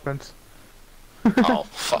no weapons. Oh,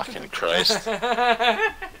 fucking Christ.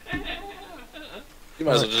 You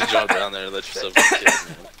might as well just jump down there and let yourself get killed,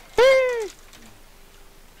 man.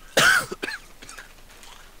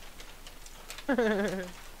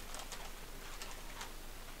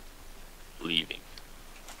 Leaving.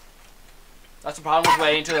 That's the problem with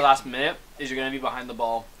waiting until the last minute, is you're going to be behind the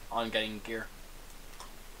ball on getting gear.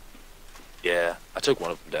 Yeah, I took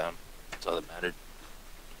one of them down. That's all that mattered.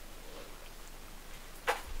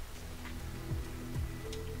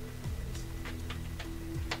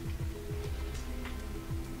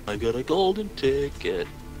 I got a golden ticket.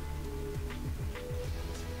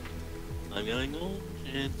 I got a golden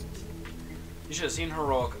ticket. You should have seen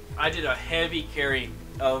Heroic. I did a heavy carry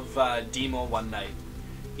of Demo one night.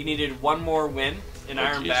 He needed one more win in Oh,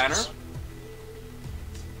 Iron Jesus. Banner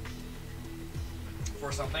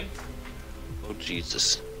for something. Oh,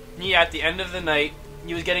 Jesus. He, at the end of the night,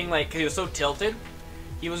 he was getting like, 'cause he was so tilted,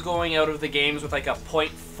 he was going out of the games with like a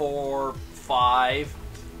 .45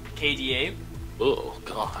 KDA. Oh,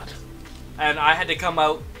 God. And I had to come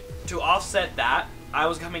out to offset that. I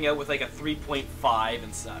was coming out with like a 3.5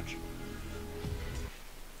 and such.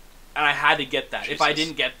 And I had to get that. If I Jesus.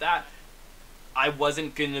 didn't get that, I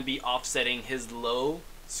wasn't going to be offsetting his low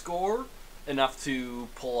score enough to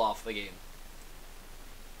pull off the game.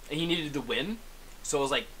 And he needed to win. So it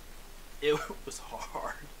was like, it was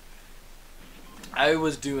hard. I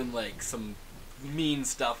was doing like some mean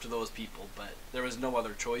stuff to those people, but there was no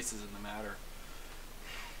other choices in the matter.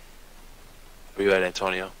 Where you at,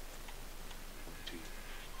 Antonio?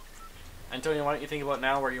 Antonio, why don't you think about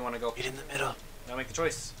now where you want to go? Get in the middle. Now make the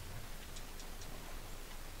choice.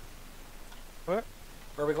 What?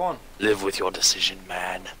 Where are we going? Live with your decision,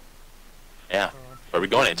 man. Yeah. Where are we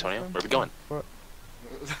going, Antonio? Where are we going? What?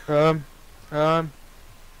 Um,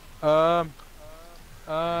 uh,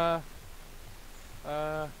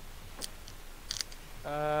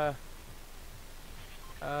 uh,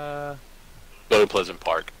 Go to Pleasant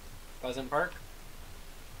Park. Pleasant Park?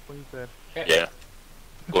 what he said. Okay. Yeah.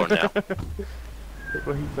 Going now.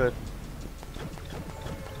 What he said.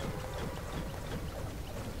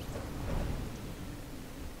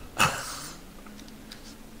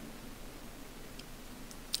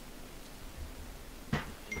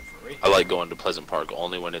 I like going to Pleasant Park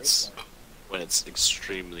only when it's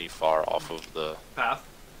extremely far off of the Path.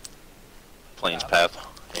 plains path.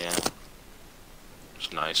 Yeah.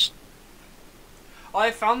 It's nice. Well,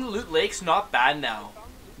 I found the Loot Lake's not bad now.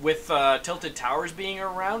 With Tilted Towers being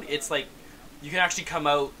around, it's like you can actually come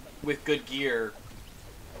out with good gear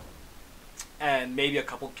and maybe a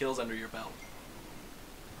couple kills under your belt.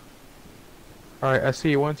 Alright, I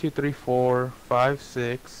see 1, 2, 3, 4, 5,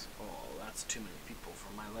 6. Oh, that's too many people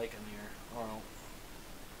for my liking here. Oh.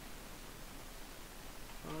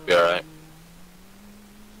 Be alright.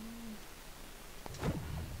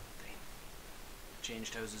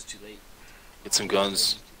 Changed houses too late. Get some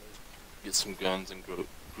guns. Get some guns and group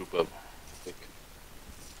up. Quick.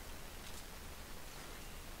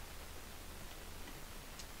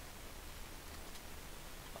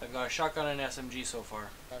 I've got a shotgun and SMG so far.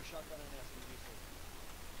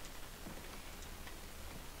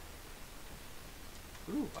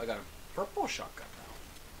 Ooh, I got a purple shotgun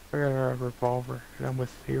now. I got a revolver, and I'm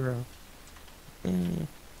with Hero.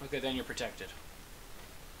 Okay, then you're protected.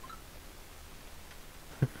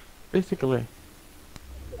 Basically.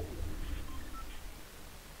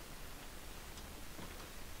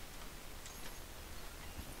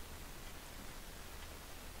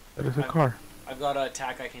 That is a car. I've got an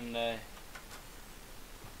attack I can...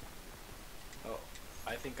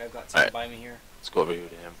 I think I've got someone Alright. by me here. Let's go over here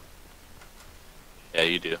to him. Yeah,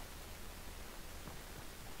 you do.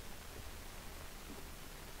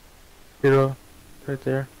 Hero, right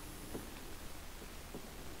there.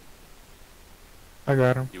 I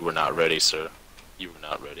got him. You were not ready, sir. You were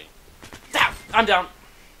not ready. Down! I'm down!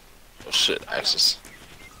 Oh shit, Axis.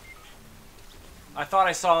 I thought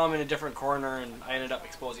I saw him in a different corner and I ended up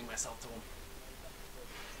exposing myself to him.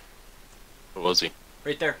 Where was he?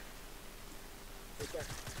 Right there.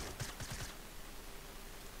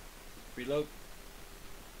 Reload.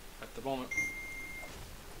 At the moment.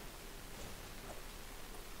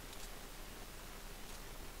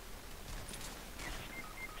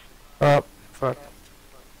 Up. Fuck.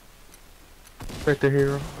 Right there,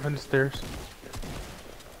 hero. On the stairs.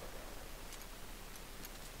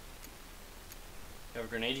 You have a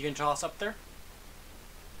grenade you can toss up there?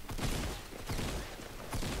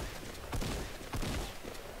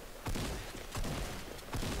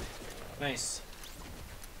 Nice.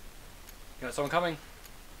 You got someone coming?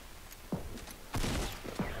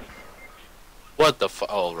 What the fu-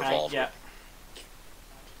 Oh, revolver. Yeah.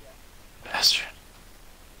 Bastard.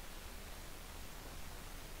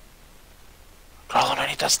 Crawl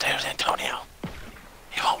underneath the stairs, Antonio.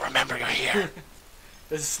 He won't remember you're here.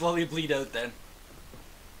 Let's slowly bleed out then.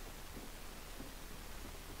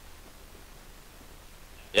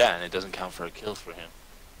 Yeah, and it doesn't count for a kill for him.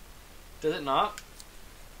 Does it not?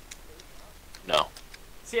 No.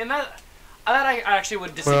 See, and that I actually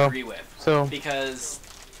would disagree with. So, Because...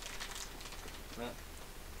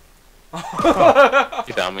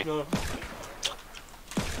 You found me. No.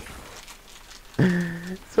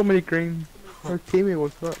 so many green. Our teammate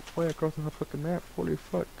was way across the fucking map. Holy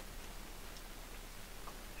fuck.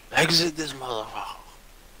 Exit this motherfucker.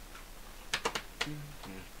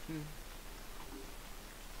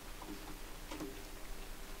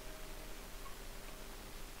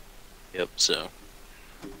 Yep, so.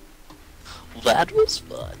 That was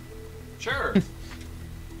fun. Sure.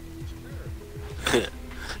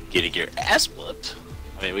 Getting your ass whooped.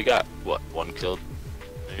 I mean, we got, what, 1 kill?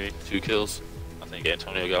 Maybe 2 kills? I think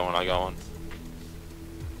Antonio got one, I got one.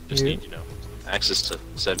 Just Yeah. need, access to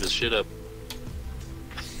set his shit up.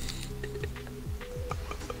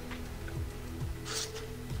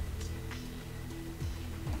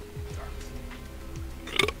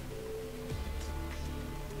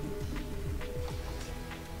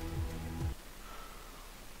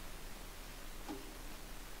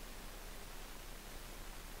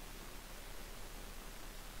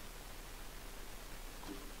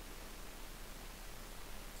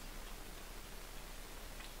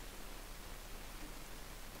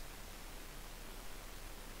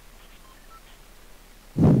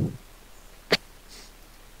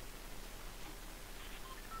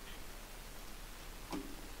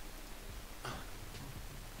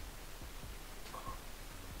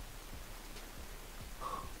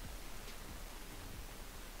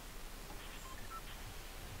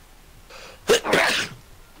 That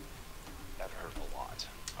hurt a lot.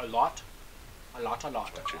 A lot? A lot, a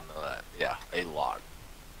lot. I want you to know that. Yeah, a lot.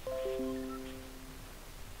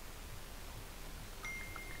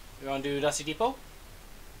 You wanna do Dusty Depot?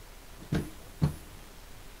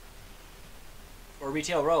 Or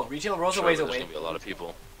Retail Row? Retail Row's a ways There's away. gonna be a lot of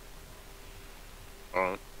people.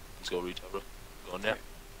 Alright, let's go retail, bro. Going now.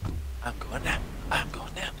 I'm going now. I'm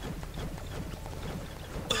going now.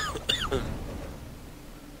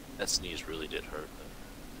 That sneeze really did hurt,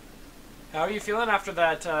 though. How are you feeling after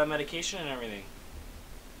that medication and everything?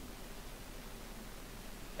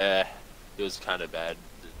 It was kind of bad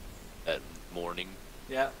that morning,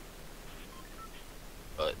 Yeah.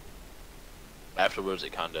 but afterwards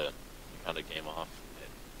it kind of came off.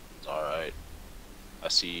 It's all right. I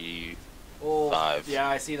see Oh, 5. yeah,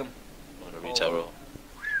 I see them. On a retail row.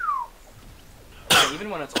 Yeah, even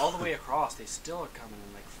when it's all the way across, they still are coming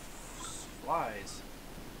in like flies.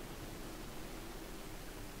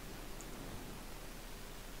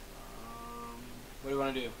 What do you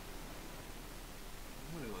want to do?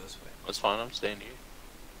 I'm gonna go this way. That's fine. I'm staying here.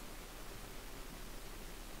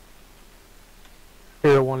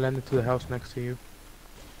 Hero one landed to the house next to you.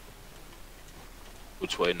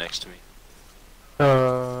 Which way next to me?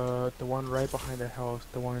 The one right behind the house.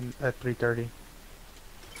 The one at 3:30.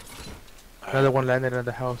 Another one landed in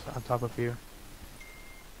the house on top of you.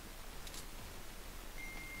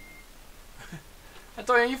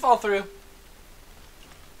 Antonio, you fall through.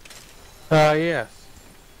 Yes.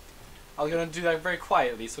 I was gonna do that very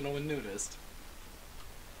quietly so no one noticed.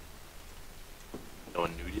 No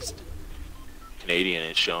one noticed. Canadian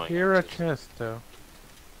is showing. You're a chest though.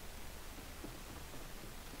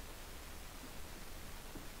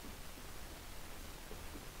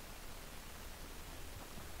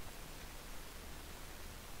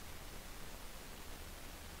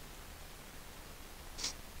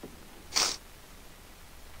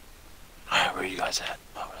 Where are you guys at?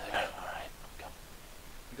 Over there. Alright. Okay.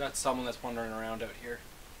 We got someone that's wandering around out here.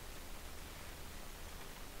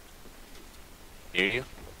 Near you?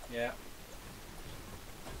 Yeah.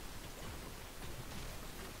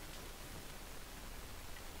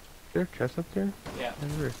 Is there a chest up there? Yeah. Yeah,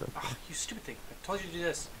 there is up Oh, you stupid thing. I told you to do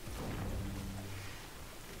this.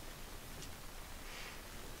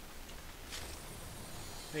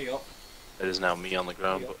 There you go. That is now me on the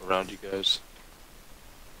ground around you guys.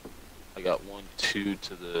 I got 1, 2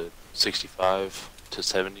 to the 65 to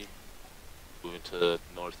 70. Moving to the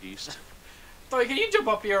northeast. Sorry, can you jump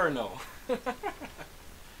up here or no?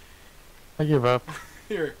 I give up.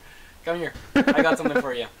 Here. Come here. I got something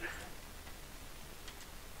for you.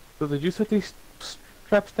 So did you set these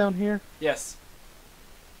straps down here? Yes.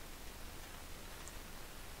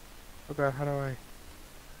 Oh god, how do I...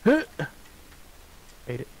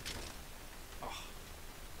 Made it. Oh.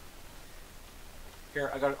 Here,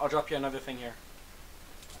 I'll drop you another thing here.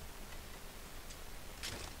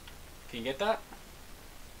 Can you get that?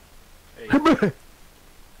 There you go.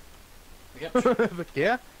 Yep. Like,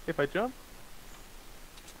 yeah, if I jump.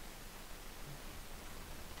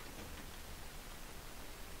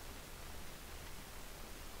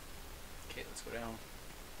 Okay, let's go down.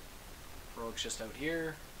 Rogue's just out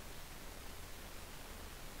here.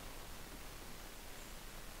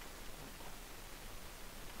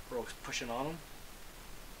 Rogue's pushing on him.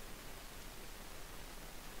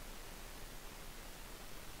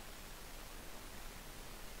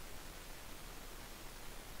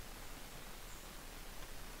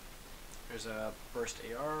 There's a burst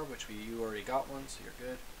AR, which you already got one, so you're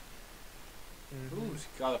good. Ooh,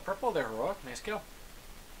 got a purple there, Heroic. Nice kill.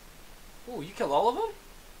 Ooh, you killed all of them?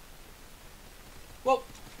 Whoa!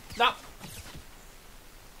 Stop!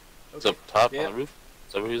 It's up top Yep. on the roof?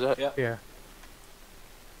 Is that where he's at? Yep. Yeah.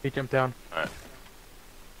 He jumped down. Alright.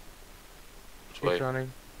 Which He's way?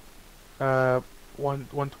 running.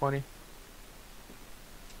 120.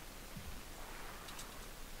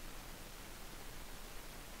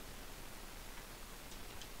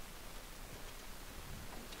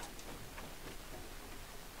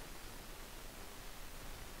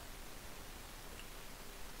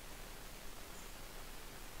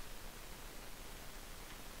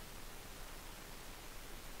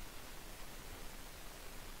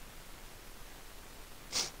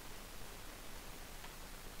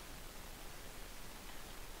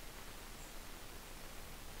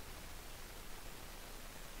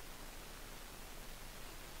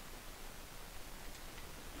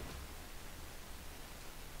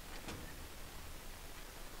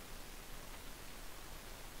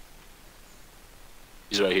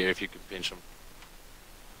 He's right here if you can pinch him.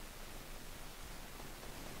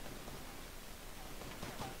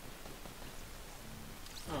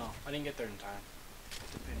 Oh, I didn't get there in time.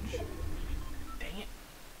 To pinch. Dang it.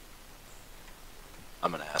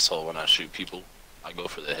 I'm an asshole when I shoot people. I go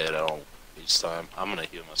for the head, I don't each time. I'm gonna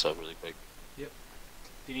heal myself really quick. Yep.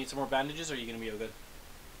 Do you need some more bandages, or are you gonna be all good?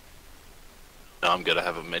 No, I'm gonna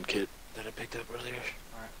have a med kit that I picked up earlier.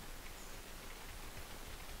 Alright.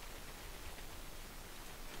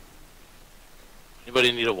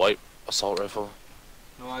 Anybody need a white assault rifle?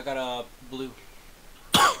 No, I got a blue.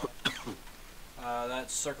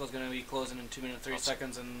 That circle's gonna be closing in 2 minutes 30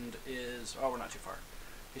 seconds, and is we're not too far.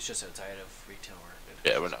 It's just outside of retail. We're good.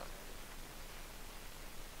 Yeah, we're not.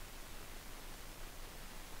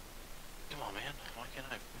 Come on, man. Why can't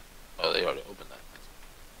I? Oh, they already opened that.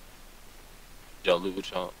 Y'all loot what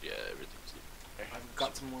y'all? Yeah, everything's there. I've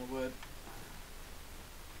got some more wood.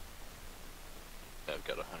 I've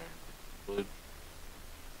got 100 wood.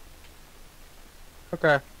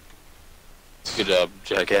 Okay. Good job,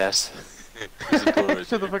 jackass.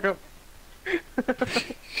 Shut the fuck up.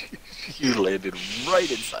 You landed right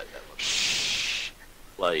inside that one.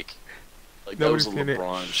 Like that was a Nobody's seen it.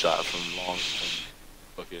 LeBron shot from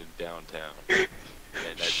fucking downtown. And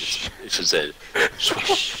that it just said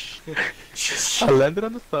swish. I landed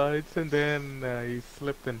on the sides and then he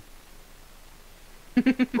slipped in.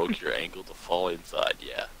 Broke your ankle to fall inside.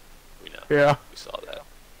 Yeah, we know. Yeah. We saw that.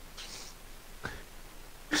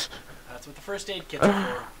 That's what the first aid kits are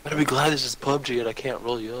for. Better be glad this is PUBG and I can't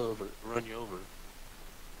run you over.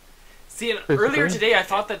 See, and earlier today I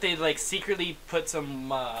thought that they'd like secretly put some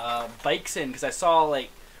bikes in, because I saw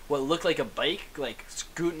like what looked like a bike like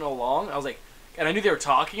scooting along. I was like, and I knew they were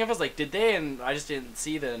talking. I was like, did they? And I just didn't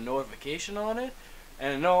see the notification on it.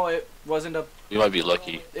 And no, it wasn't a. You might be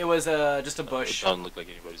lucky. It was just a bush. It doesn't look like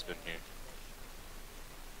anybody's been here.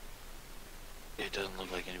 It doesn't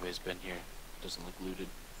look like anybody's been here. It doesn't look looted.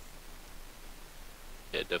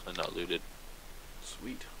 Yeah, definitely not looted.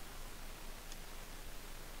 Sweet.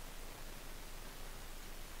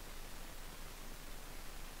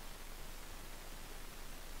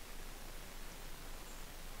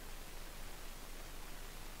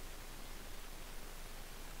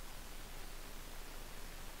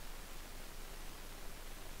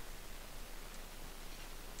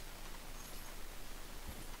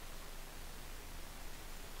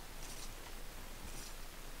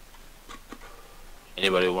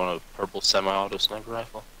 Anybody want a purple semi-auto sniper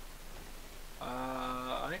rifle?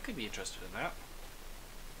 I could be interested in that.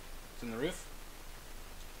 It's in the roof.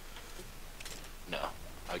 No.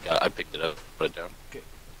 I picked it up, put it down. Okay.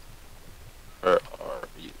 Or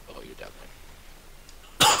you, oh, you're down there.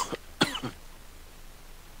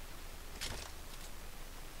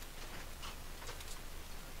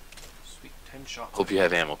 Sweet, 10 shots. Hope you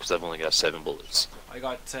have ammo, because I've only got 7 bullets. I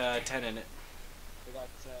got 10 in it.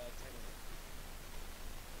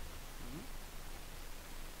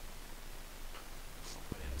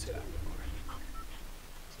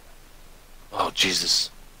 Oh, Jesus.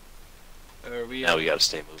 Now Now we gotta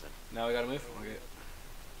stay moving. Now we gotta move? Okay.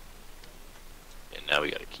 And now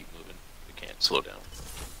we gotta keep moving. We can't slow down.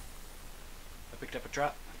 I picked up a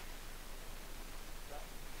trap.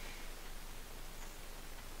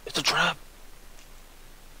 It's a trap!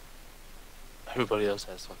 Everybody else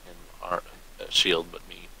has fucking shield but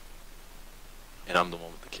me. And I'm the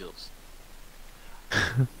one with the kills.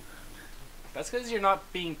 That's because you're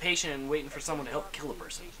not being patient and waiting for someone to help kill a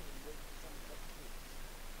person.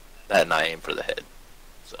 That and I aim for the head.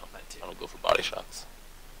 So, That too. I don't go for body shots.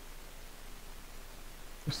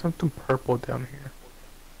 There's something purple down here.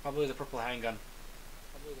 Probably the purple handgun.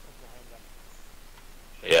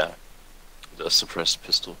 Yeah. The suppressed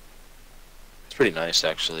pistol. It's pretty nice,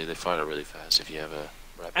 actually. They fire really fast if you have a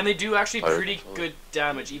rapid And they do actually fire pretty control. good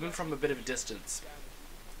damage, even from a bit of a distance.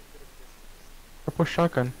 Purple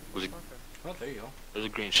shotgun. Oh, there you go. There's a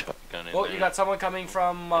green shotgun in Oh, there. you got someone coming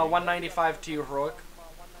from 195 to your heroic.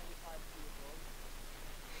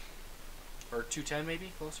 Or 210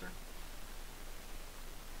 maybe, closer.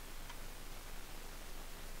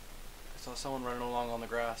 I saw someone running along on the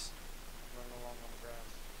grass.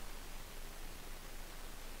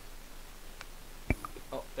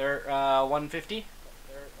 Oh, they're 150.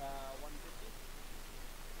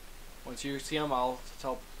 Once you see him, I'll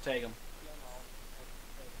tag him.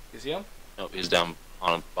 You see him? Nope, he's down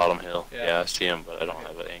on a bottom hill. Yeah. Yeah, I see him, but I don't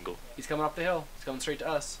have an angle. He's coming up the hill. He's coming straight to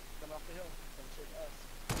us.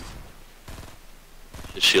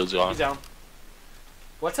 His shield's on. He's down.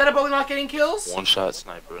 What's that about not getting kills? One-shot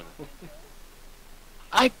sniper.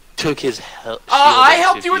 I took his shield. I as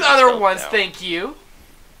helped if you with he was other held ones, down. thank you.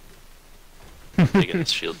 Taking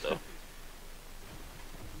his shield though.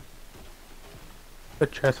 The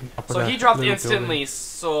chest on top of So that he dropped little instantly, building.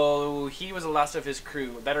 so he was the last of his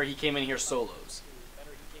crew. Better he came in here solos.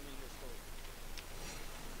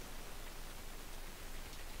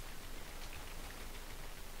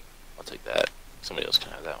 I'll take that. Somebody else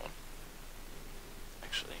can have that one.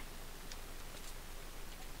 Actually.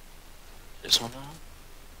 This one now?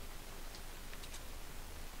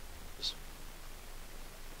 This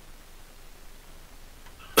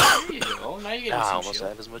There you go. Now you're getting I some almost shield.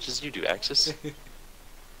 have as much as you do, Axis.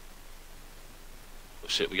 Oh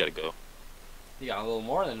shit, we gotta go. You got a little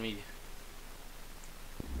more than me.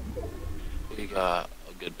 We got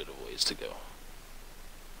a good bit of ways to go.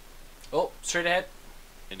 Oh, straight ahead.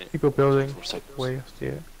 In it. People building. 4 seconds. Wait, I see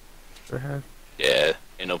it. Go ahead. Yeah,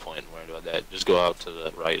 ain't no point in worrying about that. Just go out to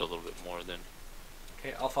the right a little bit more than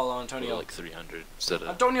Okay, I'll follow go Antonio. like 300 instead of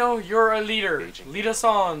Antonio, you're a leader. Engaging. Lead us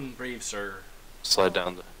on, brave sir. slide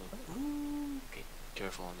down the Ooh, okay.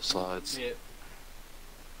 careful on the slides. Yeah.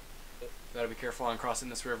 Gotta be careful on crossing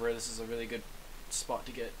this river. This is a really good spot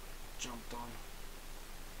to get jumped on.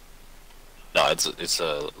 No, it's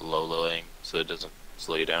a low aim, so it doesn't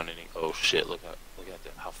slow you down any. Oh shit! Look at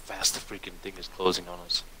how fast the freaking thing is closing on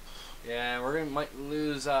us. Yeah, might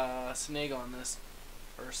lose Snake on this,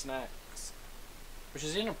 or Snacks, which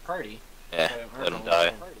is in a party. Yeah, but I don't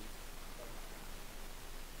let him know. die.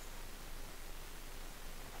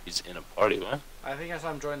 He's in a party, what? I think I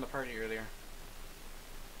saw him join the party earlier.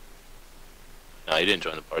 No, he didn't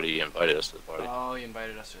join the party. He invited us to the party. Oh, he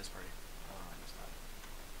invited us to his party. Oh, I missed that.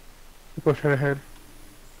 People straight ahead.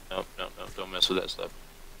 No, don't mess with that stuff.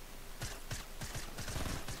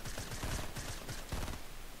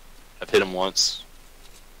 I've hit him once.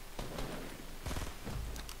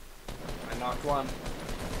 I knocked one.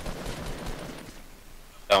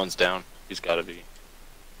 That one's down. He's gotta be.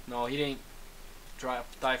 No, he didn't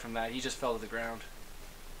die from that. He just fell to the ground.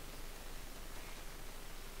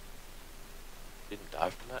 Didn't die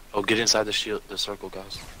from that. Oh, get inside the shield, the circle,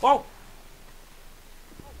 guys. Whoa!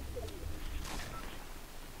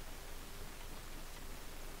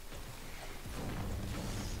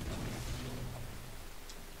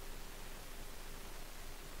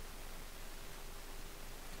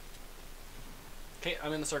 Okay,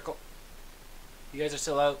 I'm in the circle. You guys are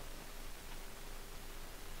still out.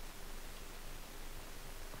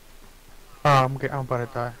 I'm about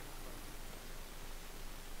to die.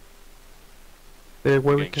 The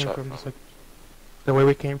way we Getting came shot from, from. there's like, the way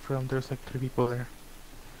we came from, there's like 3 people there.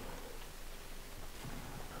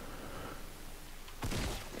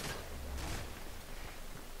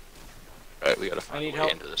 Alright, we gotta I find need a way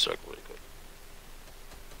help. into the circle really quick.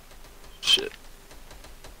 Shit.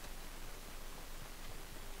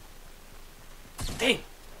 Dang!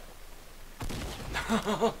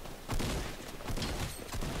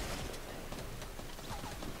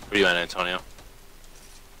 Where you at, Antonio?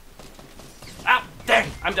 Ah! Dang!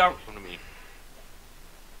 I'm down. Come to me.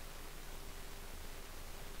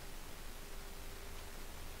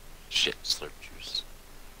 Shit, slurp juice.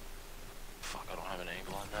 Fuck, I don't have an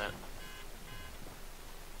angle on that.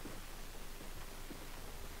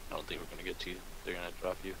 I don't think we're gonna get to you. They're gonna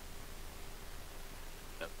drop you.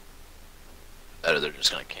 Yep. Or they're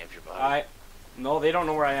just gonna camp your body. No, they don't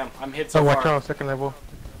know where I am. I'm hit so Oh, watch far. out, 2nd level.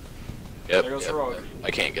 Yep, There goes yep, the road. yep.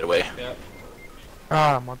 I can't get away. Yeah.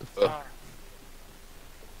 Ah, motherfucker. Oh.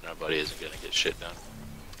 Our buddy isn't gonna get shit done.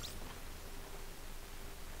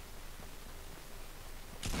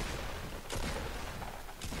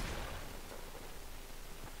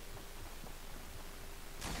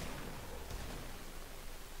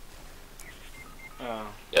 Oh.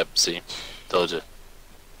 Yep, see? Told you.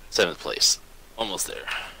 7th place. Almost there.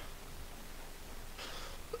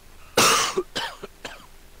 I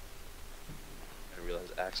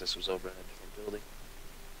realized access was over in a different building.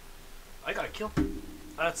 I got a kill.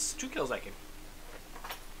 That's 2 kills I can.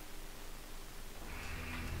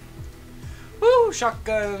 Woo!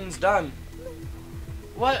 Shotgun's done.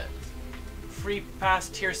 What? Free pass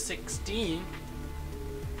tier 16?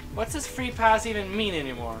 What's this free pass even mean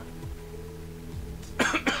anymore?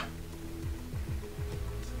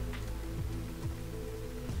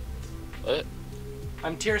 What?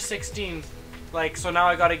 I'm tier 16. Like, so now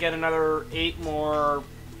I gotta get another 8 more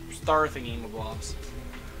star thingy blobs.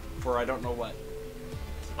 For I don't know what.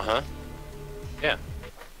 Uh-huh. Yeah.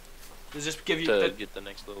 Does just give you To the... get the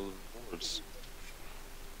next level of rewards.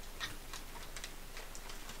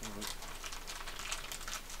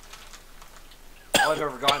 All I've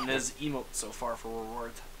ever gotten is emotes so far for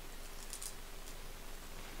rewards.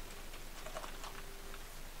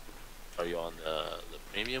 Are you on the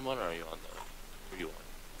premium one or are you on the free one?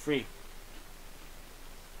 Free.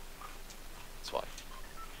 That's why.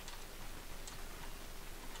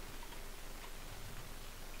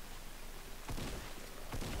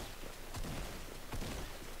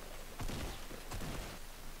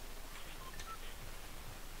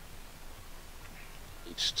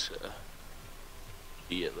 Reached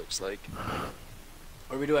B, it looks like.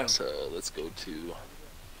 What are we doing? So let's go to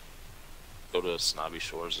Snobby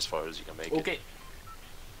Shores as far as you can make it. Okay.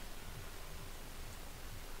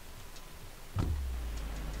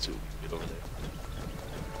 So get over there.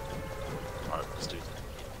 Alright, let's do it.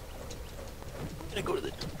 I'm gonna go to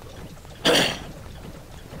the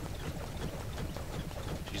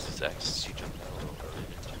Jesus X, you jumped out a little early,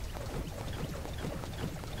 didn't you?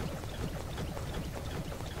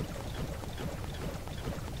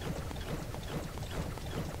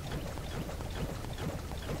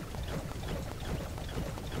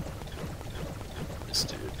 This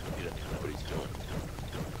dude, he doesn't even know what he's doing.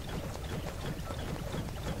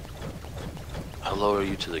 How low are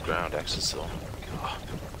you to the ground, Axis? Oh my god.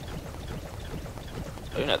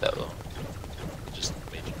 Oh, you're not that low. It just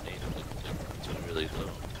made your name look like really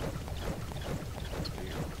low. That's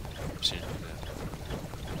weird. I've seen it like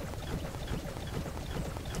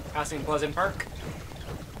that. Passing Pleasant Park.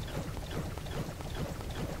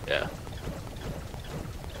 Yeah.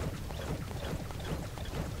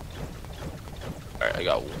 Alright, I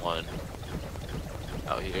got 1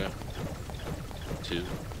 out here. 2.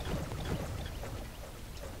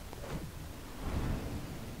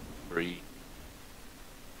 3.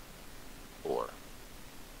 4.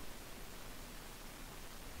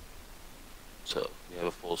 So, we have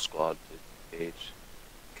a full squad to engage.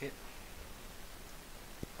 Okay.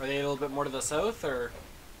 Are they a little bit more to the south, or?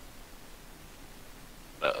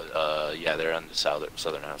 Yeah, they're on the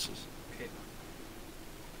southern houses. Okay.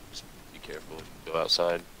 Just be careful. Go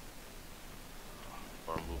outside.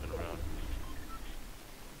 Or moving around.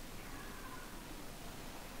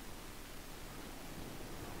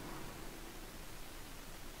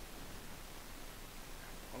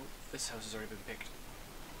 Oh, this house has already been picked.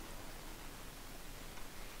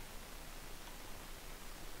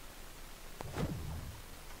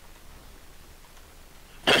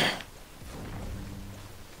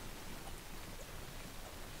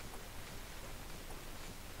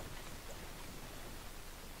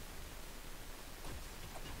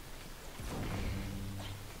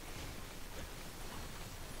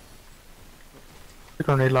 The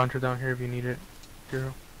grenade launcher down here if you need it.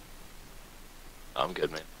 Hero. I'm good,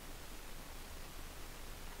 man.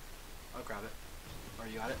 I'll grab it. Or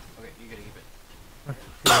you got it? Okay, you gotta keep it.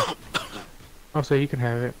 Yeah. I'll say you can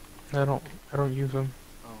have it. I don't use them.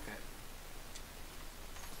 Oh, okay.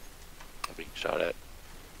 I'm being shot at.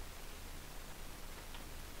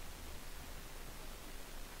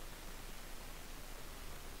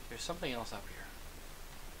 There's something else up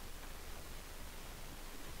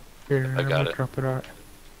here. Here, I I'm got gonna it. drop it out.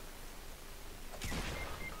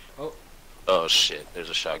 Oh, Oh shit, there's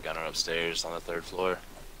a shotgunner upstairs on the 3rd floor.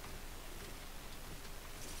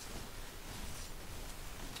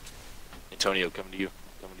 Antonio, coming to you.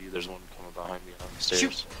 Coming to you. There's one coming behind me on the stairs.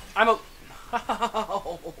 shoot! I'm a.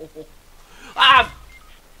 Ah!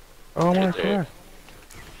 Oh my Right there. god.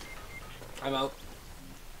 I'm out.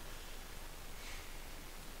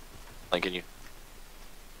 Linking you.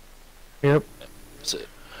 Yep. That's it.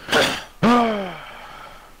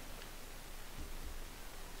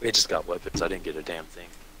 We just got weapons. I didn't get a damn thing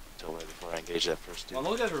until right before I engaged that first dude. Well,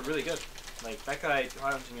 those guys were really good. Like, that guy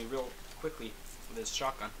got onto me real quickly with his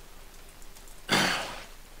shotgun.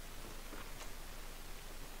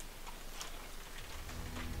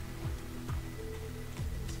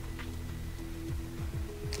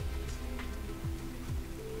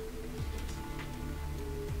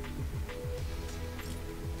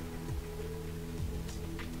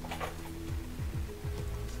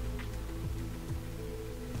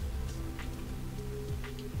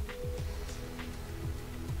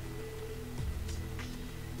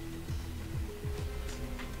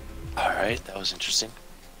 Alright, that was interesting.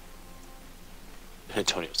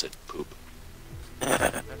 Antonio said poop.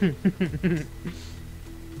 I didn't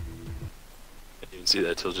even see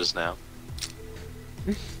that till just now.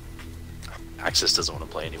 Axis doesn't want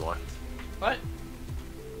to play anymore. What?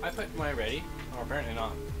 I put my ready. Oh, apparently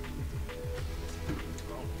not.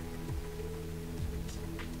 Oh.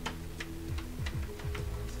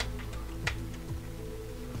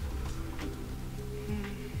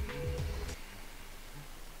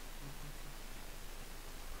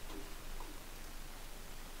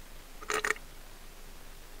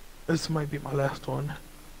 This might be my last one.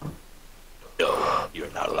 No, you're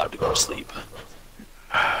not allowed to go to sleep.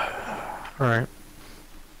 Alright.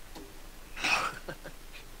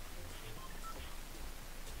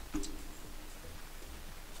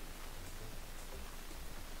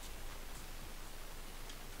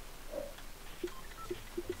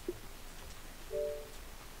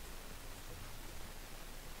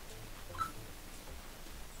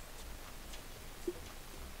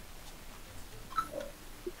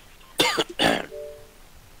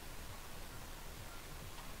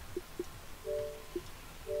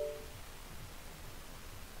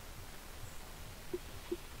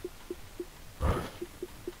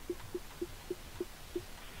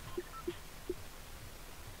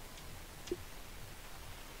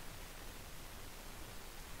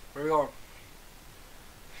 Where we going?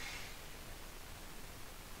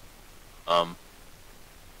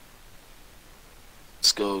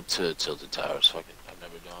 Let's go to Tilted Towers. Fuck it. I've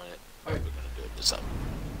never done it. Okay. We're gonna do it this time.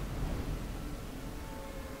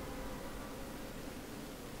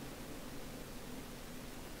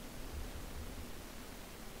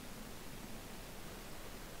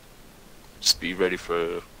 Just be ready for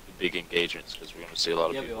the big engagements because we're gonna see a lot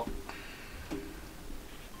of Yeah, we people.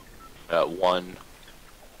 will. At 1,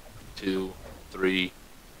 2, 3,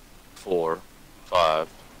 4, 5.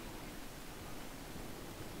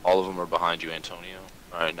 All of them are behind you, Antonio.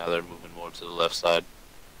 Alright, now they're moving more to the left side.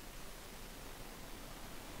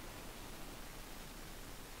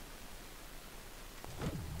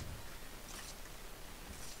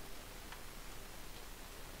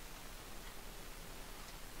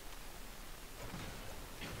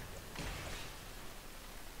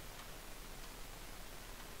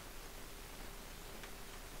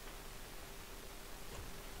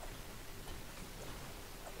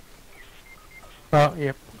 Oh,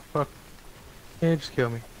 yep. Fuck. Yeah, just kill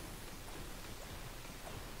me.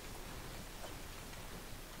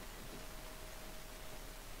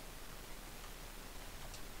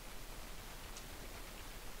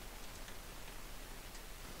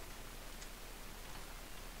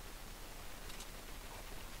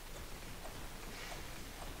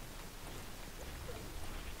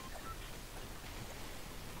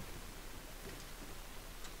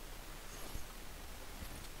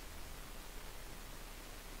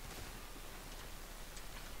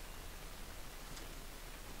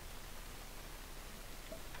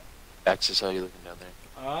 Axis, how you looking down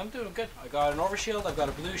there? I'm doing good. I got an overshield, I've got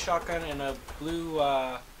a blue shotgun, and a blue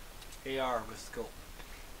AR with scope.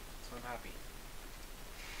 So I'm happy.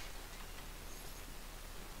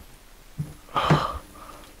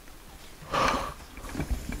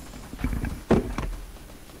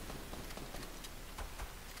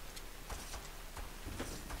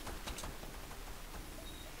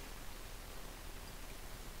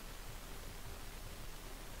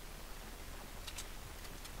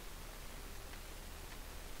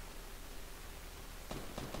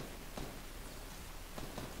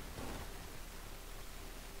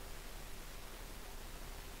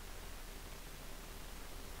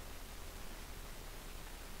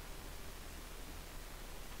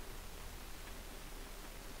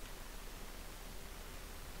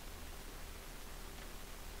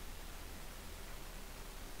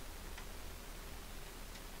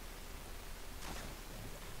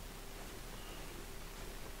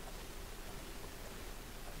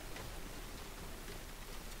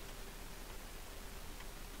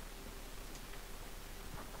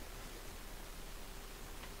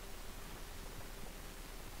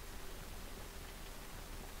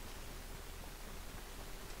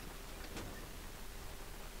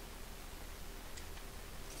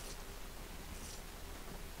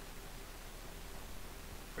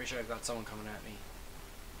 Pretty sure I've got someone coming at me.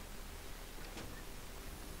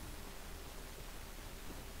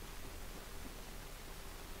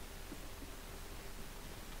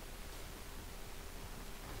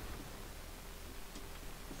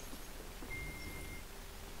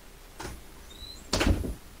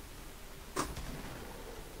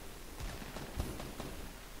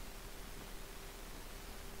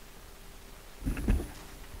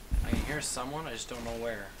 I can hear someone, I just don't know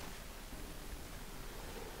where.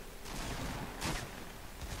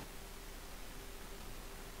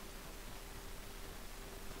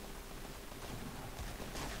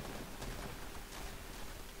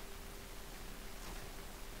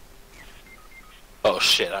 Oh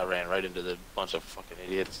shit, I ran right into the bunch of fucking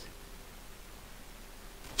idiots.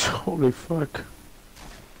 Holy fuck.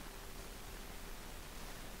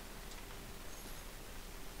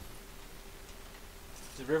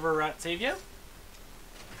 Did River Rat save you?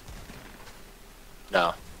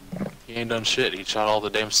 No. He ain't done shit. He shot all the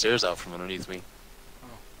damn stairs out from underneath me. Oh.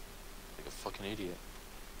 Like a fucking idiot.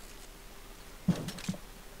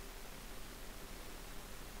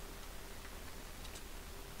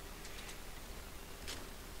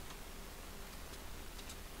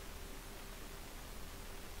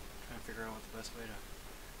 Trying to figure out what the best way to...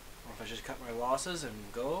 Or if I just cut my losses and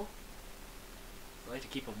go. I like to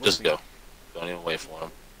keep them with Just me. go. Don't even wait for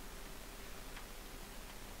him.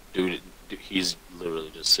 Dude, he's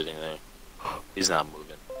literally just sitting there. He's not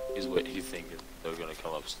moving. He's thinking they're gonna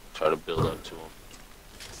come up, try to build up to him.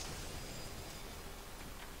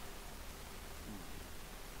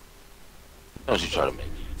 Don't you try to make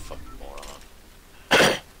me, you fucking moron.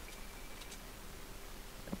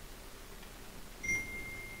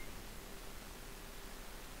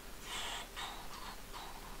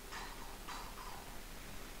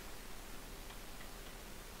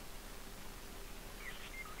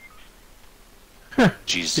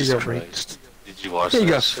 Jesus got Christ. Did you watch He that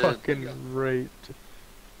got shit? fucking raped.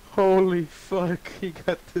 Holy fuck, he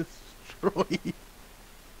got destroyed.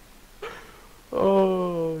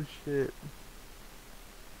 Oh shit.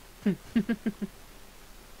 No,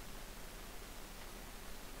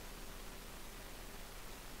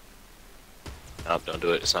 don't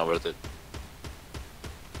do it. It's not worth it.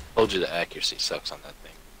 Told you the accuracy sucks on that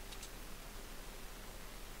thing.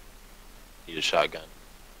 Need a shotgun.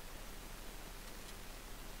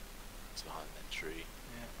 It's behind that tree.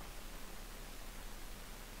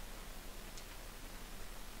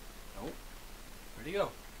 Yeah. Nope. Where'd he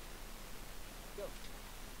go?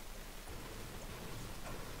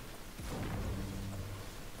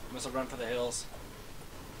 Must have run for the hills.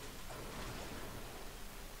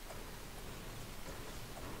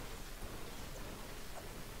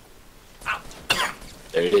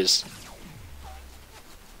 There it is.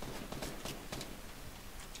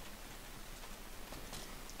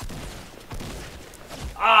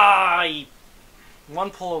 Ah! One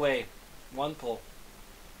pull away. One pull.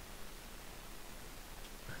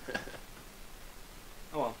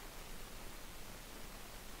 Oh well.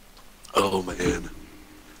 Oh man.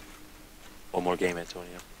 One more game,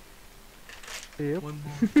 Antonio. Yep. One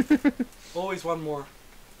more. Always one more.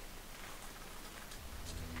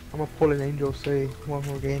 I'm gonna pull an angel say one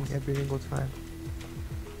more game every single time.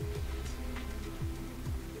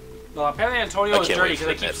 No, apparently Antonio I is can't dirty wait for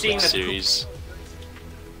because the I keep seeing Netflix the series.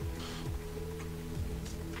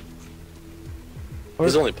 What?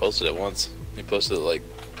 He's only posted it once. He posted it like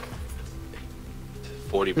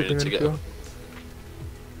 40 minutes ago.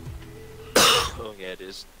 Oh yeah, it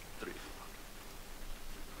is 3.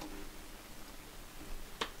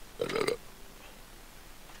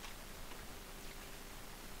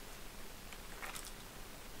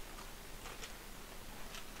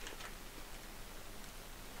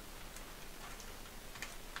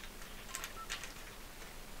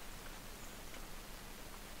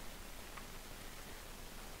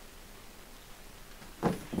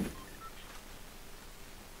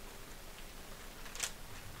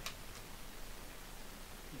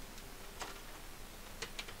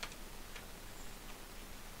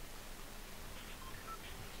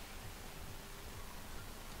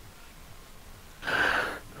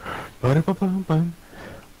 Ba-da-ba-bum-bum.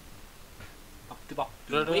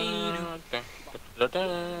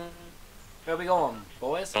 Where we going,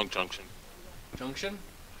 boys? Junk Junction. Junction?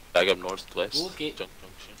 Back up northwest. Okay. Junk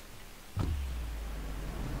Junction.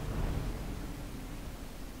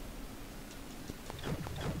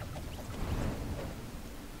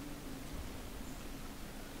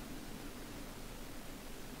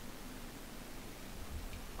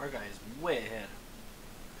 Our guy is way ahead.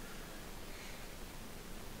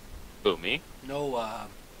 Who, me? No,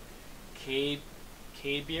 K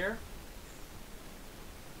beer?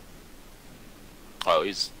 Oh,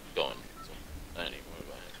 he's going. So, I didn't even worry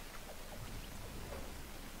about it.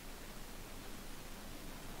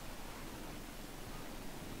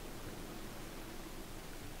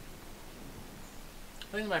 I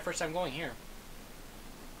think it's my first time going here.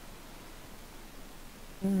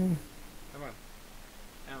 Mm. Come on.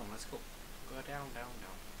 Down, let's go. Go down, down,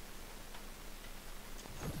 down.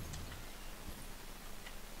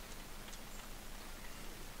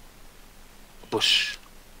 Bush.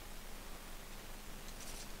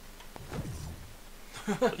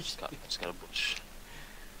 I just got a bush.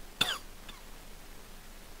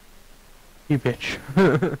 You bitch.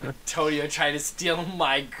 Tonio tried to steal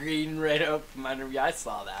my green right up from under me. I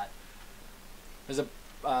saw that. There's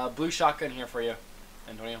a blue shotgun here for you,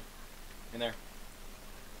 Antonio. In there.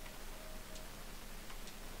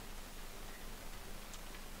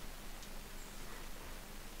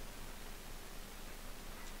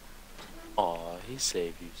 Aw, he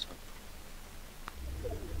saved you something.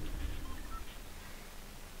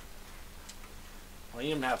 Well,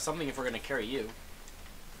 you need to have something if we're gonna carry you.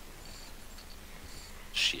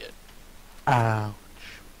 Shit. Ouch.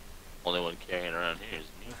 Only one carrying around here is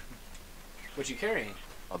me. What you carrying?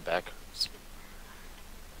 My back hurts.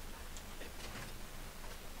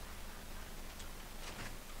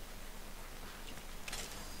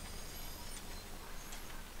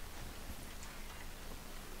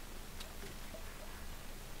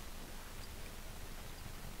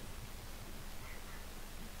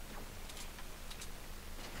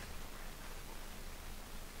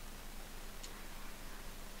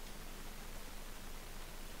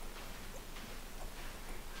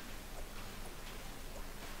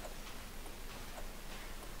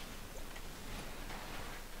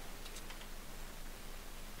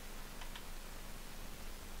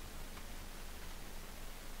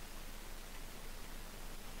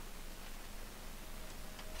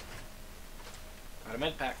 Got a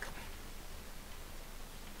med pack.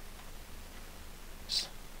 Is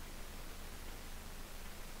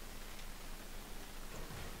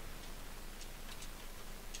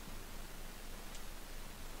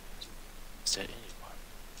that anybody?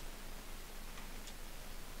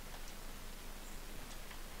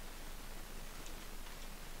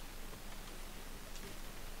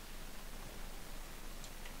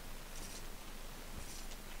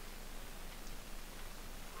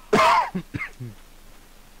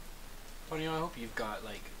 Antonio, I hope you've got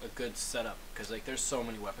like a good setup, because like there's so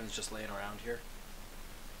many weapons just laying around here.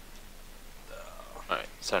 Alright,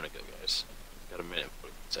 it's time to go, guys. Got a minute,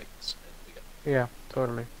 40 seconds. And we got Yeah,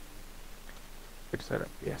 totally. Good setup.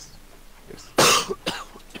 Yes. Yes. I'm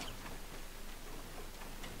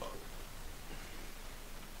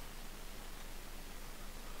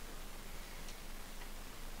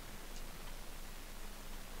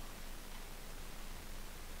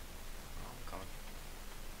coming.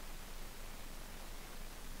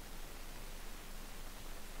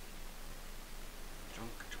 Junk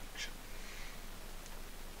junction.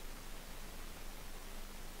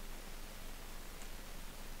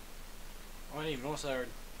 Oh, I didn't even notice our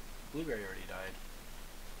blueberry already died.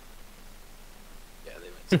 yeah, they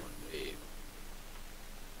went someone way.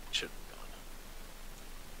 Should have gone.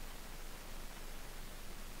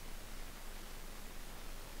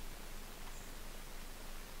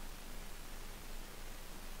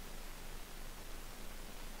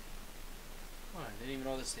 Oh, I didn't even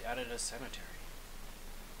notice they added a cemetery.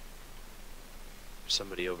 There's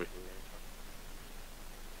somebody over here.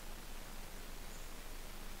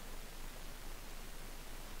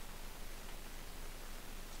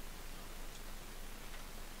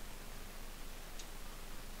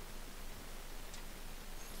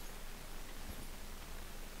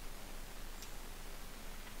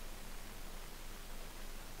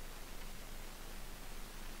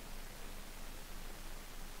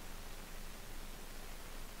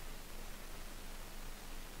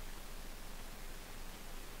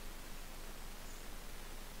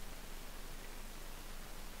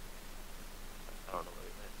 I don't know where he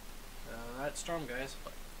went. That storm, guys.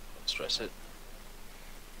 Don't stress it.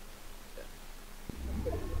 Yeah.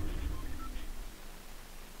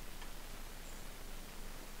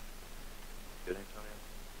 Good, Antonio?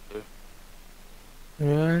 Good?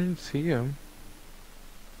 Yeah, I didn't see him.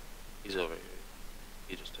 He's over here.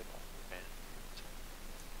 He just took off.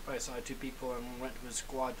 Man. I saw two people and went to his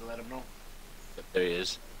squad to let him know. Yep, there he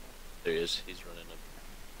is. There he is. He's running up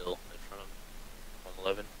the hill in front of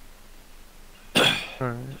 111.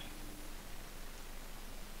 Alright.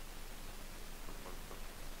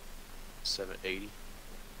 780.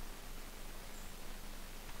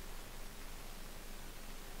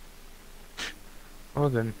 Oh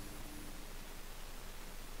then.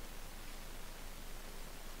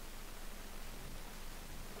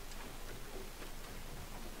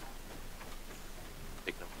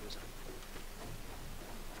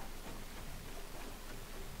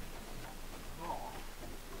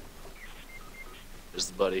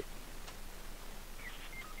 missed the buddy.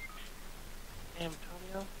 Damn,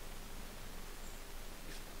 Antonio.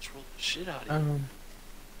 You trolled the shit out of you.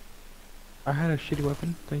 I had a shitty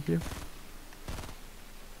weapon, thank you.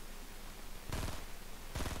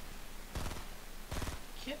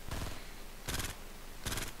 Yep.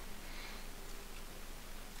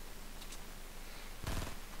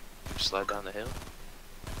 You slide down the hill.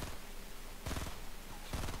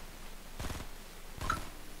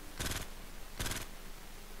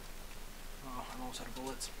 Oh, I'm almost out of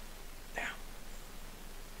bullets. Damn.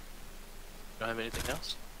 Don't have anything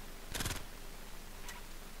else?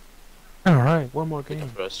 Alright, one more Looking game.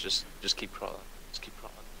 for us, just keep crawling. Just keep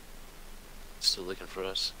crawling. Still looking for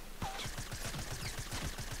us.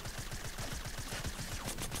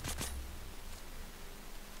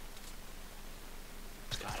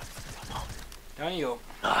 Just got him. Come on. Down you go.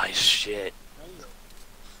 Nice shit.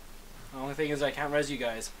 The only thing is I can't res you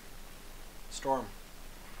guys. Storm.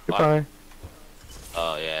 Goodbye.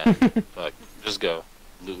 Oh yeah. Fuck. Just go.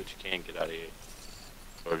 Loot what you can, get out of here.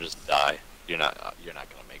 Or just die. You're not gonna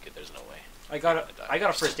make it, there's no way. I got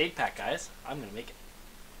a first aid pack, guys. I'm gonna make it.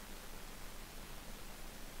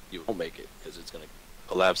 You won't make it, because it's gonna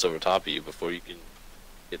collapse over top of you before you can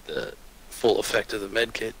get the full effect of the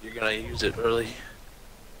med kit. You're gonna use it early.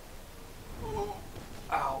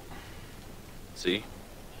 Ow. See?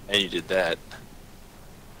 And you did that.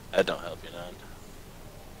 That don't help you none.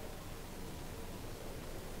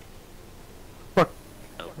 Fuck.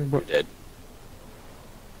 No, you're dead.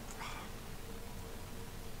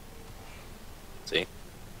 See?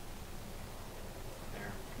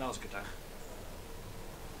 There. That was a good time.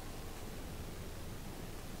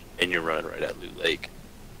 And you're running right at Loot Lake.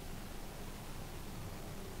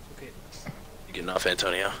 Okay. You getting off,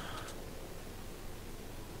 Antonio? I'm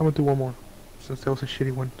gonna do one more, since that was a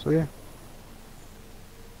shitty one, so yeah.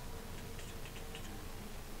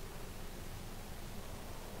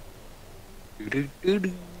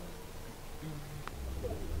 Doo-doo-doo-doo.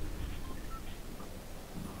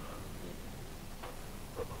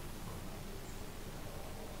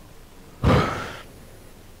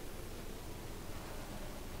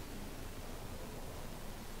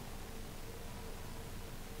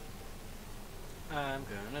 I'm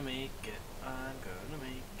gonna make it. I'm gonna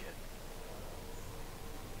make it.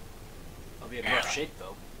 I'll be in rough shape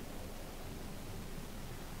though.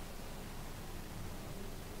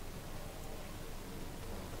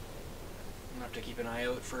 I'm gonna have to keep an eye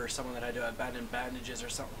out for someone that had to abandon bandages or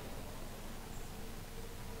something.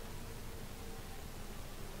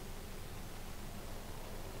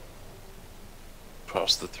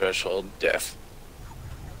 Cross the threshold, death.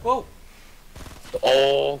 Whoa!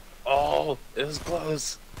 Oh, it was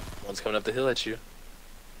close. One's coming up the hill at you.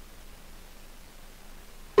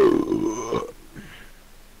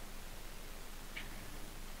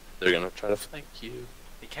 They're gonna try to flank you.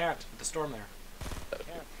 They can't with the storm there.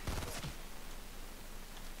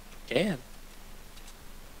 Can.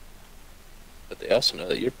 But they also know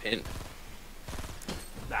that you're pinned.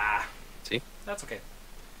 Ah. See? That's okay.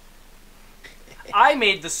 I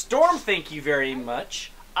made the storm, thank you very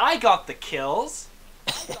much. I got the kills.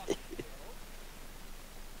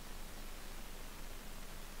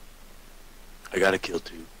 I got a kill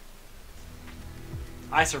too.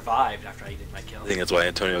 I survived after I did my kill. I think that's why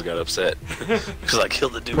Antonio got upset. Because I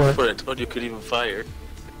killed the dude What? before Antonio could even fire.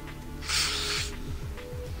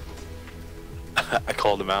 I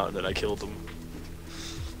called him out and then I killed him.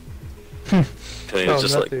 Antonio was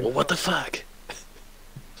just like, well, what the fuck?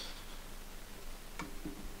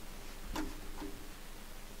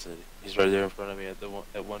 So he's right there in front of me at the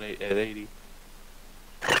at 80.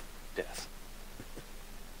 Death.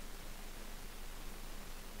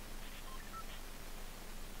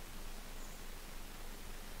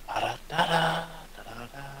 Da-da-da-da,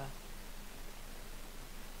 da-da-da.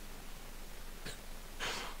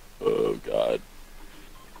 Oh god.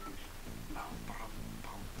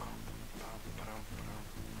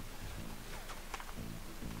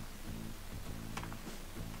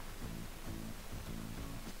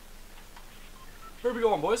 Where are we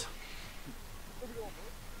going, boys?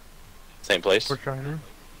 Same place? We're trying to.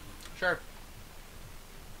 Sure.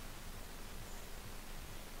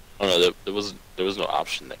 Oh no, there was no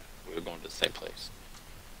option there. We were going to the same place.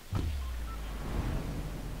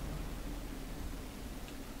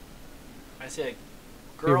 I see a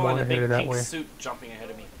girl in a wanna big hit it that pink way. suit jumping ahead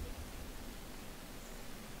of me.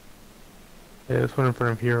 Yeah, this one in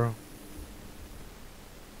front of Hero.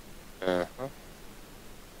 Uh-huh.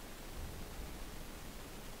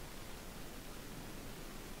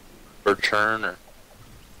 For turn or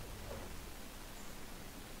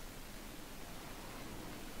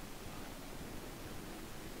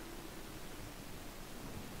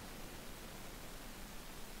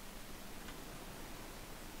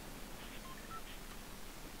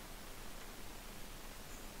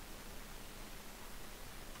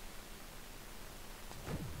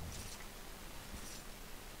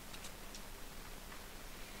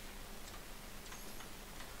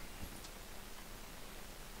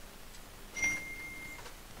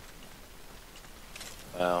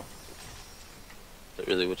Wow. Is that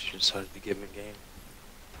really what you decided to give in game?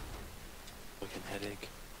 Fucking headache.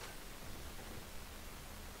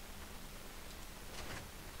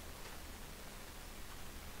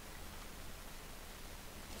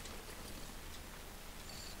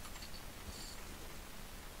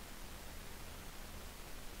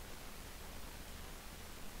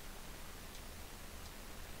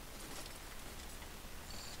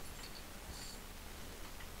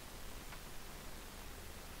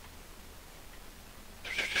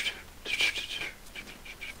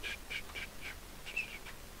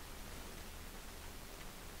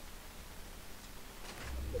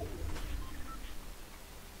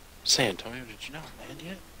 San Antonio, did you not land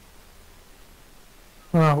yet?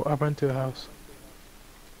 Oh, I went to a house.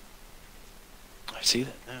 I see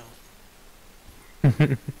that now.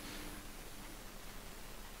 Alright,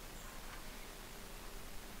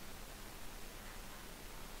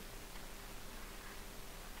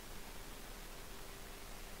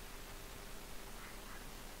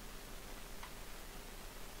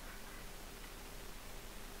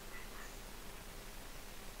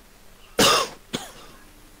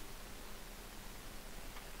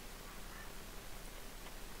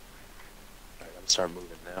 I'm start moving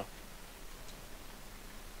now.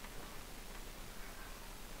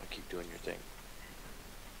 I'll keep doing your thing.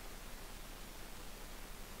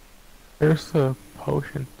 There's a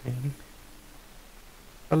potion thing.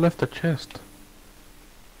 I left a chest.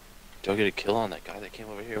 Do I get a kill on that guy that came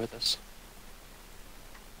over here with us?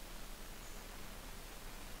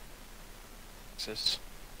 Sis,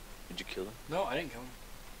 did you kill him? No, I didn't kill him.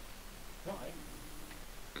 No, I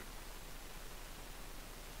didn't.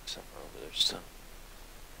 Somewhere over there still.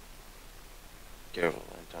 Careful,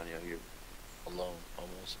 Antonio, you're alone,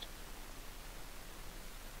 almost.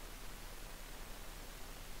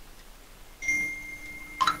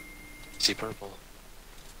 See purple.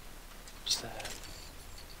 What's that?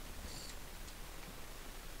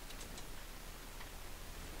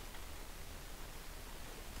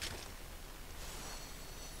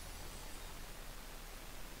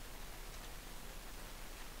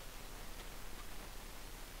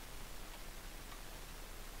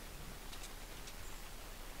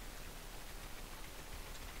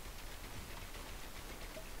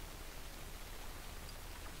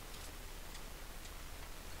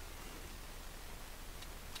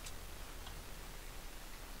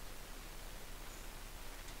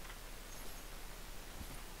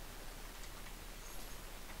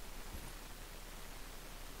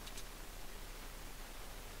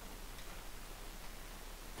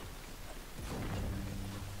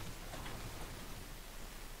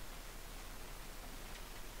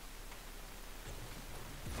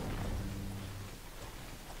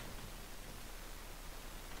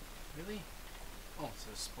 Really? Oh, it's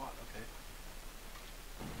a spot. Okay.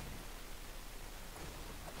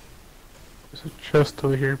 There's a chest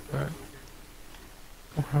over here, but I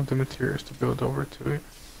don't have the materials to build over to it.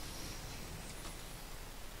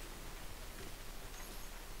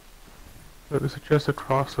 But there's a chest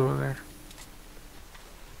across over there.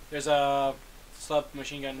 There's a sub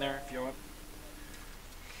machine gun there if you want.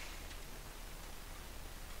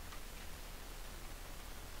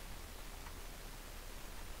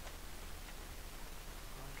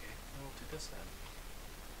 Okay, we'll do this then.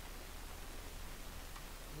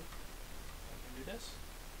 I can do this.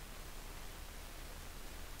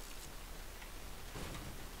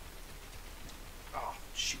 Oh,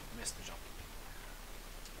 shoot, missed the jump.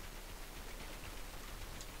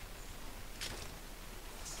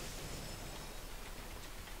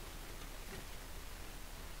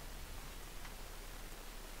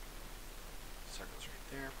 Circle's right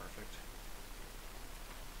there, perfect.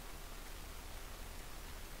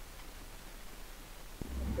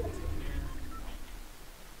 Is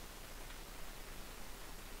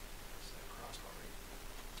that crossbow right?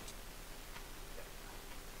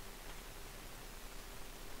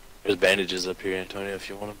 There's bandages up here, Antonio, if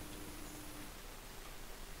you want them.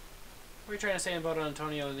 What are you trying to say about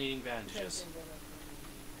Antonio needing bandages?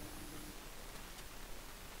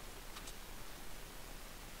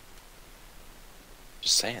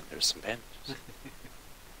 Just saying, there's some bandages.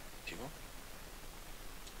 If you want.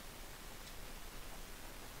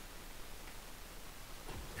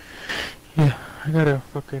 Yeah, I got a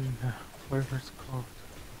fucking, whatever it's called.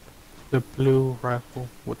 The blue rifle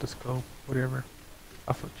with the scope, whatever.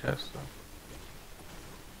 Off a chest, so.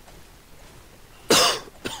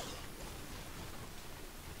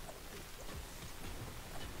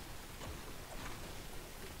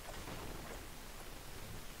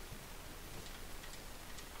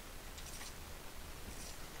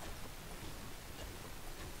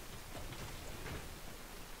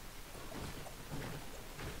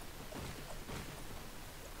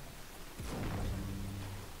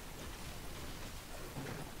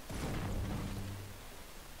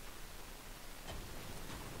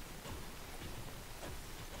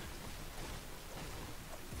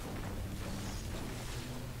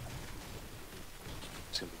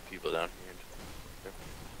 too many people down here.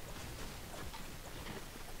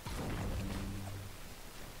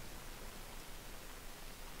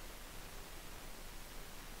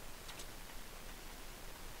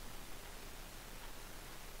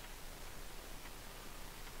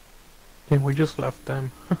 And we just left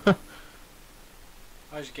them. I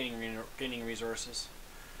was just gaining resources.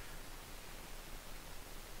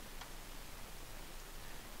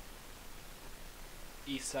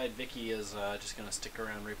 Eastside Vicky is just gonna stick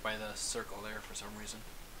around right by the circle there for some reason.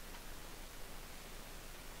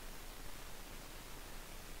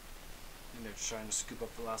 And they're trying to scoop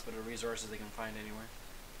up the last bit of resources they can find anywhere.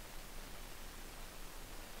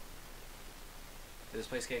 Did this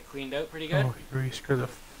place get cleaned out pretty good? Oh, you really scared the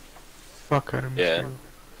fuck out of me. Yeah. Too.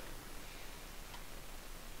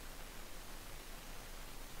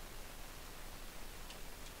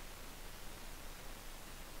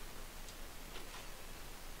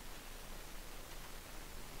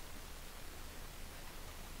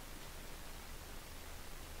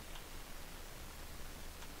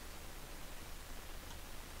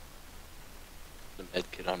 The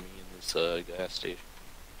med kit on me in this gas station.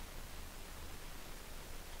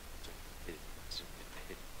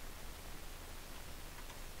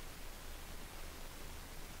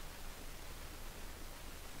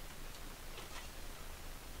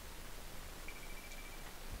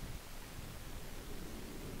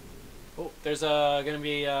 Oh, there's gonna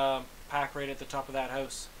be a pack right at the top of that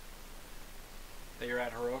house that you're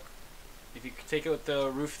at, Heroic. If you could take out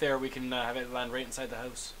the roof there, we can have it land right inside the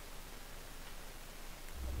house.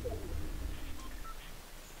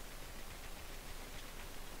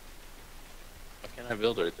 Why can't I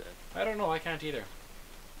build right there? I don't know, I can't either.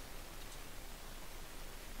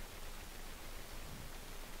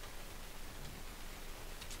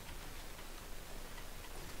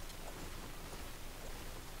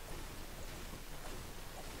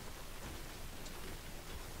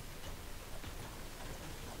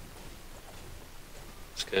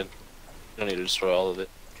 It's good. You don't need to destroy all of it.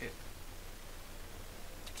 Okay.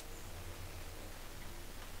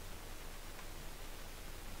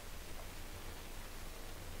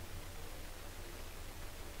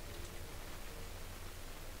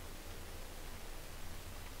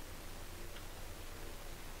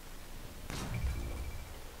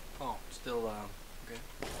 Oh, still, okay.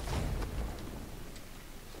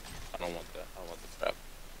 I don't want that. I don't want the trap.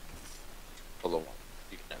 All I want.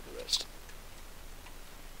 You can have the rest.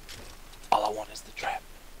 All I want is the trap.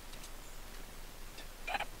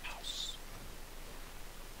 Trap house.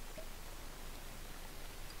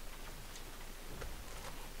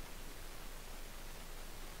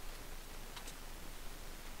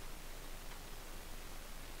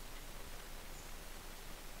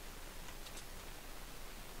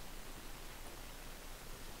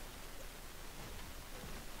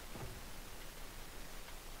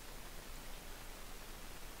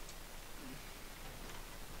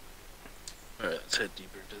 Alright, let's head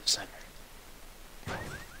deeper into the center.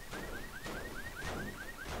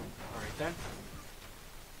 Alright then.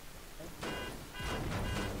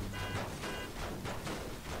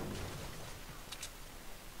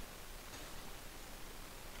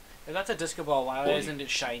 If that's a disco ball, why isn't it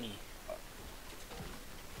shiny?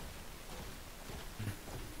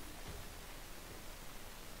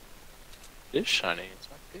 It is shiny. It's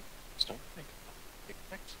not big. Just don't think about big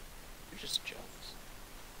things. You're just jealous.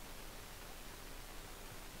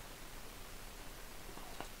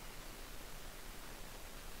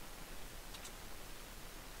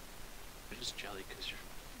 You're just jelly because you're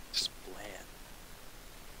just bland.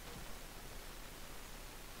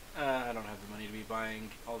 I don't have the money to be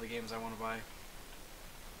buying all the games I want to buy.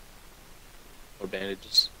 Or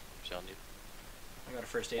bandages. Shall need. I got a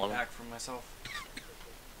first aid One. pack for myself.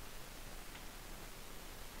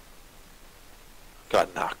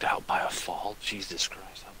 Got knocked out by a fall. Jesus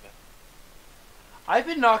Christ, how bad. I've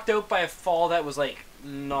been knocked out by a fall that was like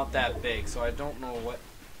not that big, so I don't know what.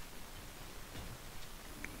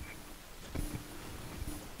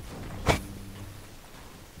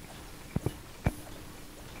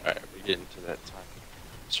 Alright, we get into that time.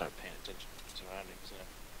 Start paying attention to surroundings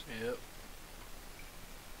now. Yep.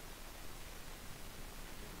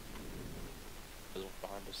 There's one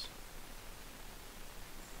behind us.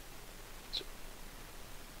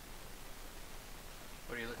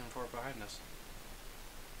 What are you looking for behind us?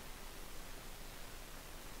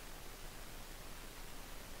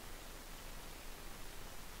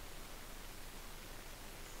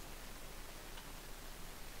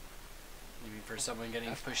 You mean for someone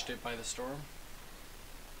getting pushed it by the storm?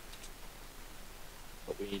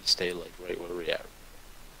 But we need to stay like right where we're at.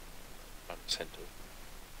 On the center.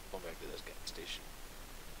 Going back to this gas station.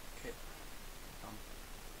 Okay.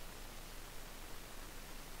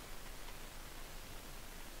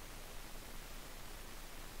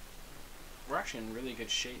 We're actually in really good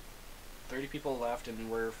shape. 30 people left, and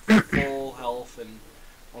we're full health, and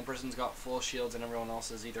one person's got full shields, and everyone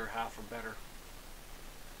else is either half or better.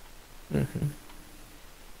 Mm-hmm.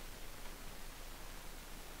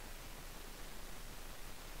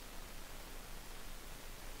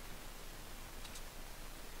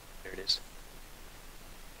 There it is.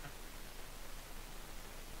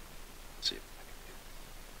 Let's see if I can do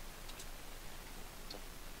it.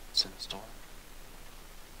 It's in the storm.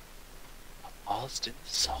 Lost in the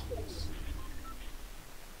sauce.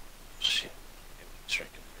 Shit.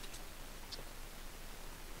 Striking.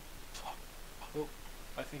 Fuck. Oh,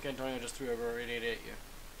 I think Antonio just threw a grenade at you.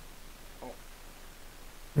 No,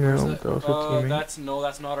 Where's that was a teammate. That's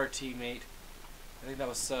not our teammate. I think that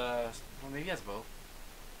was well, maybe that's both.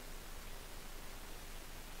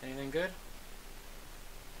 Anything good?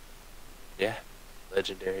 Yeah.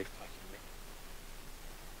 Legendary fucking me.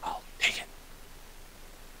 I'll take it.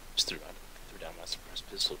 Just threw down my suppressed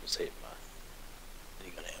pistol to save my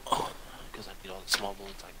minigun ammo. Because I need all the small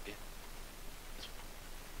bullets I can get.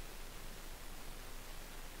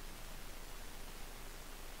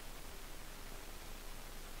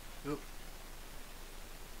 Oop.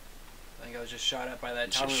 I think I was just shot at by that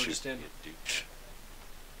Just town we were shoot just in. me a douche.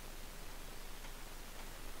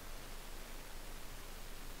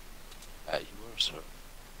 You were, sir.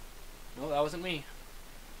 No, that wasn't me.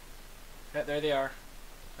 Yeah, there they are.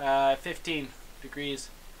 15 degrees.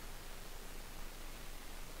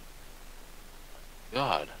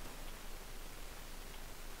 God.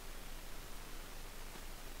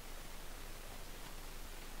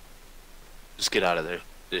 Just get out of there.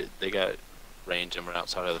 They got range and we're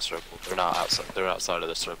outside of the circle. They're not outside. They're outside of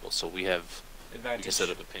the circle. So we have. We can Advantage. set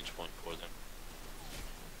up a pinch point for them.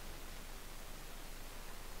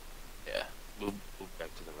 Yeah. Move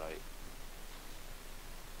back to the right.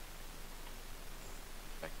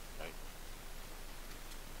 Back to the right.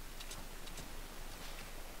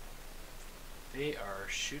 They are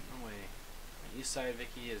shooting away. The east side,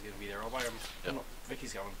 Vicky is gonna be there all by him. Yep. No,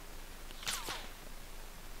 Vicky's going.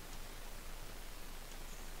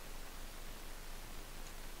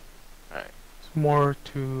 Alright. It's more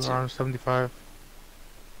to around 75.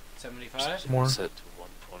 75? More. Set to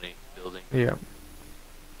 120 building. Yeah, I don't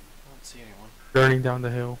see anyone. burning down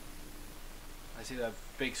the hill. I see that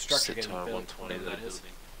big structure Set getting to our built. 120 whatever that that is.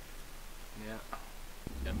 building.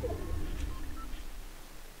 Yeah. Yep.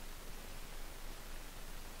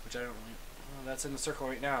 Which I don't really. Oh, that's in the circle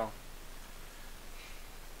right now.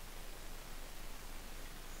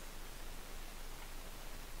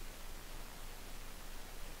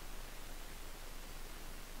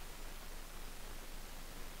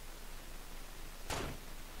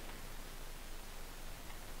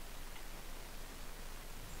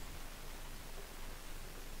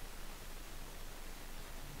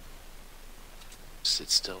 Sit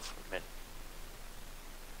still for a minute.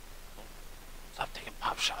 Stop taking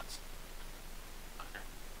pop shots.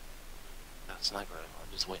 That sniper rifle.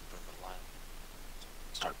 I'm just waiting for him to line.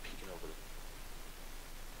 Start peeking over the.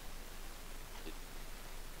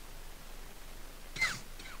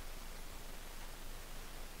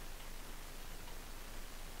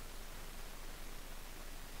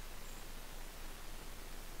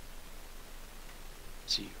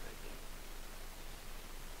 See you right there.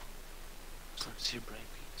 Start to see your brain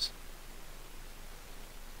piece.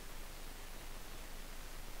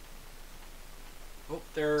 Oh,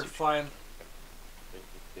 they're flying.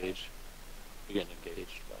 Engaged. You're getting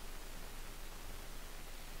engaged, but.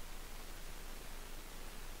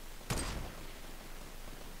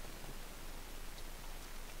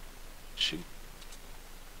 Shoot.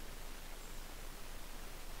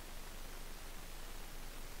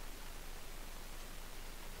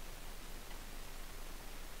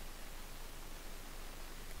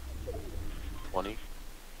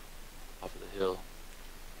 Off of the hill.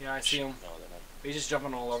 Yeah, I see him. No, they're not He's just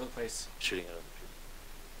jumping all over the place. shooting at other people.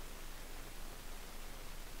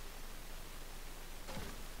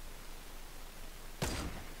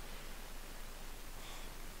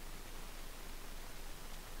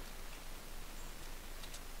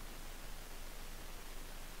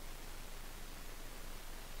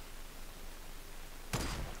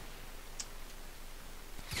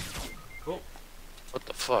 Oh, What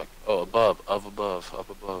the fuck? Oh, above, up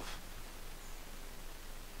above.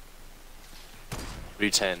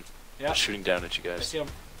 310. yeah. They're shooting down at you I guys. see him.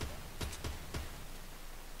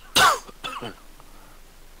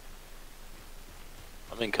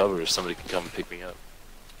 I'm in cover if somebody can come and pick me up.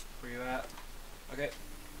 Where you at? Okay.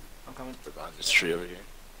 I'm coming. They're behind this tree over here.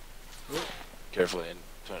 Ooh. Careful, and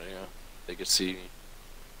they could see me.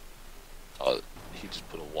 Oh, he just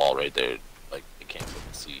put a wall right there. Like, they can't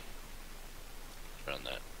fucking see around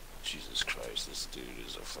that. Jesus Christ, this dude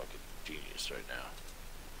is a fucking genius right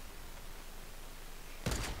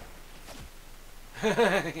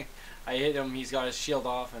now. I hit him, he's got his shield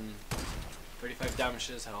off and 35 damage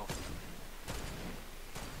to his health.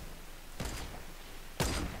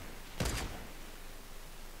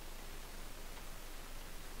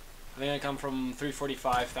 They're gonna come from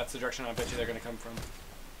 345, that's the direction I bet you they're gonna come from.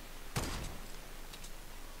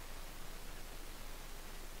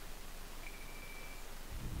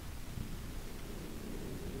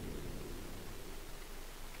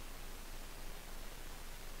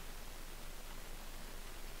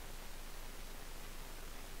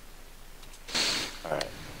 Alright.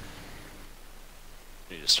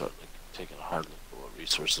 We need to start like taking a hard look at what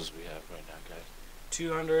resources we have right now, guys.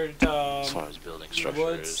 200 As far as building structure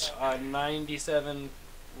woods, is. 97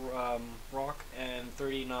 rock, and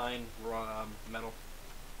 39 metal.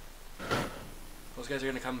 Those guys are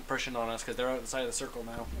gonna come pushing on us because they're outside of the circle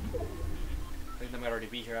now. I think they might already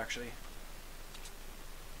be here actually.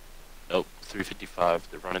 Nope, 355.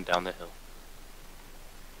 They're running down the hill.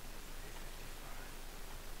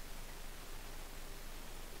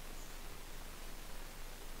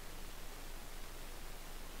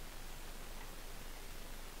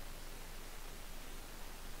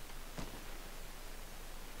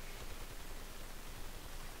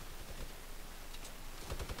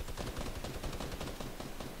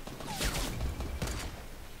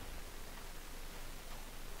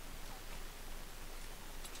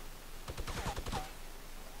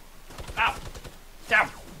 Ow! Down!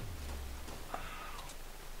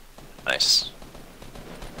 Nice.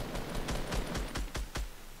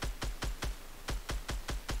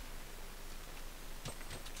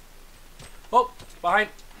 Oh! Behind!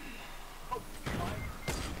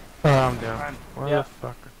 Oh, I'm down. Where Yeah. the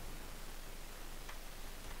fuck?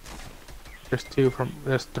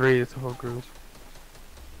 There's three, it's a whole group.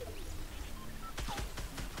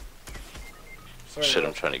 Sorry, Shit, bro.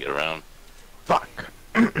 I'm trying to get around. Fuck.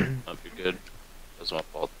 Hope you're good. That's my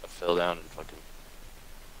fault. I fell down and fucking.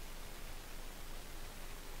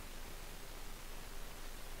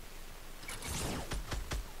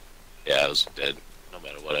 Yeah, I was dead. No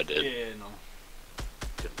matter what I did. Yeah, no.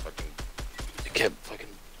 Couldn't fucking. It kept fucking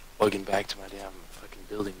bugging back to my damn fucking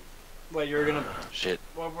building. What, you were gonna... Shit.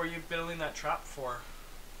 What were you building that trap for?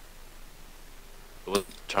 I wasn't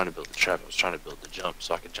trying to build the trap. I was trying to build the jump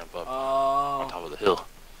so I could jump up Oh. on top of the hill.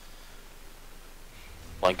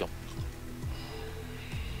 Flank him.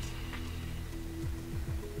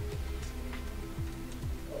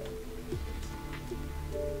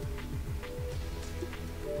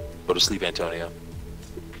 Go to sleep, Antonio.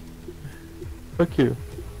 Fuck you.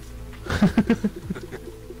 You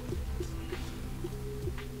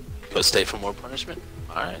gonna stay for more punishment?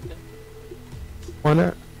 Alright then. Why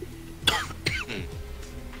not?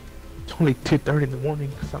 It's only 2:30 in the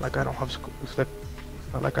morning. It's not like I don't have school. It's not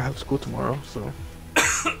like I have school tomorrow, so.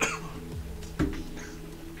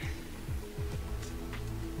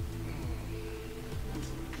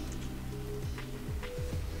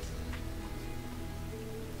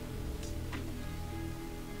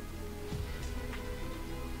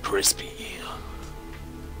 Crispy.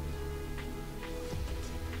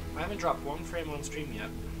 I haven't dropped one frame on stream yet.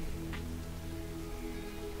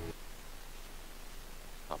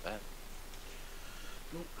 Not bad.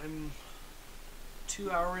 Nope, I'm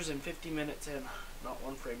 2 hours and 50 minutes in. Not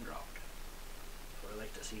one frame dropped. That's what I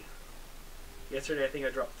like to see. Yesterday I think I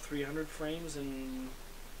dropped 300 frames in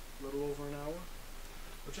a little over an hour.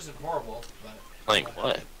 Which isn't horrible, but... Playing what?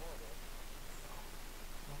 What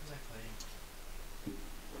was I playing?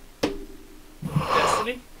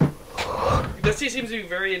 Destiny? Destiny seems to be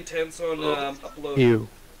very intense on upload. You.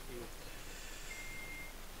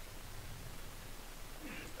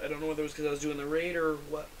 I don't know whether it was because I was doing the raid or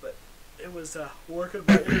what, but it was working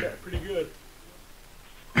my internet pretty good.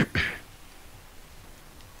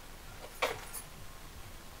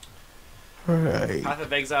 Alright. Path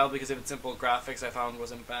of Exile, because of its simple graphics, I found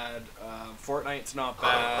wasn't bad. Fortnite's not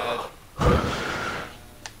bad.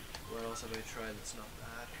 Where else have I tried that's not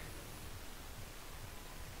bad?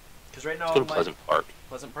 Because right now, Let's go to my- Pleasant Park.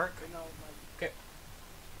 Pleasant Park? Right now, okay.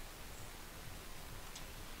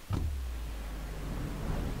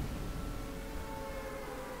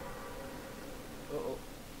 Uh-oh.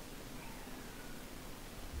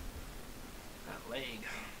 That leg.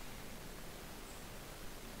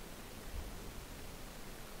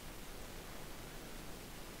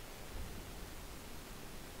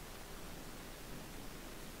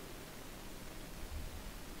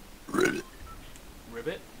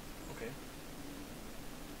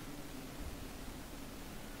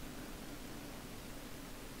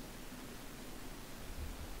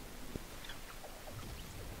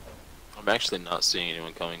 actually not seeing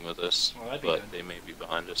anyone coming with us, Well, that'd be but good. they may be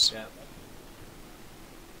behind us. Yeah.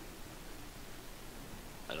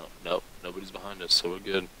 I don't. Nope, nobody's behind us, so we're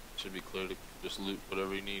good. Should be clear to just loot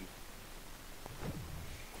whatever you need.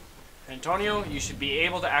 Antonio, you should be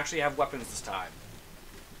able to actually have weapons this time.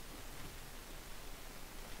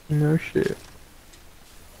 No shit.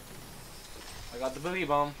 I got the boogie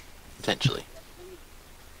bomb. Potentially.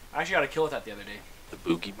 I actually got a kill with that the other day. The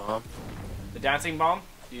boogie bomb? The dancing bomb.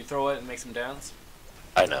 You throw it and makes them dance.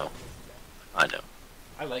 I know. I know.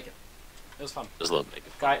 I like it. It was fun. Just love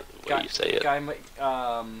making fun of the way you say it. Guy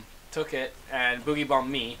took it and boogie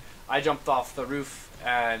bombed me. I jumped off the roof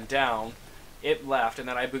and down. It left, and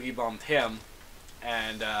then I boogie bombed him,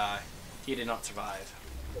 and he did not survive.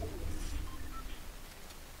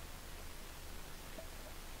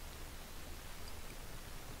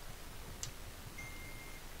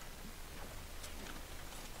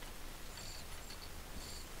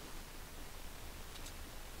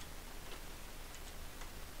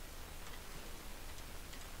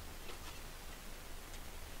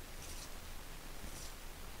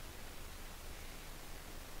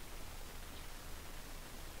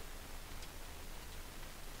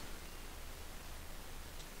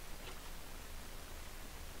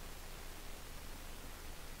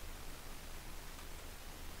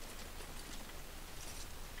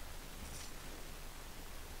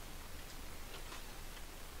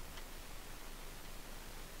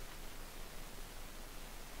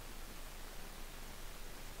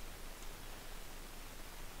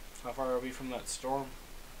 How far are we from that storm?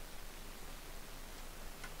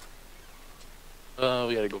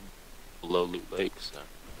 We gotta go below Loot Lake, so.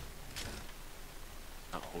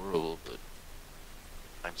 Not horrible, but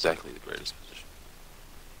not exactly the greatest position.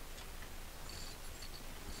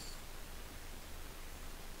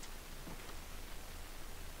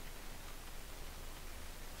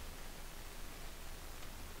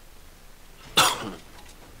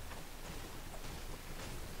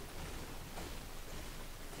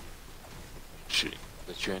 Shooting.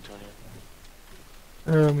 That's you, Antonio?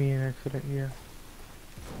 Me an accident, yeah.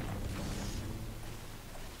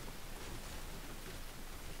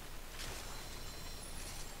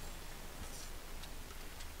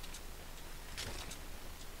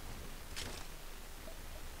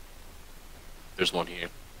 There's one here.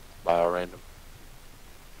 By our random.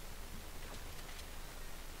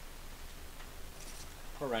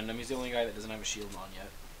 Poor random. He's the only guy that doesn't have a shield on yet.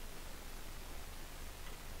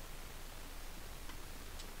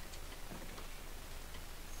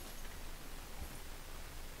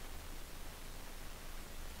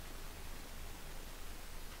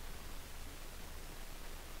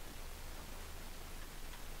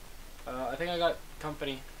 I think I got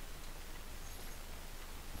company.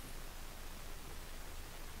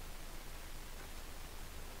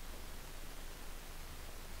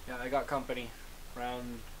 Yeah, I got company.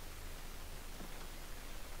 Round.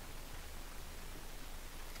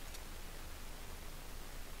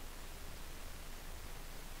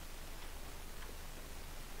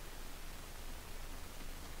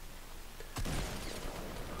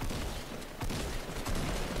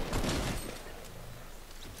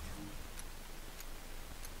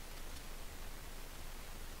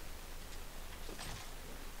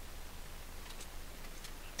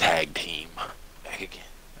 Tag team. Back again.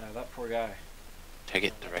 That poor guy. Tag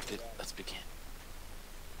it, direct it, let's begin.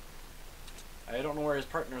 I don't know where his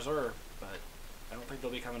partners are, but I don't think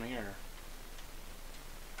they'll be coming here.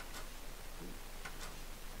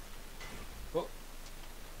 Oh.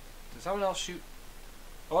 Did someone else shoot?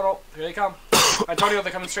 Oh no, here they come. Antonio,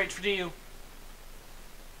 they're coming straight for you.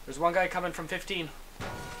 There's one guy coming from 15.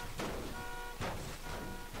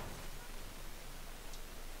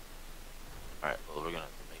 Alright, well, we're gonna have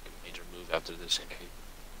to make a major move after this, okay?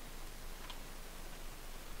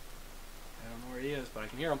 I don't know where he is, but I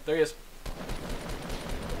can hear him. There he is.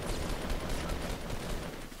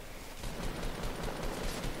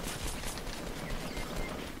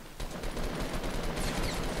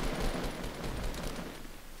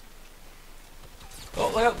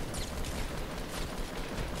 Oh, look out!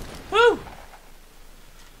 Woo!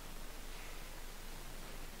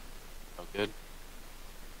 Oh, good.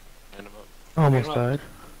 Hand him up. Almost Come on. died.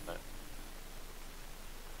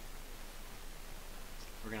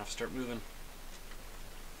 We're gonna have to start moving.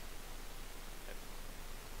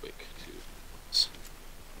 Quick, too. It's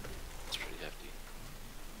pretty hefty.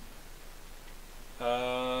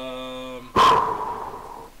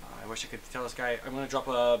 I wish I could tell this guy. I'm gonna drop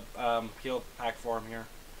a heal pack for him here.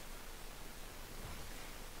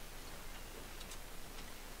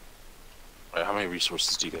 Alright, how many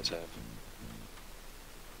resources do you guys have?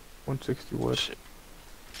 160 wood. Shit.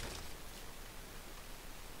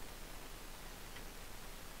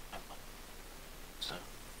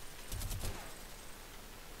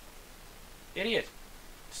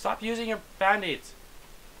 Stop using your band-aids.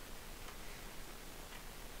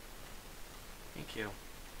 Thank you.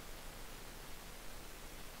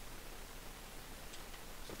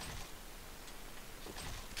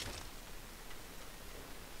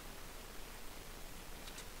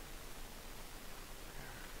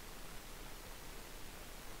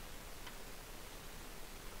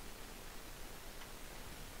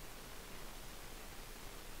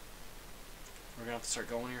 We're gonna have to start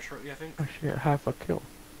going here shortly, I think. Oh shit, half a kill.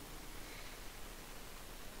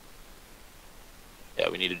 Yeah,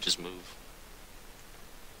 we need to just move.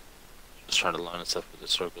 Just trying to line us up with the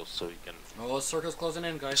circles so we can. Oh, the circle's closing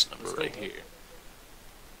in, guys. This number Let's go. right here.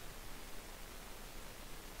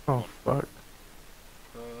 Oh fuck.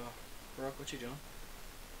 Brooke, what you doing?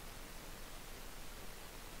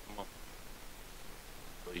 Come on.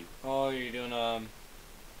 What you? Oh, you're doing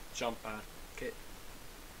jump pad. Okay.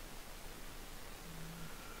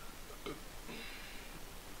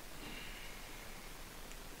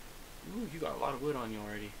 Ooh, you got a lot of wood on you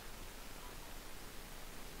already.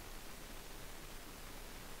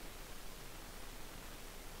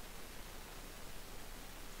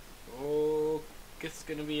 Oh, it's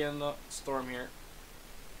gonna be in the storm here.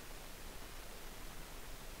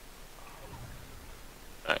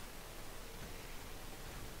 Alright.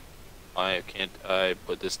 Why can't I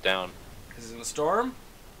put this down? Is it in the storm?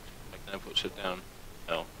 Why can't I put shit down?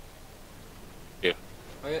 No. Here.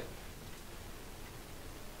 Okay,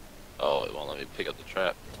 Oh, it won't let me pick up the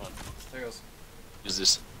trap. Come on. there goes. Use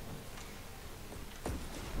this.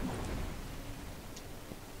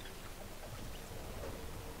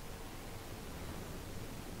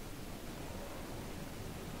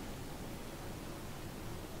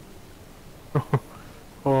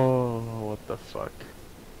 Oh, what the fuck.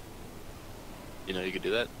 You know you could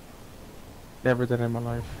do that? Never did in my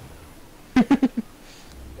life.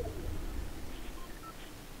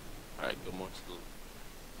 Alright, go more to the.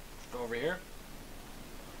 Go over here.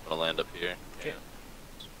 I'm gonna land up here. Okay. Yeah.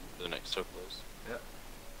 The next circle is. Yep.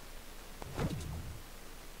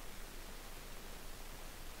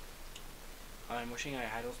 I'm wishing I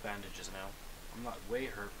had those bandages now. I'm not way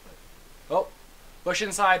hurt, but... Oh! Bush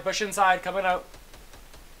inside, coming out.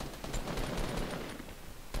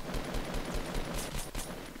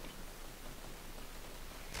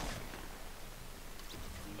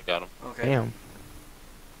 I got him. Okay. Damn.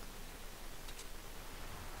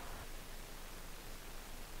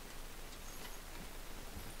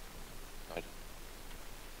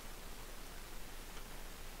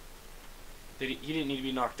 He didn't need to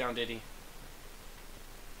be knocked down, did he?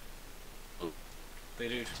 Who? They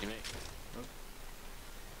do. Teammate? Nope.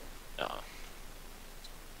 Nah.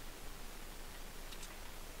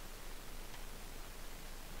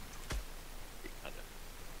 Kinda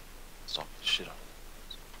stomp the shit out of it.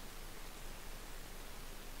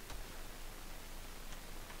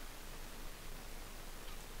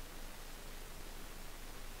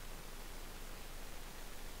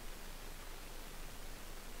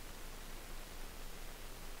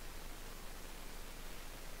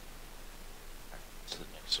 To the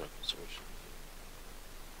next circle, so we should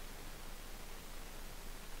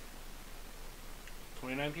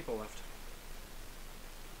 29 people left.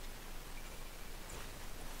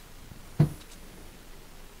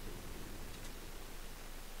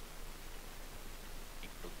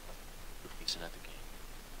 keep decent at the game.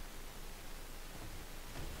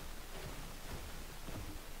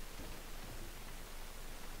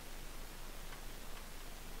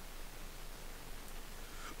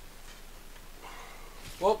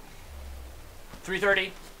 Whoa!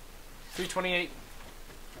 330. 328.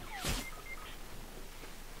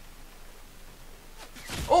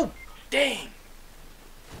 Oh! Dang!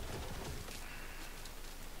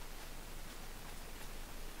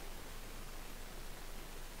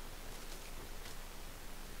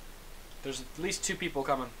 There's at least 2 people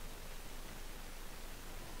coming.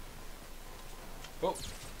 Oh!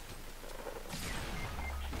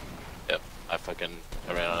 Yep, I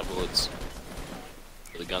ran out of bullets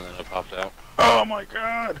for the gun that I popped out. Oh my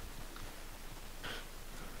god!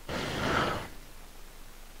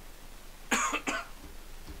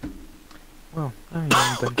 Well, I am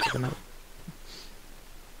done picking up.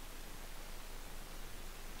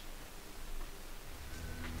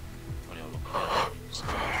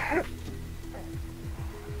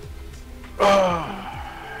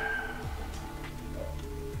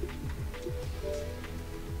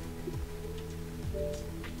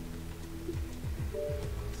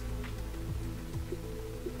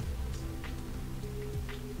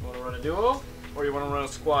 You want to run a duo? Or you want to run a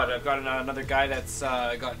squad? I've got another guy that's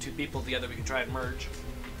got 2 people together we can try and merge.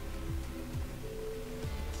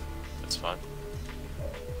 That's fine.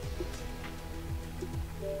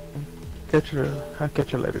 I'll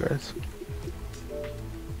catch you later, guys.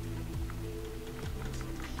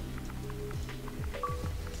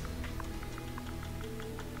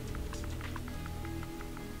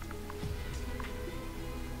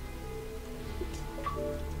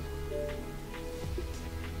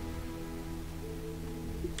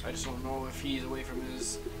 I just don't know if he's away from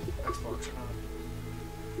his Xbox or not.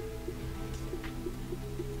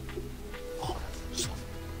 Oh, so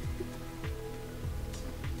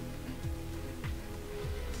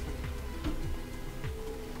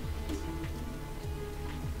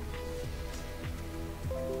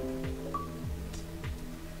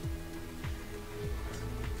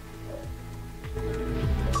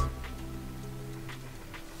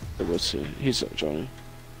What's it? He's up, Johnny.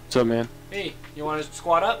 What's up, man? Hey, you want to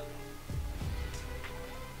squat up?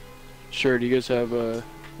 Sure. Do you guys have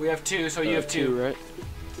We have two, so you have two. right?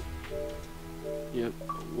 Yep.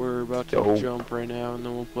 We're about to Yo. jump right now, and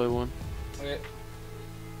then we'll play one. Okay.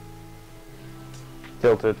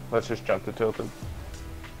 Tilted. Let's just jump to tilted.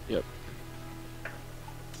 Yep.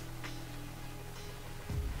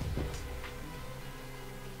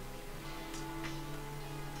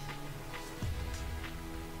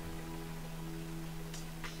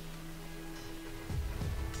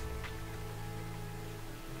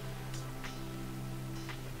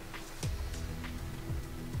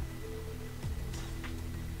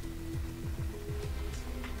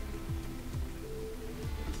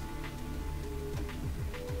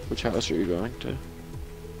 Which house are you going to?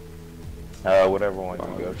 Whatever one Wow,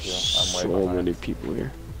 you go there's to. I'm so way behind. many people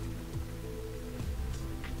here.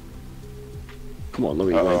 Come on, let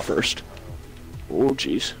me Uh-oh. win first. Oh,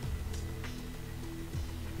 jeez.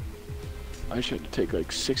 I just had to take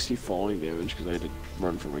like 60 falling damage because I had to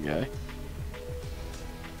run from a guy.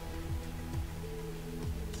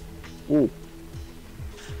 Ooh.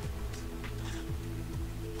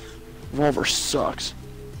 Revolver sucks.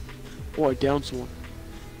 Oh, I downed someone.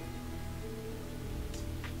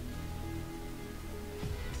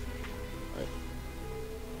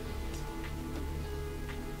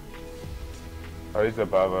 Oh, he's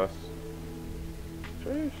above us.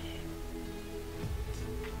 Sheesh.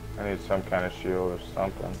 I need some kind of shield or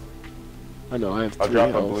something. I know, I have I'll 3 drop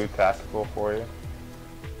health. a blue tactical for you.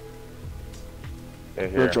 Yeah, I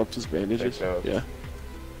here. dropped his bandages. Take those. Yeah.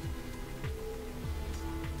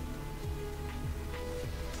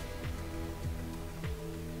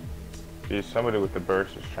 Geez, somebody with the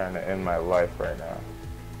burst is trying to end my life right now.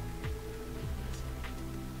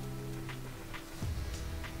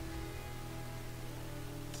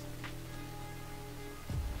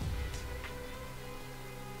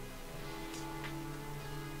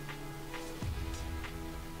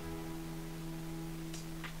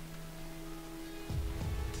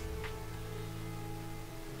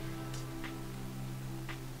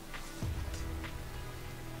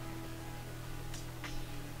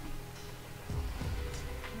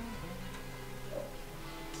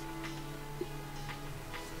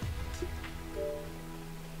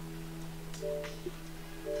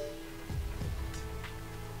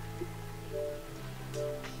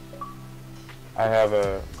 I have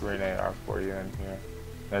a green AR for you in here.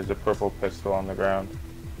 There's a purple pistol on the ground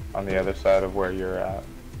on the other side of where you're at.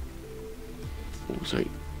 What was I?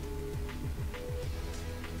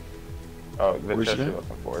 Oh, the Where's chest it you're at?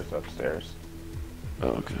 looking for is upstairs. Oh,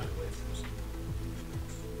 okay.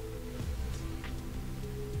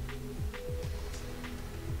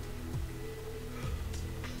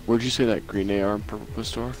 Where'd you say that green AR and purple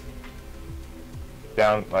pistol?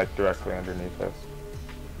 Down, like, directly underneath us.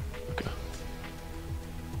 Okay.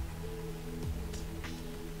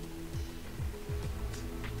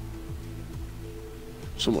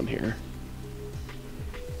 Someone here.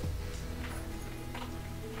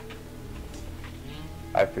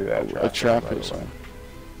 I threw that trap. A trap by the hit way. someone.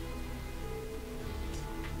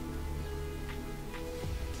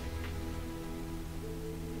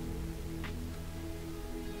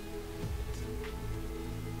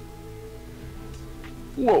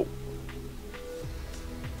 Whoa.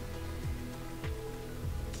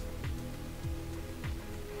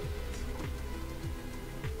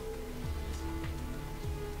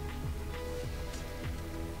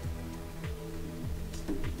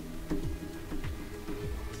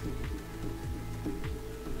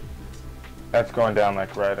 That's going down,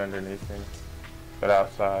 like, right underneath me. But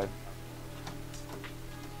outside.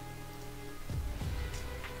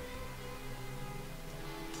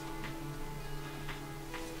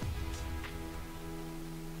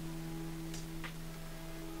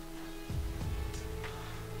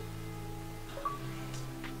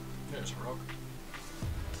 There's a rock.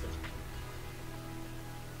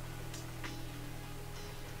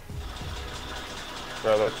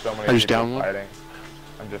 Bro, there's so many I just people downed one. fighting.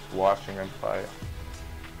 I'm just watching them fight.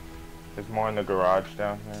 There's more in the garage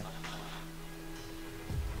down here.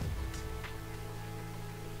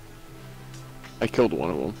 I killed one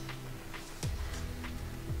of them.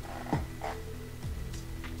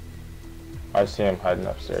 I see him hiding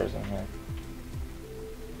upstairs in here.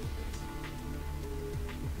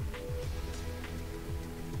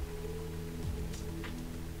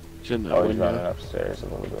 He's in that Oh, he's window. running upstairs a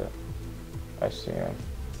little bit. I see him.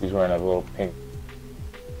 He's wearing a little pink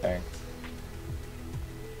thing.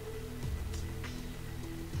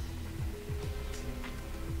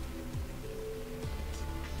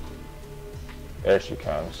 There she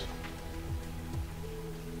comes.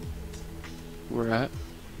 Where at?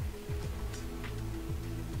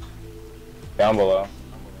 Down below.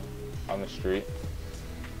 On the street.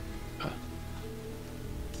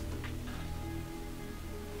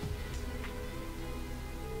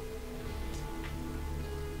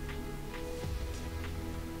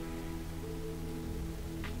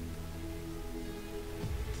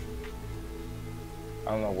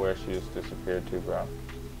 I don't know where she just disappeared to, bro.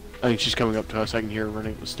 I think she's coming up to us. I can hear her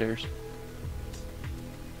running up the stairs.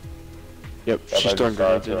 Yep, Yep, she's I throwing just saw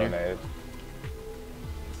her grenades in throw a here. nade.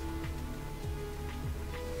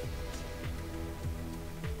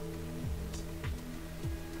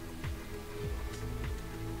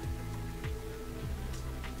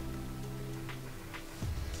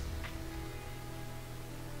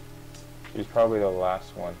 She's probably the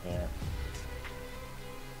last one here.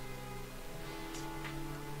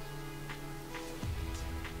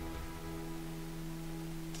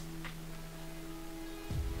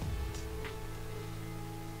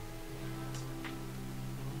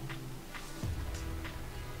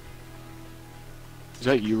 Is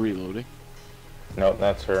that you reloading? Nope,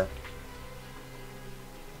 that's her.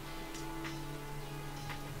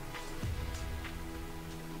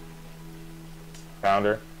 Found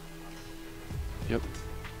her. Yep.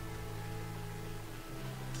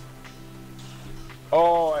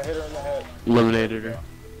 Oh, I hit her in the head. Eliminated her.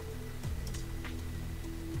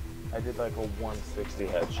 I did like a 160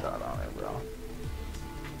 headshot on her, bro.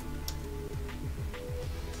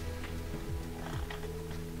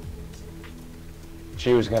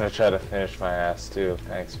 She was gonna try to finish my ass too.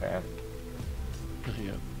 Thanks, man.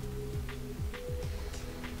 Yep.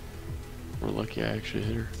 We're lucky I actually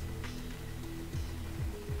hit her.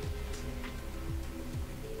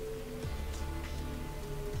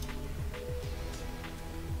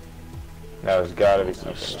 Now there's gotta be Oh,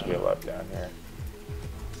 something this to heal up down here.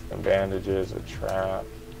 Some bandages, a trap.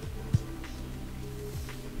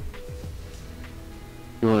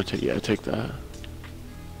 You want to take? Yeah, take that.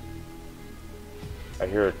 I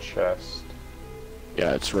hear a chest.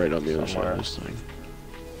 Yeah, it's right on the other side Somewhere. of this thing.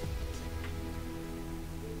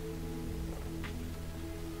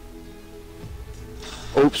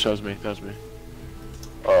 Oops, that was me. That was me.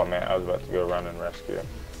 Oh man, I was about to go run and rescue.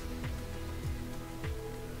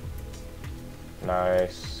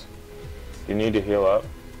 Nice. You need to heal up?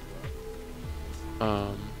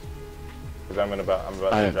 Because I'm about I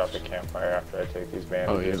to have- drop the campfire after I take these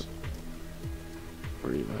bandages.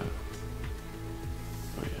 Where are you at?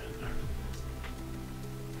 Oh yeah, there.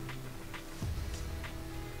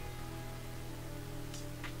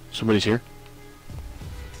 Somebody's here.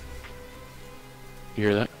 You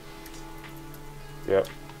hear that? Yep.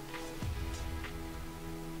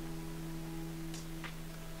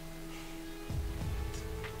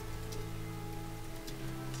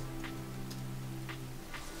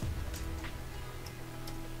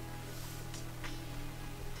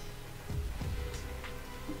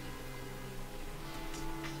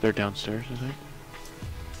 They're downstairs, I think.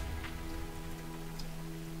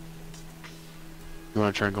 You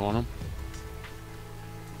want to try and go on them?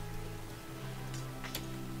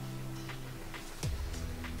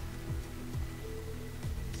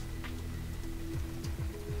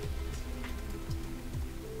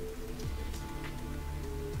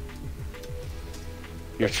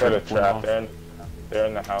 You're They set trying a to pull 'em trap. off. They're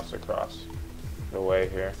in the house across the way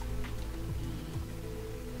here.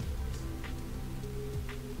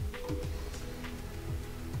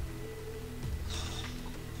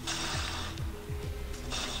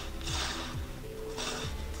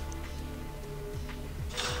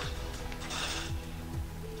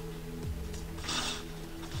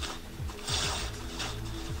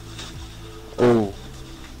 Oh.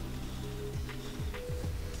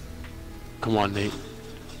 Come on, Nate.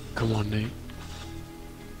 Come on, Nate.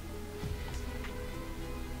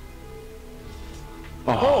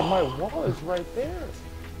 Oh, my wall is right there.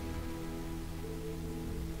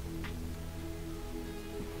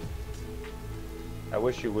 I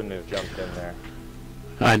wish you wouldn't have jumped in there.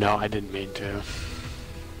 I know, I didn't mean to.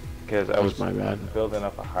 Because I That was was my bad. building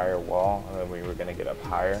up a higher wall, and then we were gonna get up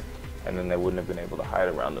higher, and then they wouldn't have been able to hide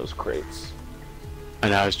around those crates.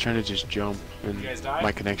 And I was trying to just jump, and You guys died?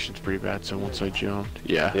 my connection's pretty bad, so once I jumped,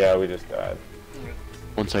 yeah. Yeah, we just died.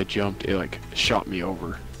 Once I jumped, it like shot me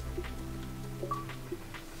over.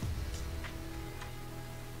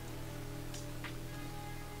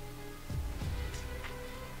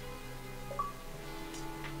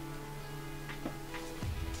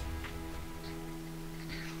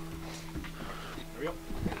 There we go.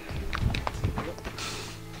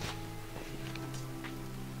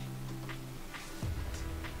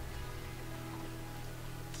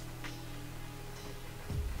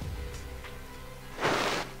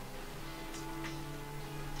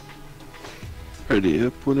 Ready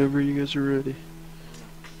up whenever you guys are ready.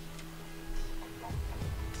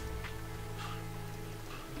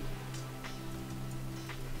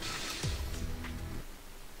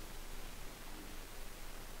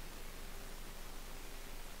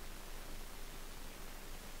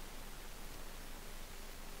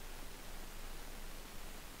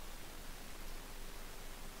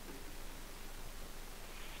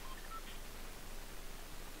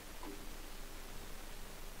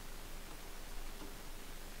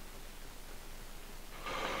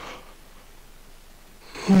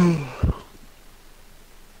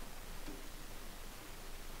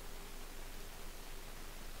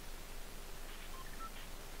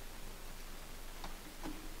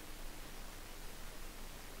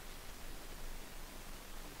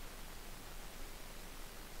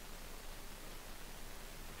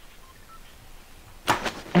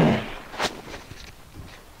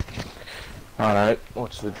 Alright,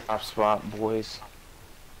 what's the drop spot, boys?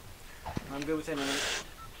 I'm good with enemies.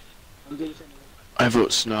 I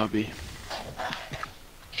vote Snobby.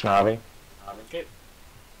 Schnobby? Okay.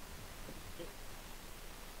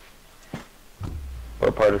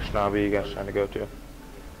 What part of Schnobby you guys trying to go to?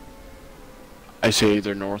 I say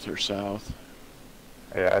either north or south.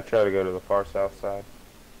 Yeah, I try to go to the far south side.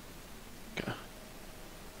 Okay.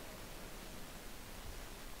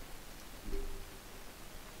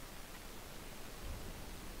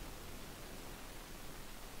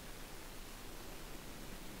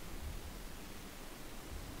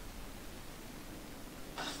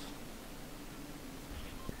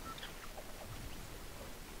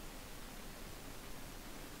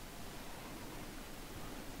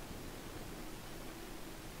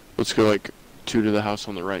 Let's go like 2 to the house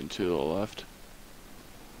on the right and 2 to the left.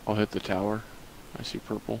 I'll hit the tower. I see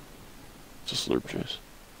purple. It's a slurp chase.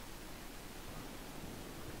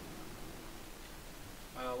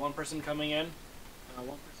 One person coming in.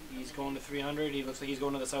 He's going to 300. He looks like he's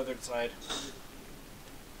going to the southern side.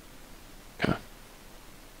 Okay.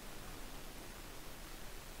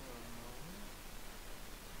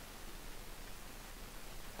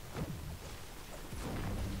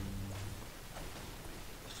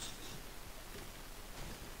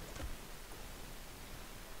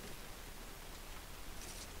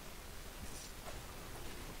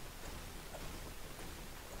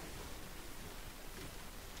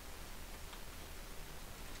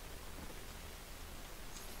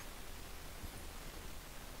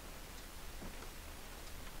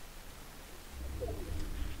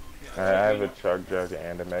 Alright, I have a chug jug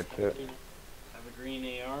and a med kit. I have a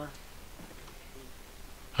green AR.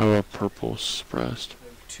 How about purple suppressed? I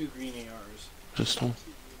have 2 green ARs. Pistol.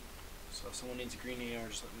 So if someone needs a green AR,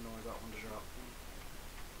 just let me know. I got one to drop.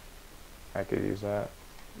 I could use that.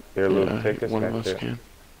 Here, Luke, Yeah, take this one of med us kit. can.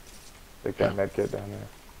 Take that Yeah. med kit down there.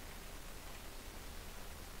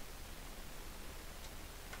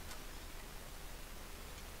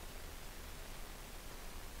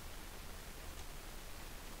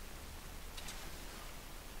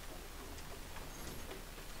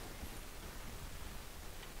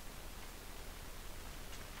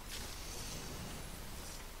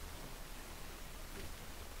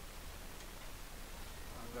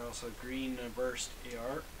 I've got also a green burst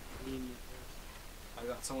AR. I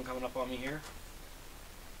got someone coming up on me here.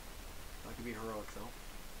 That could be heroic though.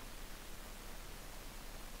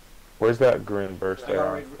 Where's that green burst I got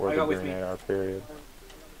AR? right- Or I the got with green me. AR period?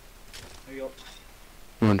 There you go.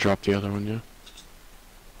 You wanna drop the other one, yeah?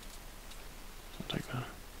 I'll take that.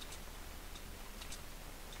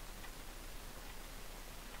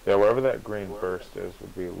 Yeah, wherever that green burst is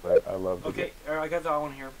would be lit. I love to Okay, I got that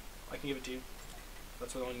one here. I can give it to you.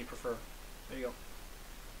 That's the one you prefer. There you go.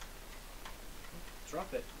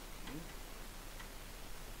 Drop it.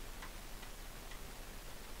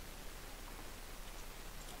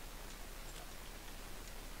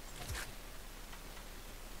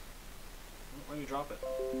 Let me drop it.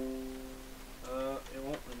 It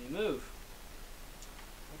won't let me move.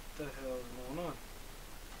 What the hell is going on?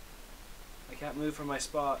 I can't move from my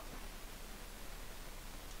spot.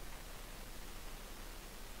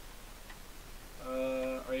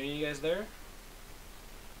 Are any of you guys there?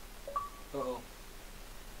 Uh-oh.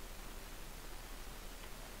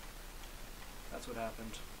 That's what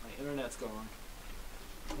happened. My internet's gone.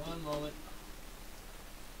 One moment.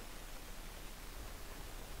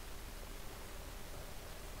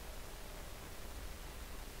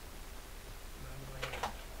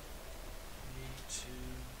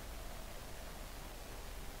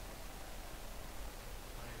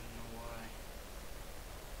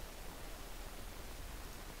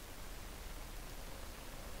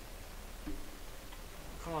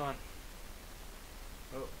 Come on.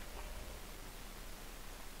 Oh.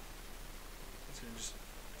 It's gonna just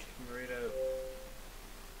kick me right out.